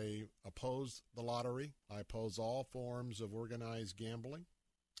 I oppose the lottery. I oppose all forms of organized gambling.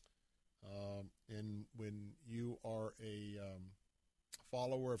 And when you are a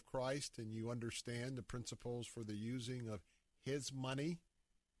follower of Christ and you understand the principles for the using of his money,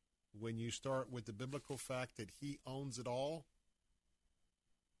 when you start with the biblical fact that he owns it all,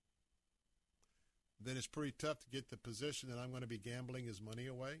 then it's pretty tough to get the position that I'm going to be gambling his money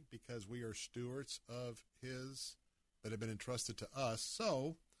away, because we are stewards of his that have been entrusted to us.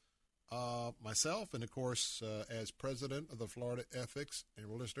 So myself, and of course, as president of the Florida Ethics and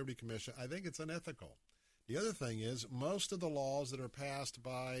Religious Liberty Commission, I think it's unethical. The other thing is, most of the laws that are passed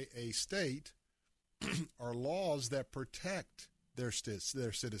by a state are laws that protect their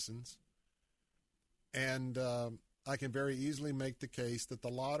citizens. And I can very easily make the case that the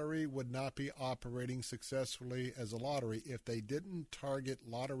lottery would not be operating successfully as a lottery if they didn't target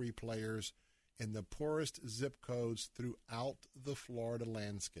lottery players in the poorest zip codes throughout the Florida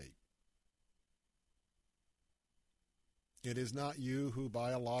landscape. It is not you who buy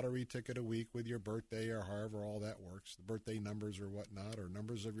a lottery ticket a week with your birthday or however all that works, the birthday numbers or whatnot, or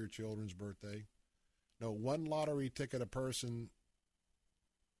numbers of your children's birthday. No, one lottery ticket a person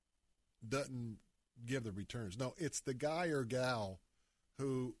doesn't give the returns. No, it's the guy or gal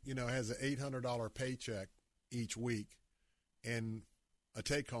who, has an $800 paycheck each week and a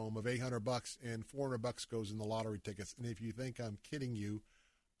take-home of $800, and $400 goes in the lottery tickets. And if you think I'm kidding you,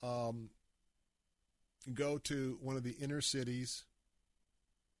 go to one of the inner cities,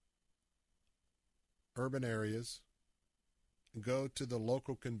 urban areas, and go to the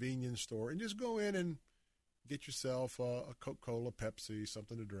local convenience store and just go in and get yourself a Coca-Cola, Pepsi,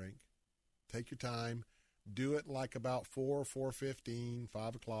 something to drink. Take your time. Do it like about 4:15,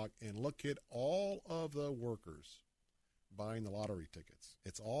 5 o'clock, and look at all of the workers buying the lottery tickets.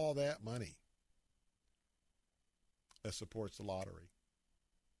 It's all that money that supports the lottery.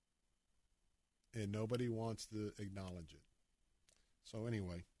 And nobody wants to acknowledge it. So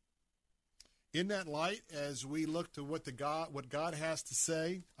anyway, in that light, as we look to what God has to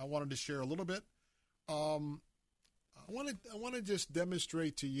say, I wanted to share a little bit. I want to just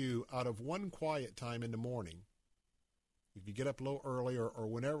demonstrate to you, out of one quiet time in the morning, if you get up a little early or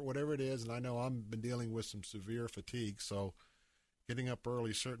whatever it is, and I know I've been dealing with some severe fatigue, so getting up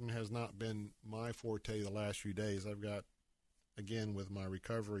early certainly has not been my forte the last few days. I've got, again, with my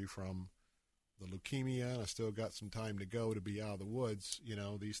recovery from the leukemia, and I still got some time to go to be out of the woods. You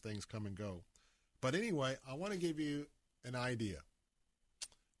know, these things come and go. But anyway, I want to give you an idea.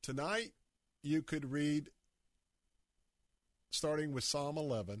 Tonight, you could read starting with Psalm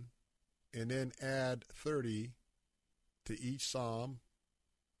 11 and then add 30 to each psalm.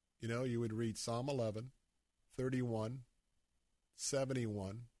 You know, you would read Psalm 11, 31,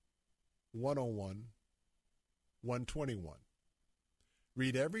 71, 101, 121.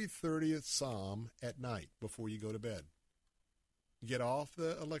 Read every 30th psalm at night before you go to bed. Get off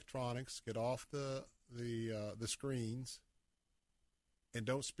the electronics, get off the screens, and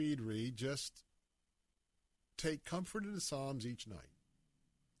don't speed read. Just take comfort in the Psalms each night.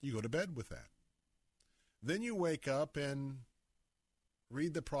 You go to bed with that. Then you wake up and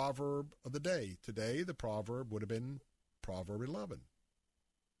read the proverb of the day. Today, the proverb would have been Proverb 11,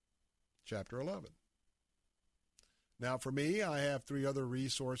 chapter 11. Now, for me, I have 3 other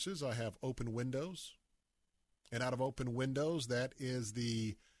resources. I have Open Windows. And out of Open Windows, that is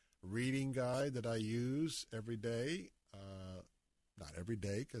the reading guide that I use every day. Not every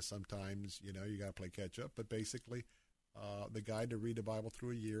day, because sometimes, you know, you got to play catch up. But basically, the guide to read the Bible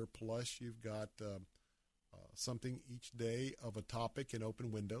through a year. Plus, you've got something each day of a topic in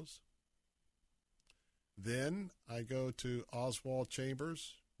Open Windows. Then I go to Oswald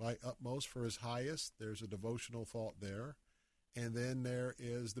Chambers, My Utmost for His Highest. There's a devotional thought there. And then there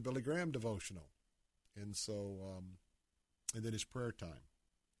is the Billy Graham devotional. And so, and then his prayer time.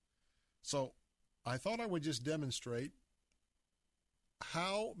 So I thought I would just demonstrate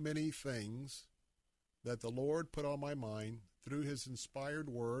how many things that the Lord put on my mind through his inspired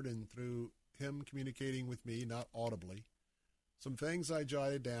word and through him communicating with me, not audibly, some things I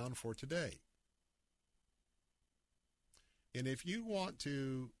jotted down for today. And if you want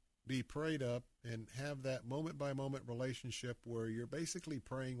to be prayed up and have that moment-by-moment relationship where you're basically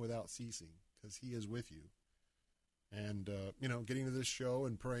praying without ceasing, because he is with you, and, you know, getting to this show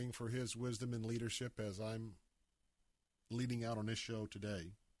and praying for his wisdom and leadership as I'm leading out on this show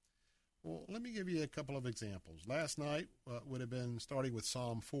today. Well, let me give you a couple of examples. Last night would have been starting with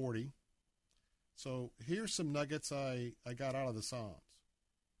Psalm 40. So here's some nuggets I got out of the Psalms.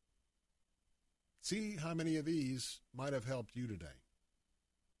 See how many of these might have helped you today.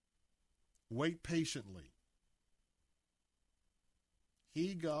 Wait patiently.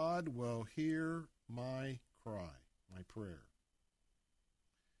 He, God, will hear my cry, my prayer.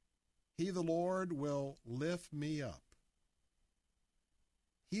 He, the Lord, will lift me up.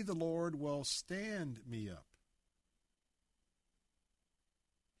 He, the Lord, will stand me up.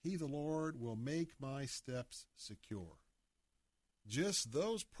 He, the Lord, will make my steps secure. Just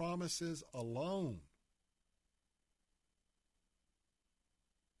those promises alone.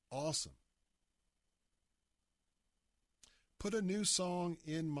 Awesome. Put a new song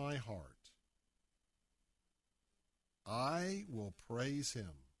in my heart. I will praise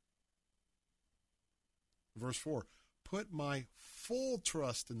him. Verse 4, put my full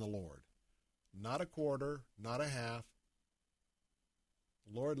trust in the Lord, not a quarter, not a half.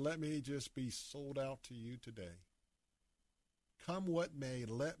 Lord, let me just be sold out to you today. Come what may,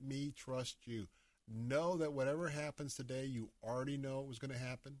 let me trust you. Know that whatever happens today, you already know it was going to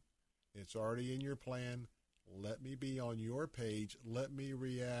happen. It's already in your plan. Let me be on your page. Let me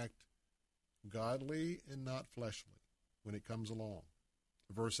react godly and not fleshly when it comes along.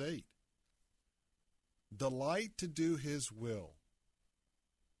 Verse 8, delight to do his will.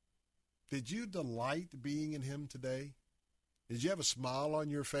 Did you delight being in him today? Did you have a smile on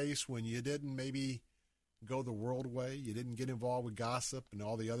your face when you didn't maybe go the world way? You didn't get involved with gossip and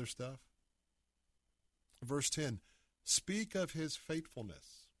all the other stuff? Verse 10, speak of his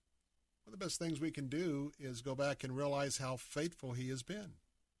faithfulness. One of the best things we can do is go back and realize how faithful he has been.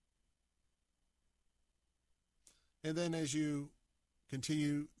 And then as you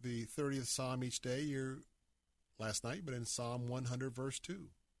continue the 30th Psalm each day, you're last night, but in Psalm 100, verse 2.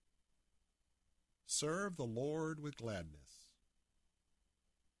 Serve the Lord with gladness.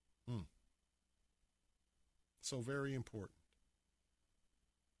 So very important.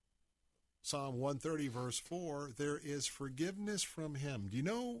 Psalm 130, verse 4, there is forgiveness from him. Do you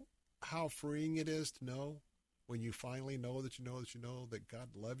know how freeing it is to know when you finally know that you know that you know that God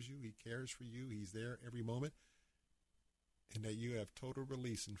loves you, he cares for you, he's there every moment, and that you have total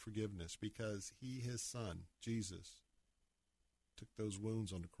release and forgiveness because he, his son, Jesus, took those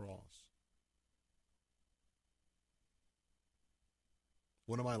wounds on the cross.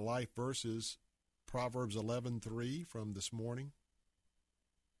 One of my life verses, Proverbs 11:3 from this morning.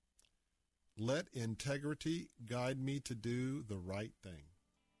 Let integrity guide me to do the right thing.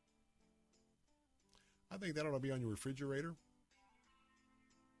 I think that ought to be on your refrigerator,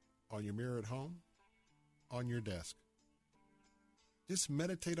 on your mirror at home, on your desk. Just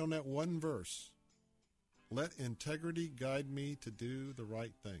meditate on that one verse. Let integrity guide me to do the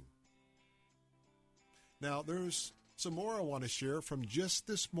right thing. Now, there's some more I want to share from just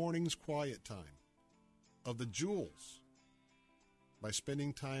this morning's quiet time of the jewels by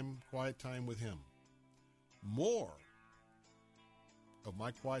spending quiet time with Him. More of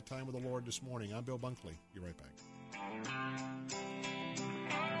my quiet time with the Lord this morning. I'm Bill Bunkley. Be right back.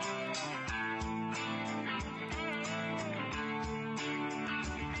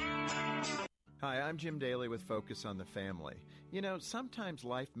 Hi, I'm Jim Daly with Focus on the Family. You know, sometimes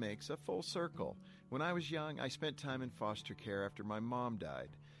life makes a full circle. When I was young, I spent time in foster care after my mom died.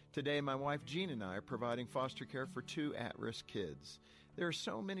 Today, my wife Jean and I are providing foster care for 2 at-risk kids. There are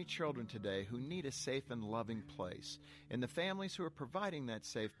so many children today who need a safe and loving place. And the families who are providing that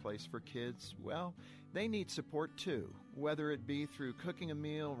safe place for kids, well, they need support too, whether it be through cooking a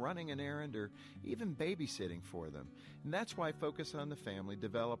meal, running an errand, or even babysitting for them. And that's why Focus on the Family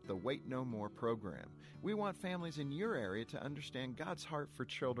developed the Wait No More program. We want families in your area to understand God's heart for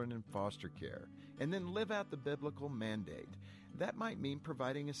children in foster care and then live out the biblical mandate. That might mean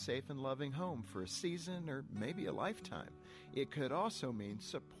providing a safe and loving home for a season or maybe a lifetime. It could also mean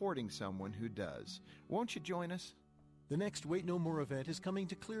supporting someone who does. Won't you join us? The next Wait No More event is coming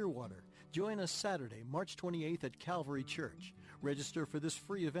to Clearwater. Join us Saturday, March 28th at Calvary Church. Register for this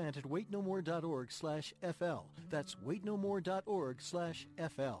free event at waitnomore.org/FL. That's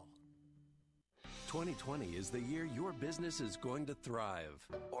waitnomore.org/FL. 2020 is the year your business is going to thrive.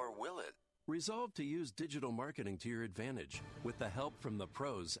 Or will it? Resolve to use digital marketing to your advantage with the help from the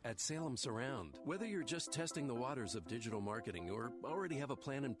pros at Salem Surround. Whether you're just testing the waters of digital marketing or already have a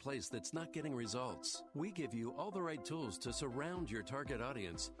plan in place that's not getting results, we give you all the right tools to surround your target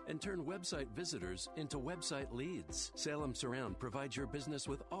audience and turn website visitors into website leads. Salem Surround provides your business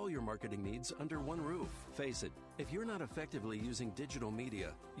with all your marketing needs under one roof. Face it, if you're not effectively using digital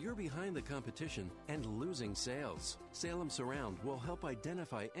media, you're behind the competition and losing sales. Salem Surround will help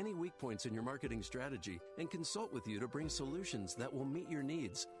identify any weak points in your marketing strategy and consult with you to bring solutions that will meet your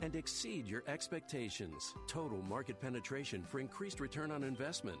needs and exceed your expectations. Total market penetration for increased return on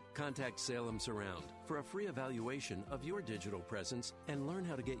investment. Contact Salem Surround for a free evaluation of your digital presence and learn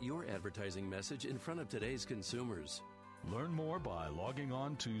how to get your advertising message in front of today's consumers. Learn more by logging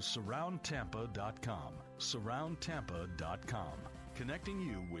on to surroundtampa.com. Surroundtampa.com, connecting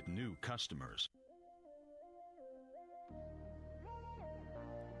you with new customers.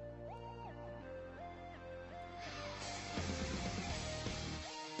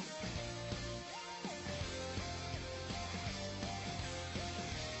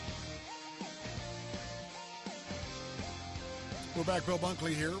 We're back. Bill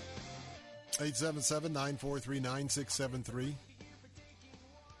Bunkley here. 877-943-9673.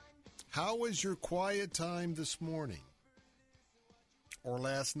 How was your quiet time this morning? Or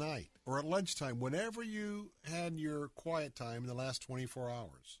last night? Or at lunchtime? Whenever you had your quiet time in the last 24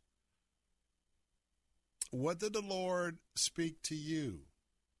 hours. What did the Lord speak to you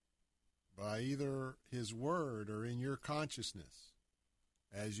by either His Word or in your consciousness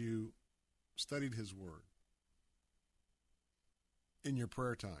as you studied His Word in your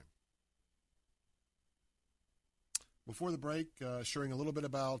prayer time? Before the break, sharing a little bit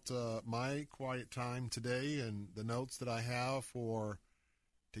about my quiet time today and the notes that I have to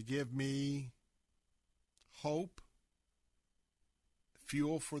give me hope,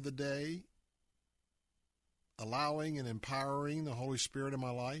 fuel for the day, allowing and empowering the Holy Spirit in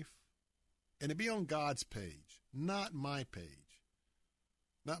my life, and to be on God's page, not my page,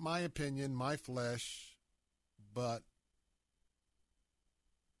 not my opinion, my flesh, but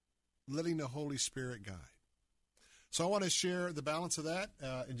letting the Holy Spirit guide. So I want to share the balance of that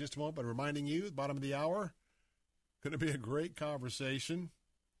in just a moment, but reminding you, at the bottom of the hour, going to be a great conversation.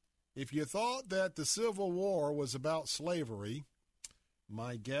 If you thought that the Civil War was about slavery,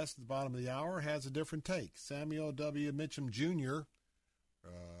 my guest at the bottom of the hour has a different take. Samuel W. Mitchum, Jr.,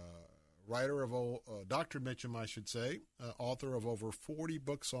 writer of, Dr. Mitchum, I should say, author of over 40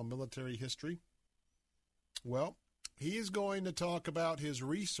 books on military history. Well, he is going to talk about his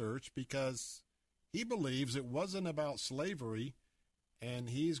research because he believes it wasn't about slavery, and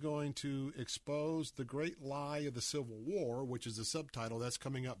he's going to expose the great lie of the Civil War, which is the subtitle. That's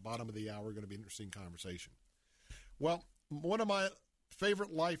coming up bottom of the hour. Going to be an interesting conversation. Well, one of my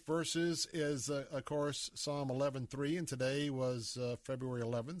favorite life verses is, of course, Psalm 11:3, and today was February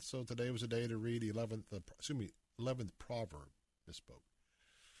 11th, so today was a day to read 11th proverb. Misspoke.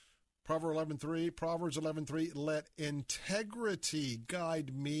 Proverbs 11:3, let integrity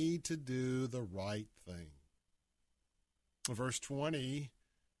guide me to do the right thing. Verse 20,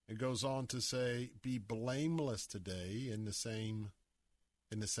 It goes on to say, be blameless today in the same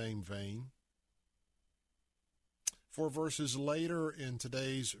vein. 4 verses later in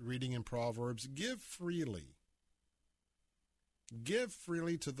today's reading in Proverbs, give freely. Give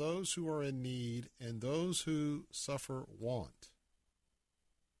freely to those who are in need and those who suffer want.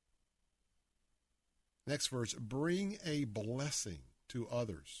 Next verse, bring a blessing to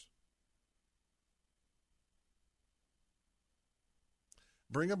others.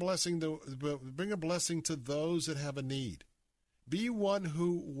 Bring a blessing to those that have a need. Be one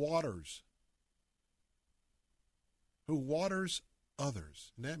who waters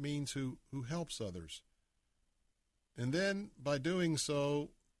others. And that means who helps others. And then by doing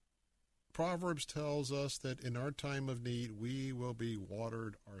so, Proverbs tells us that in our time of need, we will be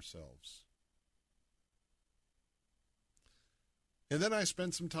watered ourselves. And then I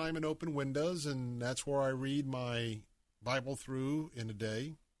spent some time in Open Windows, and that's where I read my Bible through in a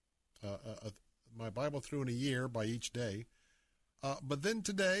day, my Bible through in a year by each day. But then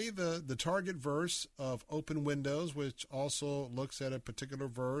today, the target verse of Open Windows, which also looks at a particular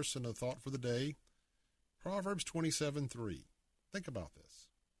verse and a thought for the day, Proverbs 27:3. Think about this.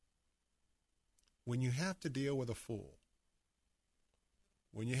 When you have to deal with a fool,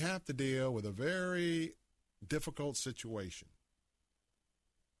 when you have to deal with a very difficult situation,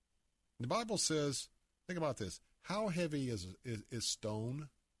 the Bible says, think about this, how heavy is stone?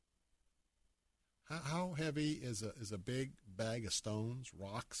 How heavy is a big bag of stones,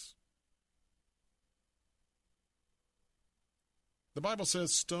 rocks? The Bible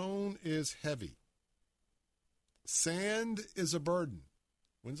says stone is heavy. Sand is a burden.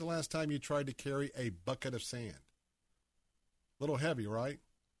 When's the last time you tried to carry a bucket of sand? A little heavy, right?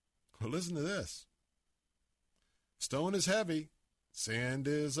 Well, listen to this. Stone is heavy. Sand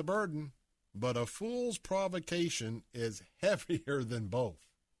is a burden. But a fool's provocation is heavier than both.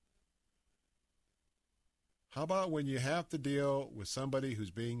 How about when you have to deal with somebody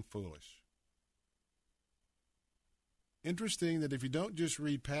who's being foolish? Interesting that if you don't just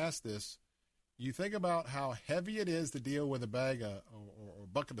read past this, you think about how heavy it is to deal with a bag or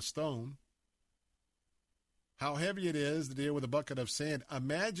bucket of stone, how heavy it is to deal with a bucket of sand.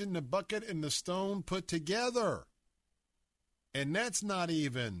 Imagine the bucket and the stone put together. And that's not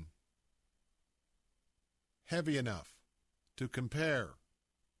even heavy enough to compare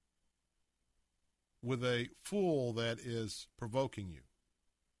with a fool that is provoking you.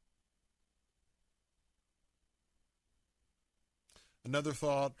 Another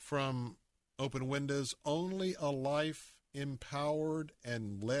thought from Open Windows, only a life empowered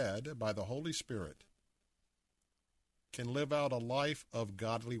and led by the Holy Spirit can live out a life of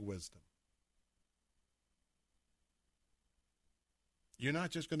godly wisdom. You're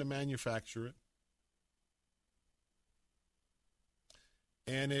not just going to manufacture it.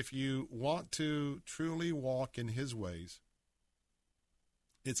 And if you want to truly walk in His ways,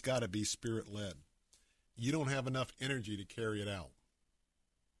 it's got to be Spirit-led. You don't have enough energy to carry it out.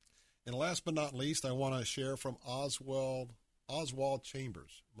 And last but not least, I want to share from Oswald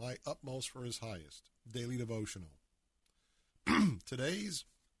Chambers, My Utmost for His Highest, daily devotional. Today's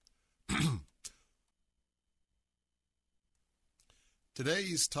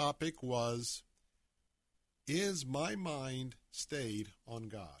topic was, is my mind stayed on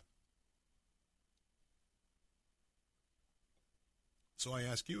God? So I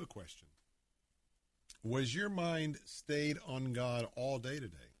ask you a question. Was your mind stayed on God all day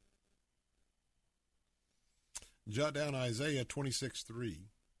today? Jot down Isaiah 26:3.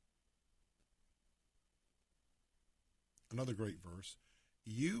 Another great verse.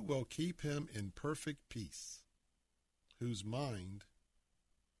 You will keep him in perfect peace, whose mind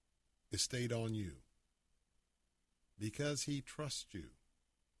is stayed on you, because he trusts you.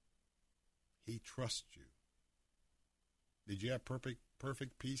 He trusts you. Did you have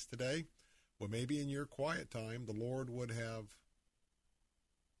perfect peace today? Well, maybe in your quiet time, the Lord would have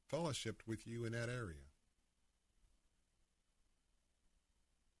fellowshiped with you in that area.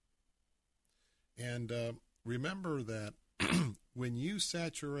 And remember that when you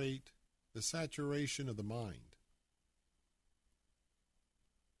saturate the saturation of the mind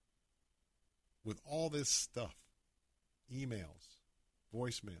with all this stuff, emails,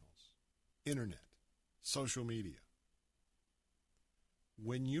 voicemails, internet, social media,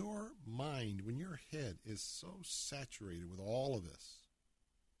 when your mind, when your head is so saturated with all of this,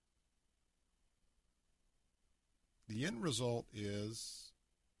 the end result is,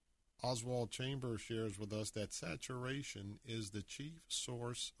 Oswald Chambers shares with us, that saturation is the chief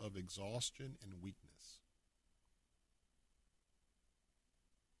source of exhaustion and weakness.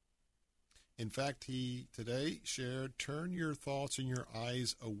 In fact, he today shared, turn your thoughts and your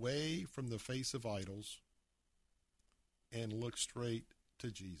eyes away from the face of idols and look straight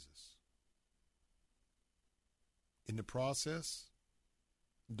to Jesus. In the process,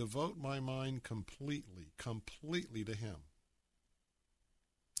 devote my mind completely to him.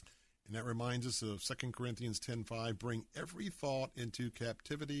 And that reminds us of 2 Corinthians 10:5, bring every thought into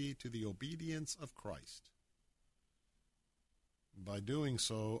captivity to the obedience of Christ. By doing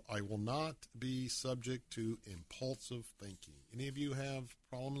so, I will not be subject to impulsive thinking. Any of you have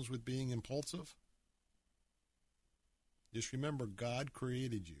problems with being impulsive? Just remember, God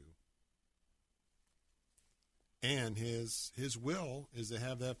created you. And his will is to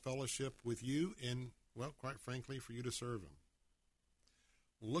have that fellowship with you and, well, quite frankly, for you to serve him.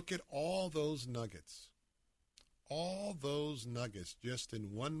 Look at all those nuggets just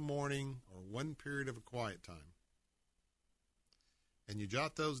in one morning or one period of a quiet time. And you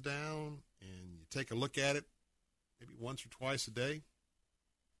jot those down and you take a look at it maybe once or twice a day.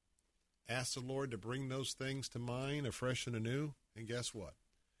 Ask the Lord to bring those things to mind afresh and anew. And guess what?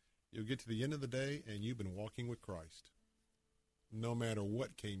 You'll get to the end of the day and you've been walking with Christ, no matter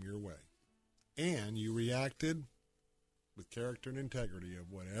what came your way. And you reacted with character and integrity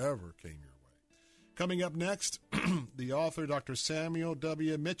of whatever came your way. Coming up next, the author, Dr. Samuel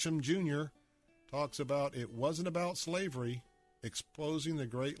W. Mitchum, Jr., talks about It Wasn't About Slavery, exposing the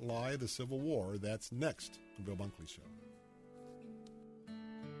great lie of the Civil War. That's next on Bill Bunkley Show.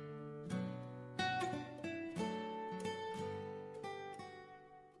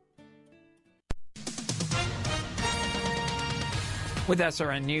 With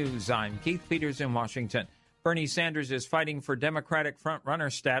SRN News, I'm Keith Peters in Washington. Bernie Sanders is fighting for Democratic front-runner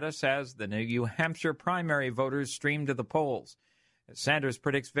status as the New Hampshire primary voters stream to the polls. As Sanders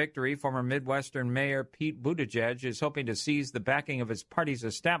predicts victory, former Midwestern Mayor Pete Buttigieg is hoping to seize the backing of his party's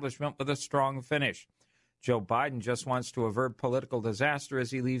establishment with a strong finish. Joe Biden just wants to avert political disaster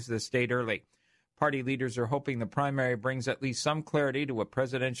as he leaves the state early. Party leaders are hoping the primary brings at least some clarity to a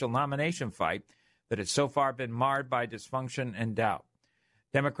presidential nomination fight that has so far been marred by dysfunction and doubt.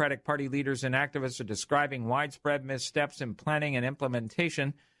 Democratic Party leaders and activists are describing widespread missteps in planning and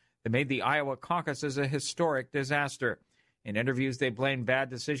implementation that made the Iowa caucuses a historic disaster. In interviews, they blamed bad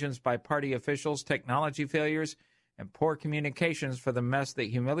decisions by party officials, technology failures, and poor communications for the mess that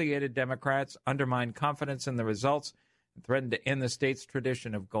humiliated Democrats, undermined confidence in the results, and threatened to end the state's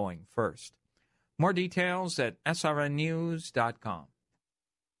tradition of going first. More details at srnnews.com.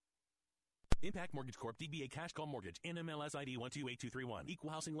 Impact Mortgage Corp. DBA Cash Call Mortgage. NMLS ID 128231. Equal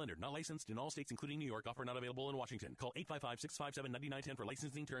housing lender. Not licensed in all states, including New York. Offer not available in Washington. Call 855-657-9910 for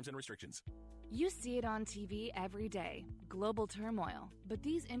licensing terms and restrictions. You see it on TV every day. Global turmoil. But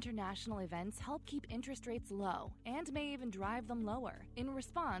these international events help keep interest rates low and may even drive them lower. In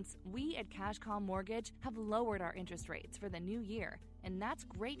response, we at Cash Call Mortgage have lowered our interest rates for the new year. And that's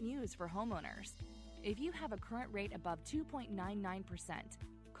great news for homeowners. If you have a current rate above 2.99%,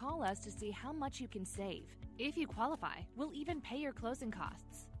 call us to see how much you can save. If you qualify, we'll even pay your closing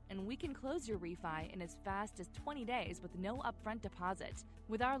costs. And we can close your refi in as fast as 20 days with no upfront deposit.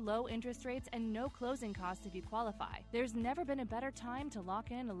 With our low interest rates and no closing costs if you qualify, there's never been a better time to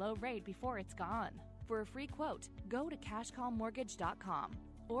lock in a low rate before it's gone. For a free quote, go to cashcallmortgage.com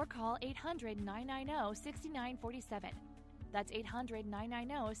or call 800-990-6947. That's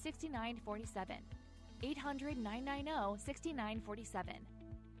 800-990-6947. 800-990-6947.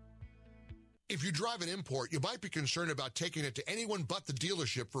 If you drive an import, you might be concerned about taking it to anyone but the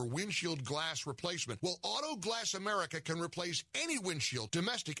dealership for windshield glass replacement. Well, Auto Glass America can replace any windshield,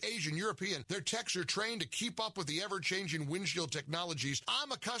 domestic, Asian, European. Their techs are trained to keep up with the ever-changing windshield technologies.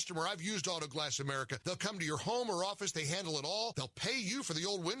 I'm a customer. I've used Auto Glass America. They'll come to your home or office. They handle it all. They'll pay you for the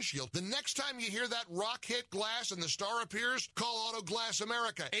old windshield. The next time you hear that rock hit glass and the star appears, call Auto Glass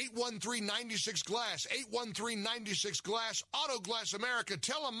America. 813-96-GLASS. 813-96-GLASS. Auto Glass America.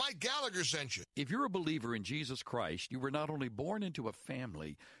 Tell them Mike Gallagher sent you. If you're a believer in Jesus Christ, you were not only born into a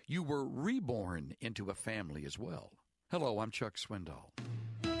family, you were reborn into a family as well. Hello, I'm Chuck Swindoll.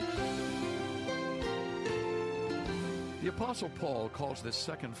 The Apostle Paul calls this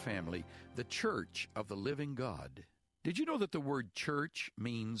second family the Church of the Living God. Did you know that the word church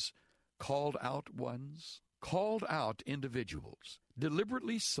means called out ones? Called out individuals,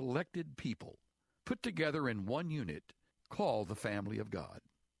 deliberately selected people, put together in one unit, called the family of God.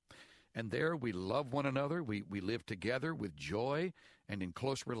 And there we love one another. We live together with joy and in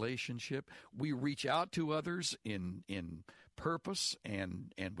close relationship. We reach out to others in purpose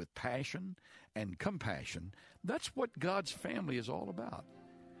and with passion and compassion. That's what God's family is all about.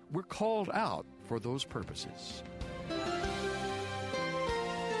 We're called out for those purposes.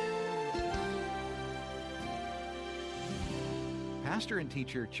 pastor and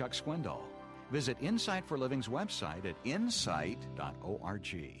teacher Chuck Swindoll. Visit Insight for Living's website at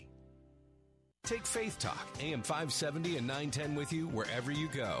insight.org. Take Faith Talk, AM 570 and 910 with you wherever you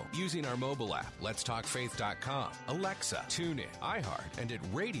go. Using our mobile app, letstalkfaith.com, Alexa, TuneIn, iHeart, and at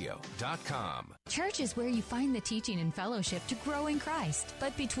radio.com. Church is where you find the teaching and fellowship to grow in Christ.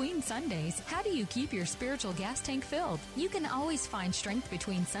 But between Sundays, how do you keep your spiritual gas tank filled? You can always find strength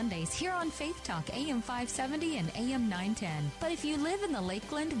between Sundays here on Faith Talk, AM 570 and AM 910. But if you live in the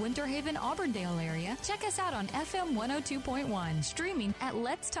Lakeland, Winter Haven, Auburndale area, check us out on FM 102.1, streaming at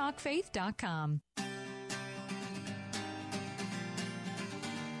letstalkfaith.com.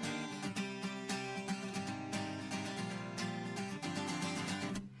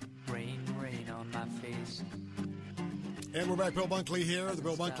 Rain on my face. And we're back, Bill Bunkley here, the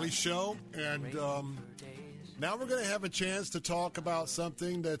Bill Bunkley Show. And now we're going to have a chance to talk about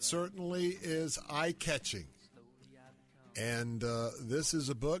something that certainly is eye-catching. And this is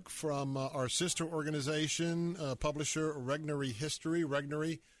a book from our sister organization, publisher Regnery History.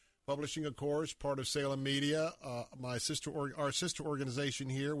 Regnery Publishing, of course, part of Salem Media. Our sister organization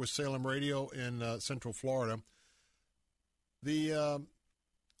here with Salem Radio in Central Florida. The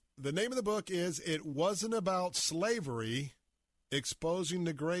name of the book is "It Wasn't About Slavery: Exposing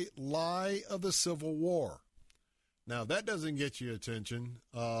the Great Lie of the Civil War." Now, that doesn't get you attention.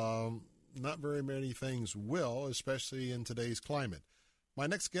 Not very many things will, especially in today's climate. My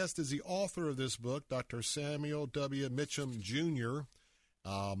next guest is the author of this book, Dr. Samuel W. Mitchum, Jr.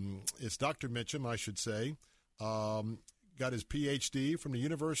 It's Dr. Mitchum, I should say. Got his Ph.D. from the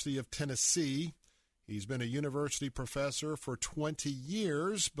University of Tennessee. He's been a university professor for 20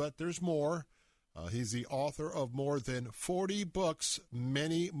 years, but there's more. He's the author of more than 40 books,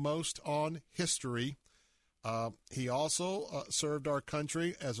 most on history. He also served our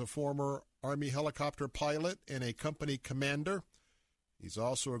country as a former Army helicopter pilot and a company commander. He's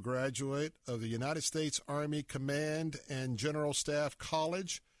also a graduate of the United States Army Command and General Staff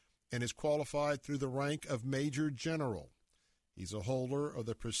College and is qualified through the rank of Major General. He's a holder of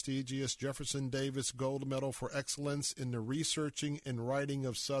the prestigious Jefferson Davis Gold Medal for Excellence in the Researching and Writing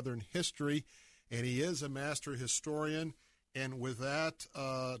of Southern History, and he is a master historian. And with that,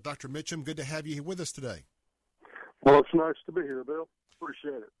 Dr. Mitchum, good to have you with us today. Well, it's nice to be here, Bill.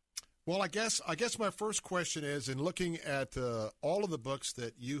 Appreciate it. Well, I guess my first question is, in looking at all of the books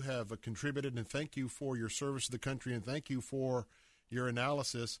that you have contributed, and thank you for your service to the country, and thank you for your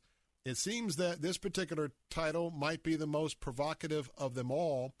analysis, it seems that this particular title might be the most provocative of them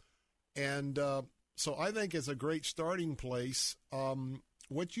all, and so I think it's a great starting place.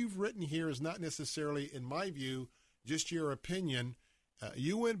 What you've written here is not necessarily, in my view, just your opinion.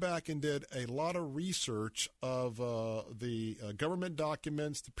 You went back and did a lot of research of the government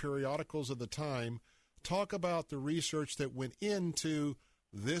documents, the periodicals of the time. Talk about the research that went into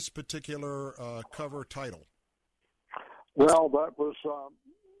this particular cover title. Well, that was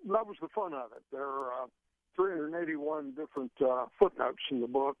the fun of it. There are 381 different footnotes in the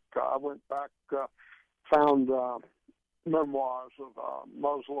book. I went back, found memoirs of a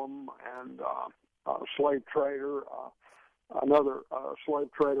Muslim and a slave trader, another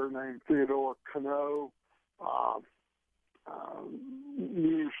slave trader named Theodore Cano,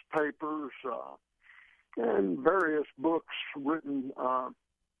 newspapers, and various books written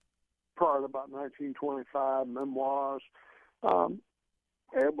prior to about 1925, memoirs.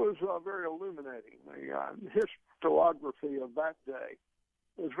 It was very illuminating. The historiography of that day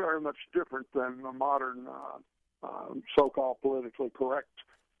is very much different than the modern so-called politically correct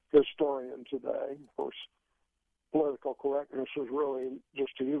historian today. Of course, political correctness is really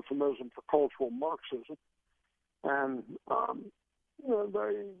just a euphemism for cultural Marxism, and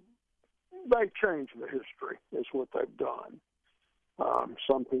they change the history is what they've done.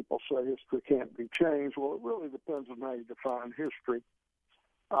 Some people say history can't be changed. Well, it really depends on how you define history.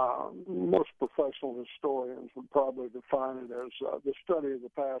 Most professional historians would probably define it as the study of the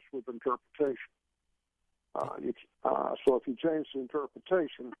past with interpretation. So if you change the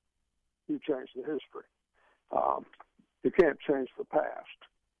interpretation, you change the history. You can't change the past,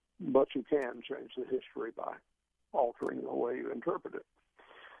 but you can change the history by altering the way you interpret it.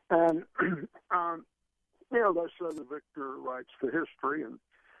 And, they say the victor writes the history, and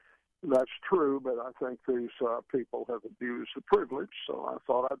that's true, but I think these people have abused the privilege, so I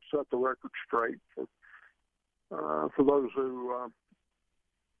thought I'd set the record straight for those who,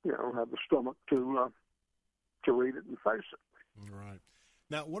 have the stomach to read it and face it. Right.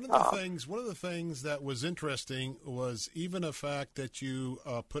 Now, one of the things that was interesting was even a fact that you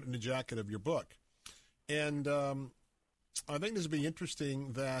put in the jacket of your book, and I think this would be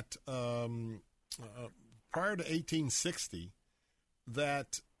interesting that prior to 1860,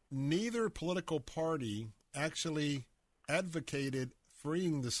 that neither political party actually advocated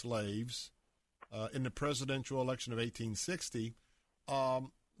freeing the slaves in the presidential election of 1860.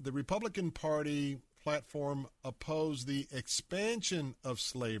 The Republican Party platform opposed the expansion of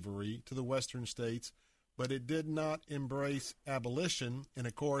slavery to the western states, but it did not embrace abolition. And,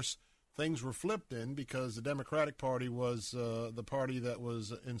 of course, things were flipped in because the Democratic Party was the party that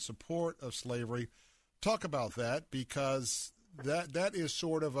was in support of slavery. Talk about that, because that is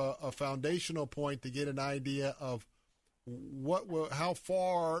sort of a foundational point to get an idea of how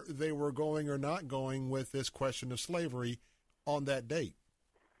far they were going or not going with this question of slavery on that date.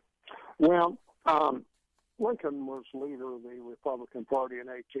 Well, Lincoln was leader of the Republican Party in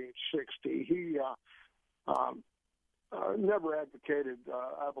 1860. He never advocated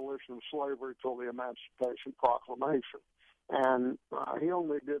abolition of slavery till the Emancipation Proclamation. And he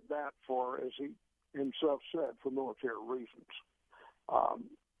only did that for, as he himself said, for military reasons.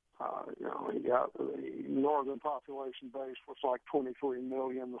 The northern population base was like 23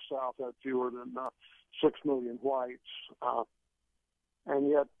 million. The South had fewer than 6 million whites. And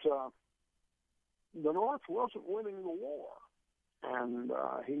yet the North wasn't winning the war. And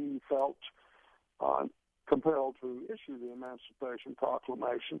he felt compelled to issue the Emancipation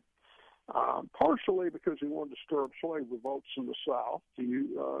Proclamation, partially because he wanted to stir up slave revolts in the South,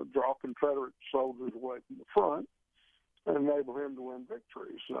 to draw Confederate soldiers away from the front and enable him to win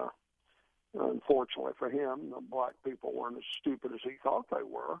victories. Unfortunately for him, the black people weren't as stupid as he thought they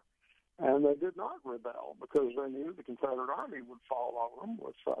were, and they did not rebel because they knew the Confederate Army would fall on them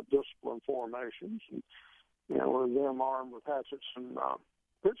with disciplined formations. And, with them armed with hatchets and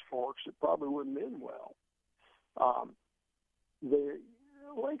pitchforks, it probably wouldn't end well.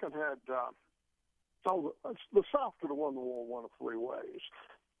 Lincoln had the South could have won the war one of three ways: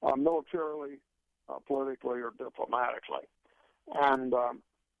 militarily, politically, or diplomatically. And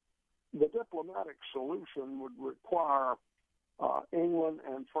the diplomatic solution would require England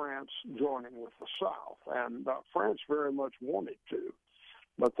and France joining with the South, and France very much wanted to,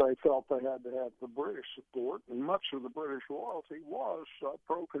 but they felt they had to have the British support, and much of the British loyalty was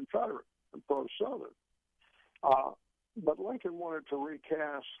pro-Confederate and pro-Southern. But Lincoln wanted to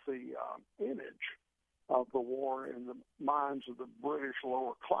recast the image of the war in the minds of the British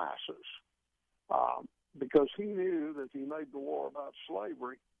lower classes, because he knew that if he made the war about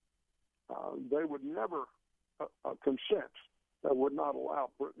slavery, they would never consent. They would not allow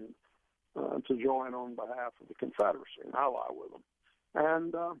Britain to join on behalf of the Confederacy and ally with them.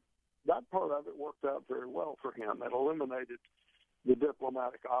 And that part of it worked out very well for him. It eliminated the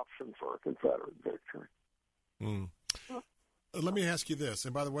diplomatic option for a Confederate victory. Let me ask you this.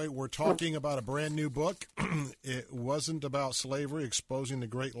 And by the way, we're talking about a brand new book. It wasn't about slavery, exposing the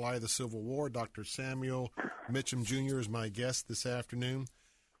great lie of the Civil War. Dr. Samuel Mitcham Jr. is my guest this afternoon.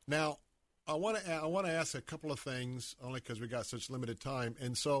 Now, I want to ask a couple of things, only because we got such limited time.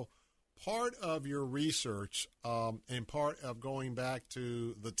 And so part of your research and part of going back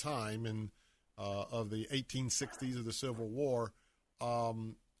to the time and of the 1860s of the Civil War,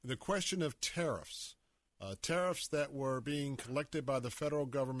 the question of tariffs. Tariffs that were being collected by the federal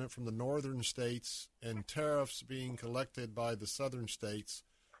government from the northern states and tariffs being collected by the southern states.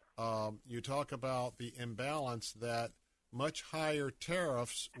 You talk about the imbalance that much higher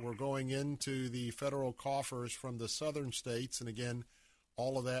tariffs were going into the federal coffers from the southern states, and again,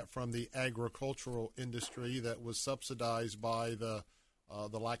 all of that from the agricultural industry that was subsidized by the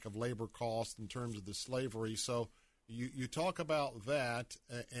lack of labor cost in terms of the slavery. So you talk about that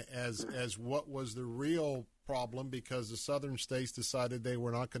as what was the real problem, because the southern states decided they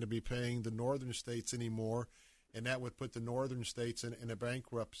were not going to be paying the northern states anymore, and that would put the northern states in a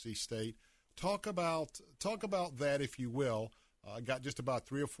bankruptcy state. Talk about that, if you will. I got just about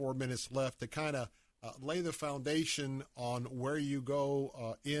 3 or 4 minutes left to kind of lay the foundation on where you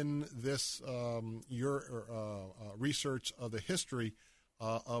go in this your research of the history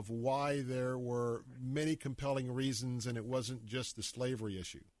of why there were many compelling reasons, and it wasn't just the slavery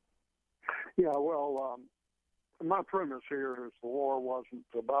issue. Yeah, well, my premise here is the war wasn't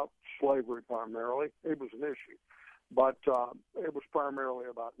about slavery primarily. It was an issue, but it was primarily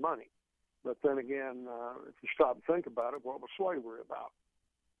about money. But then again, if you stop and think about it, what was slavery about?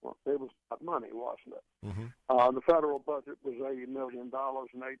 Well, it was about money, wasn't it? Mm-hmm. The federal budget was $80 million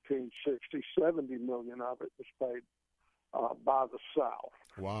in 1860. $70 million of it was paid by the South.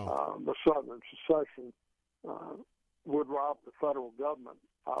 Wow. The Southern secession would rob the federal government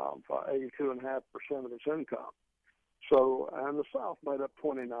of 82.5% of its income. So, and the South made up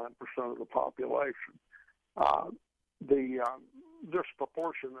 29% of the population. The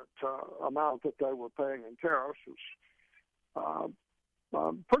disproportionate amount that they were paying in tariffs was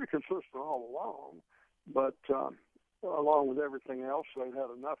pretty consistent all along, but along with everything else, they've had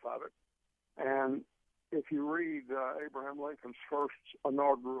enough of it. And if you read Abraham Lincoln's first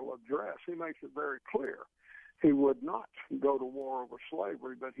inaugural address, he makes it very clear he would not go to war over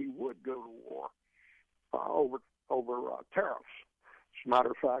slavery, but he would go to war over tariffs. As a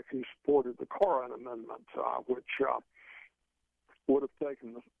matter of fact, he supported the Corrin Amendment, which would have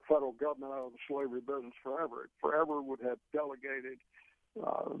taken the federal government out of the slavery business forever. It forever would have delegated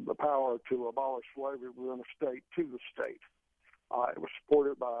the power to abolish slavery within a state to the state. It was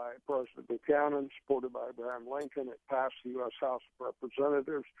supported by President Buchanan, supported by Abraham Lincoln. It passed the U.S. House of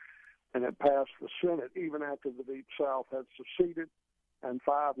Representatives, and it passed the Senate even after the Deep South had seceded, and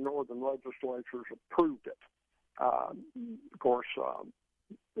 5 northern legislatures approved it. Of course,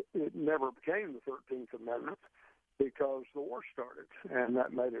 it never became the 13th Amendment because the war started, and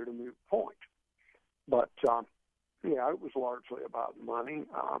that made it a moot point. But, it was largely about money.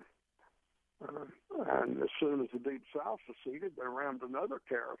 And as soon as the Deep South seceded, they rammed another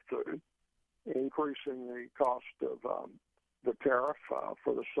tariff through, increasing the cost of the tariff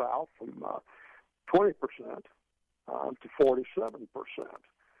for the South from 20% to 47%.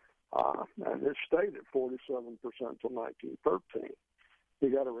 And it stayed at 47% until 1913. You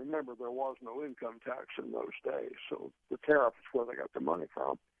got to remember there was no income tax in those days, so the tariff is where they got the money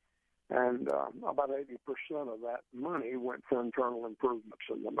from. And about 80% of that money went for internal improvements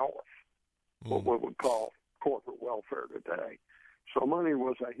in the North, what we would call corporate welfare today. So money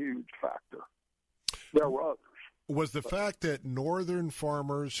was a huge factor. There were others. Was the fact that northern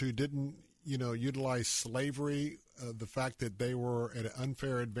farmers who didn't, utilize slavery, the fact that they were at an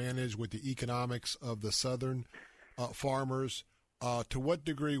unfair advantage with the economics of the southern farmers, to what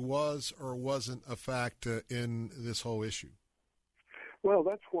degree was or wasn't a factor in this whole issue? Well,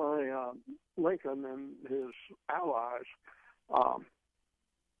 that's why Lincoln and his allies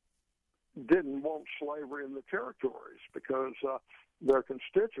didn't want slavery in the territories, because their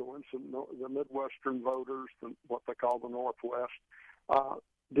constituents, the Midwestern voters, what they call the Northwest,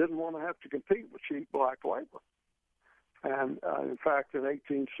 didn't want to have to compete with cheap black labor. And in fact, in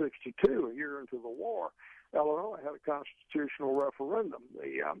 1862, a year into the war, Illinois had a constitutional referendum.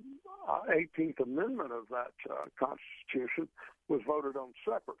 The 18th Amendment of that Constitution was voted on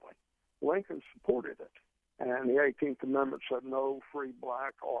separately. Lincoln supported it. And the 18th Amendment said no free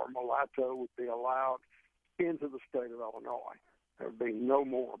black or mulatto would be allowed into the state of Illinois. There would be no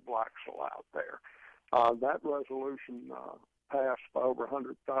more blacks allowed there. That resolution passed by over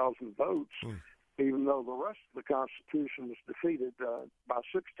 100,000 votes, even though the rest of the Constitution was defeated by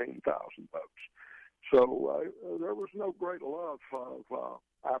 16,000 votes. So there was no great love of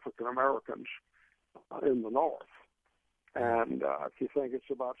African Americans in the North. And if you think it's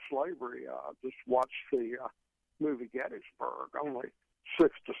about slavery, just watch the movie Gettysburg. Only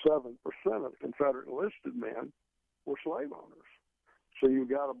 6 to 7% of Confederate enlisted men were slave owners. So you've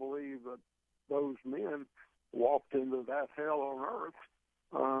got to believe that those men walked into that hell on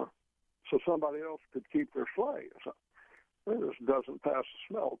earth so somebody else could keep their slaves. This doesn't pass the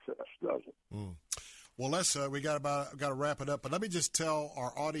smell test, does it? Well, let's we got to wrap it up. But let me just tell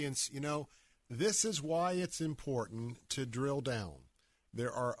our audience, this is why it's important to drill down.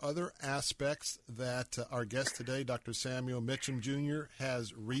 There are other aspects that our guest today, Dr. Samuel Mitcham Jr.,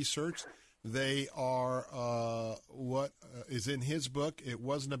 has researched. They are what is in his book, It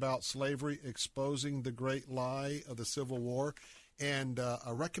Wasn't About Slavery, Exposing the Great Lie of the Civil War. And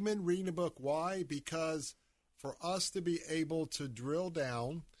I recommend reading the book. Why? Because for us to be able to drill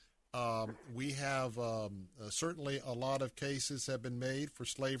down, we have certainly a lot of cases have been made for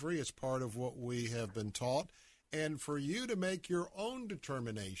slavery. It's part of what we have been taught. And for you to make your own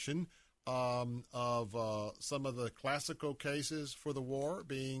determination of some of the classical cases for the war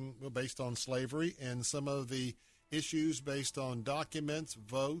being based on slavery, and some of the issues based on documents,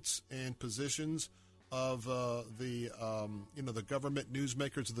 votes, and positions of the government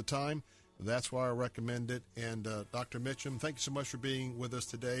newsmakers of the time. That's why I recommend it. And Dr. Mitcham, thank you so much for being with us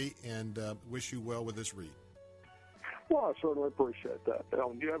today, and wish you well with this read. Well, I certainly appreciate that,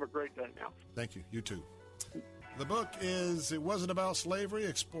 Ellen. You have a great day now. Thank you. You too. The book is It Wasn't About Slavery,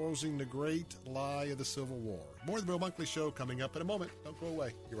 Exposing the Great Lie of the Civil War. More of the Bill Bunkley Show coming up in a moment. Don't go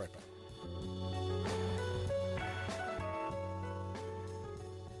away. Be right back.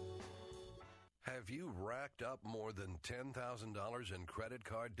 Have you racked up more than $10,000 in credit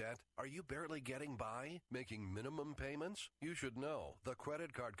card debt? Are you barely getting by, making minimum payments? You should know the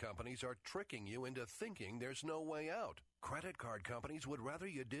credit card companies are tricking you into thinking there's no way out. Credit card companies would rather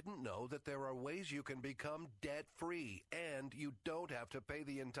you didn't know that there are ways you can become debt-free, and you don't have to pay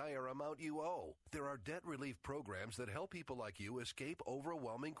the entire amount you owe. There are debt relief programs that help people like you escape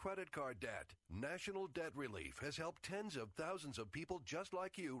overwhelming credit card debt. National Debt Relief has helped tens of thousands of people just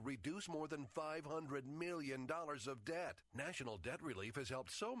like you reduce more than $500 million of debt. National Debt Relief has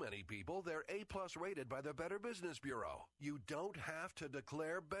helped so many people they're A-plus rated by the Better Business Bureau. You don't have to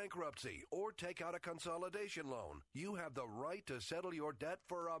declare bankruptcy or take out a consolidation loan. You have the right to settle your debt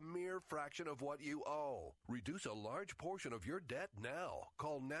for a mere fraction of what you owe. Reduce a large portion of your debt now.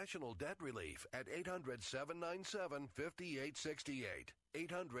 Call National Debt Relief at 800-797-5868.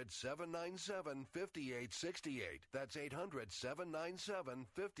 800-797-5868. That's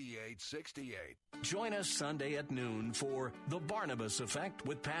 800-797-5868. Join us Sunday at noon for The Barnabas Effect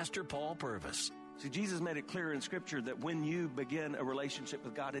with Pastor Paul Purvis. See, Jesus made it clear in Scripture that when you begin a relationship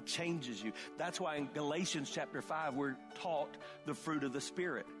with God, it changes you. That's why in Galatians chapter 5, we're taught the fruit of the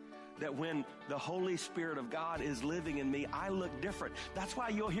Spirit. That when the Holy Spirit of God is living in me, I look different. That's why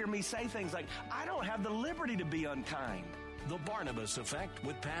you'll hear me say things like, I don't have the liberty to be unkind. The Barnabas Effect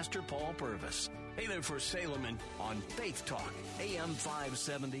with Pastor Paul Purvis. Hey there for Salem and on Faith Talk, AM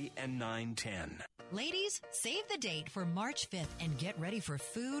 570 and 910. Ladies, save the date for March 5th and get ready for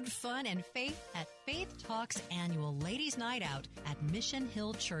food, fun, and faith at Faith Talk's annual Ladies' Night Out at Mission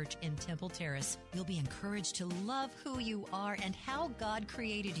Hill Church in Temple Terrace. You'll be encouraged to love who you are and how God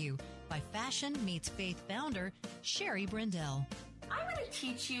created you by Fashion Meets Faith founder Sherry Brindell. I'm going to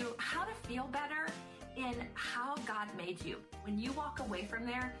teach you how to feel better in how God made you. When you walk away from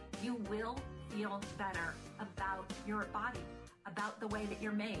there, you will feel better about your body, about the way that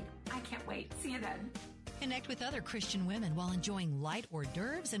you're made. I can't wait. See you then. Connect with other Christian women while enjoying light hors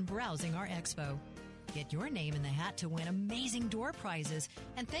d'oeuvres and browsing our expo. Get your name in the hat to win amazing door prizes.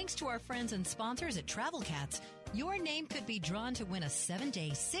 And thanks to our friends and sponsors at Travel Cats, your name could be drawn to win a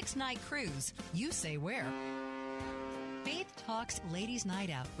 7-day, 6-night cruise. You say where. Faith Talks Ladies' Night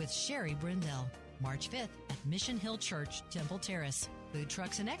Out with Sherry Brindell. March 5th at Mission Hill Church, Temple Terrace. Food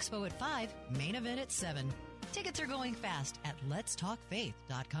trucks and expo at 5, main event at 7. Tickets are going fast at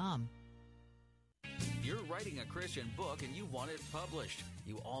letstalkfaith.com. You're writing a Christian book and you want it published.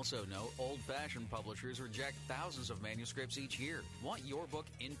 You also know old-fashioned publishers reject thousands of manuscripts each year. Want your book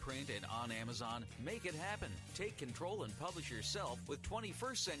in print and on Amazon? Make it happen. Take control and publish yourself with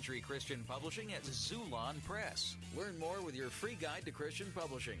 21st Century Christian Publishing at Zulon Press. Learn more with your free guide to Christian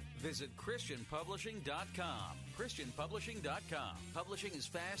publishing. Visit ChristianPublishing.com. ChristianPublishing.com. Publishing is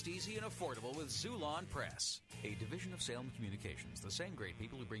fast, easy, and affordable with Zulon Press. A division of Salem Communications, the same great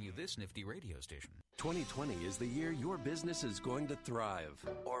people who bring you this nifty radio station. 2020 is the year your business is going to thrive.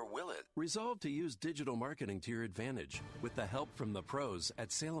 Or will it? Resolve to use digital marketing to your advantage. With the help from the pros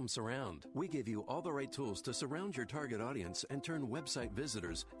at Salem Surround, we give you all the right tools to surround your target audience and turn website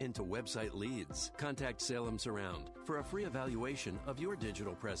visitors into website leads. Contact Salem Surround for a free evaluation of your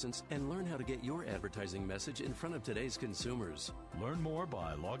digital presence and learn how to get your advertising message in front of today's consumers. Learn more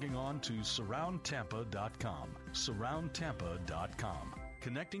by logging on to surroundtampa.com. Surroundtampa.com.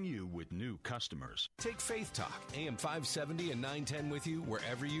 Connecting you with new customers. Take Faith Talk, AM 570 and 910 with you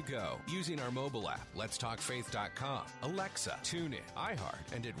wherever you go. Using our mobile app, letstalkfaith.com, Alexa, TuneIn, iHeart,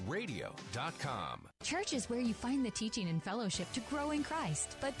 and at radio.com. Church is where you find the teaching and fellowship to grow in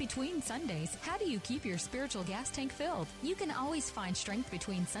Christ. But between Sundays, how do you keep your spiritual gas tank filled? You can always find strength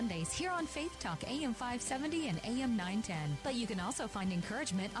between Sundays here on Faith Talk, AM 570 and AM 910. But you can also find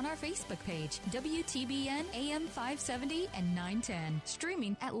encouragement on our Facebook page, WTBN AM 570 and 910. Streaming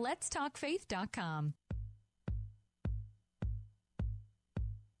at letstalkfaith.com.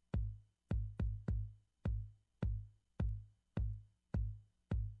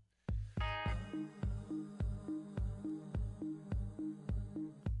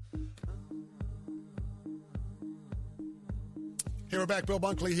 Hey, we're back. Bill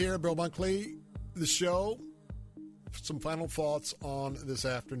Bunkley here. Bill Bunkley, the show. Some final thoughts on this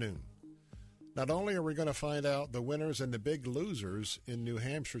afternoon. Not only are we going to find out the winners and the big losers in New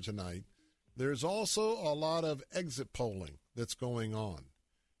Hampshire tonight, there's also a lot of exit polling that's going on.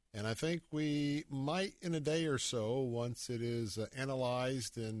 And I think we might, in a day or so, once it is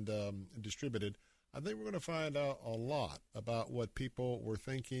analyzed and distributed, I think we're going to find out a lot about what people were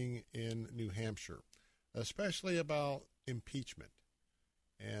thinking in New Hampshire, especially about impeachment.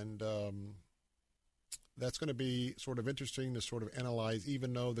 And that's going to be sort of interesting to sort of analyze,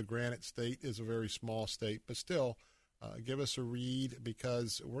 even though the Granite State is a very small state. But still, give us a read,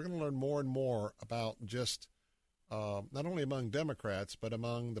 because we're going to learn more and more about just not only among Democrats, but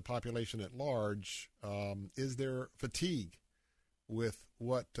among the population at large. Is there fatigue with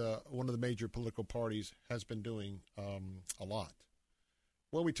what one of the major political parties has been doing a lot.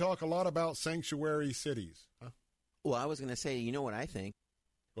 Well, we talk a lot about sanctuary cities. Huh? Well, I was going to say, you know what I think?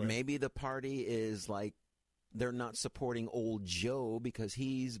 Maybe the party is like they're not supporting old Joe because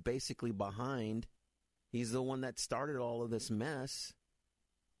he's basically behind. He's the one that started all of this mess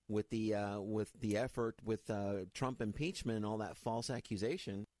with the effort with Trump impeachment and all that false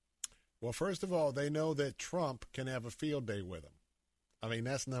accusation. Well, first of all, they know that Trump can have a field day with him. I mean,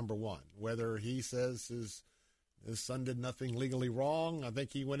 that's number one. Whether he says his son did nothing legally wrong, I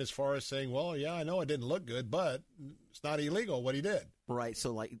think he went as far as saying, well, yeah, I know it didn't look good, but it's not illegal what he did. Right.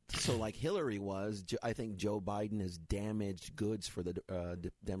 So like Hillary was, I think Joe Biden has damaged goods for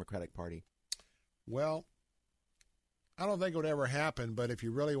the Democratic Party. Well, I don't think it would ever happen, but if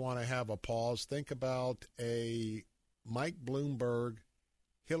you really want to have a pause, think about a Mike Bloomberg,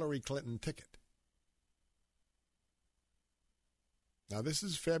 Hillary Clinton ticket. Now, this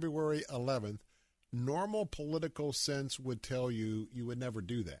is February 11th. Normal political sense would tell you you would never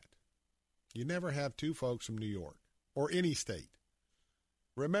do that. You never have two folks from New York or any state.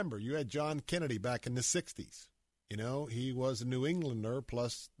 Remember, you had John Kennedy back in the 60s. You know, he was a New Englander,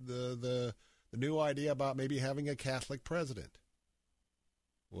 plus the new idea about maybe having a Catholic president.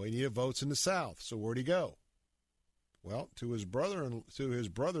 Well, he needed votes in the South, so where'd he go? Well, to his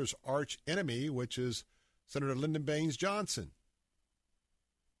brother's arch enemy, which is Senator Lyndon Baines Johnson.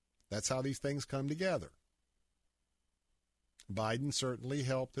 That's how these things come together. Biden certainly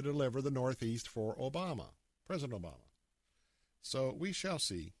helped to deliver the Northeast for Obama, President Obama. So we shall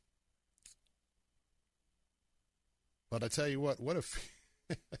see. But I tell you what if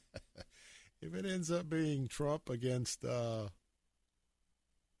if it ends up being Trump against Bloomberg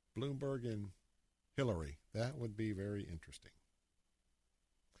and Hillary, that would be very interesting.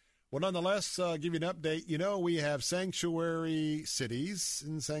 Well, nonetheless, give you an update. You know, we have sanctuary cities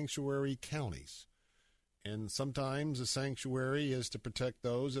and sanctuary counties. And sometimes a sanctuary is to protect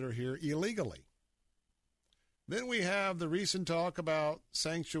those that are here illegally. Then we have the recent talk about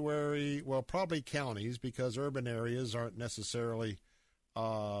sanctuary, well, probably counties, because urban areas aren't necessarily,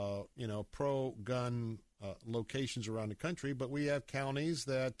 pro-gun locations around the country. But we have counties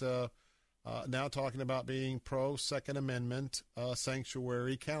that now talking about being pro-Second Amendment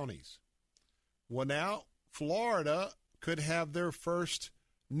sanctuary counties. Well, now Florida could have their first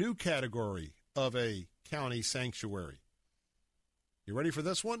new category of a county sanctuary. You ready for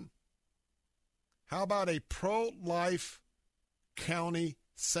this one? How about a pro-life county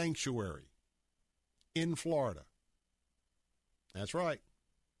sanctuary in Florida? That's right.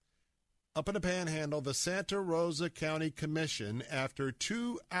 Up in the Panhandle, the Santa Rosa County Commission, after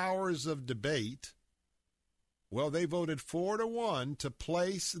 2 hours of debate, well, they voted 4-1 to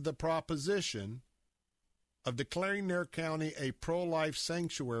place the proposition of declaring their county a pro-life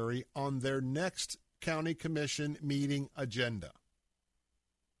sanctuary on their next county commission meeting agenda.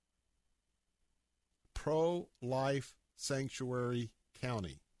 Pro-life sanctuary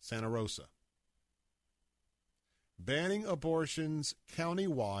county, Santa Rosa. Banning abortions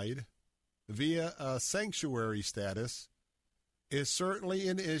countywide via a sanctuary status is certainly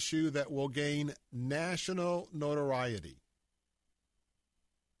an issue that will gain national notoriety.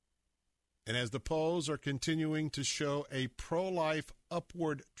 And as the polls are continuing to show a pro-life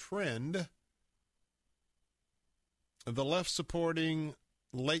upward trend, the left supporting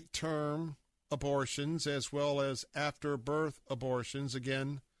late-term abortions as well as after-birth abortions,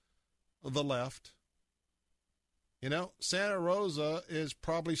 again, the left. You know, Santa Rosa is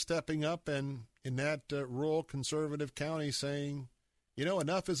probably stepping up and in that rural conservative county saying, you know,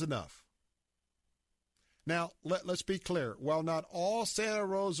 enough is enough. Now, let's be clear. While not all Santa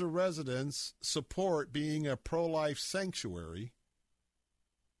Rosa residents support being a pro-life sanctuary,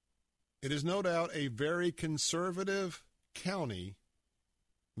 it is no doubt a very conservative county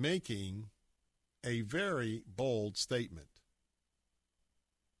making a very bold statement.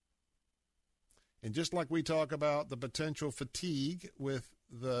 And just like we talk about the potential fatigue with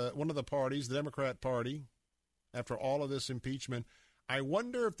one of the parties, the Democrat Party, after all of this impeachment, I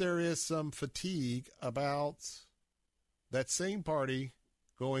wonder if there is some fatigue about that same party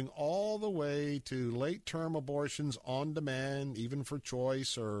going all the way to late-term abortions on demand, even for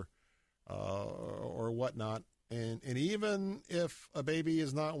choice or whatnot. And even if a baby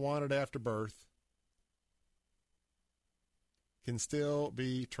is not wanted after birth, can still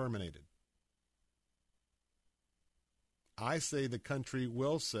be terminated. I say the country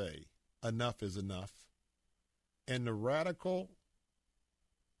will say enough is enough, and the radical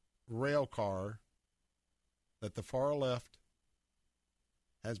rail car that the far left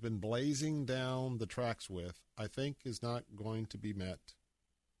has been blazing down the tracks with, I think is not going to be met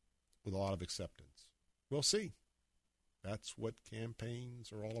with a lot of acceptance. We'll see. That's what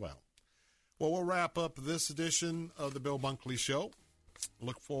campaigns are all about. Well, we'll wrap up this edition of the Bill Bunkley Show.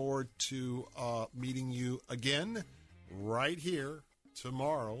 Look forward to meeting you again right here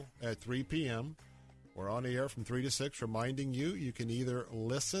tomorrow at 3 p.m. We're on the air from 3 to 6, reminding you you can either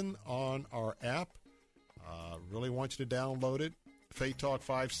listen on our app. Really want you to download it, Faith Talk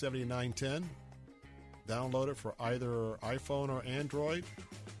 570 910. Download it for either iPhone or Android.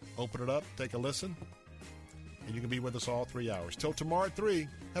 Open it up, take a listen, and you can be with us all 3 hours. Till tomorrow at 3,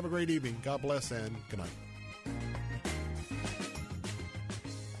 have a great evening. God bless and good night.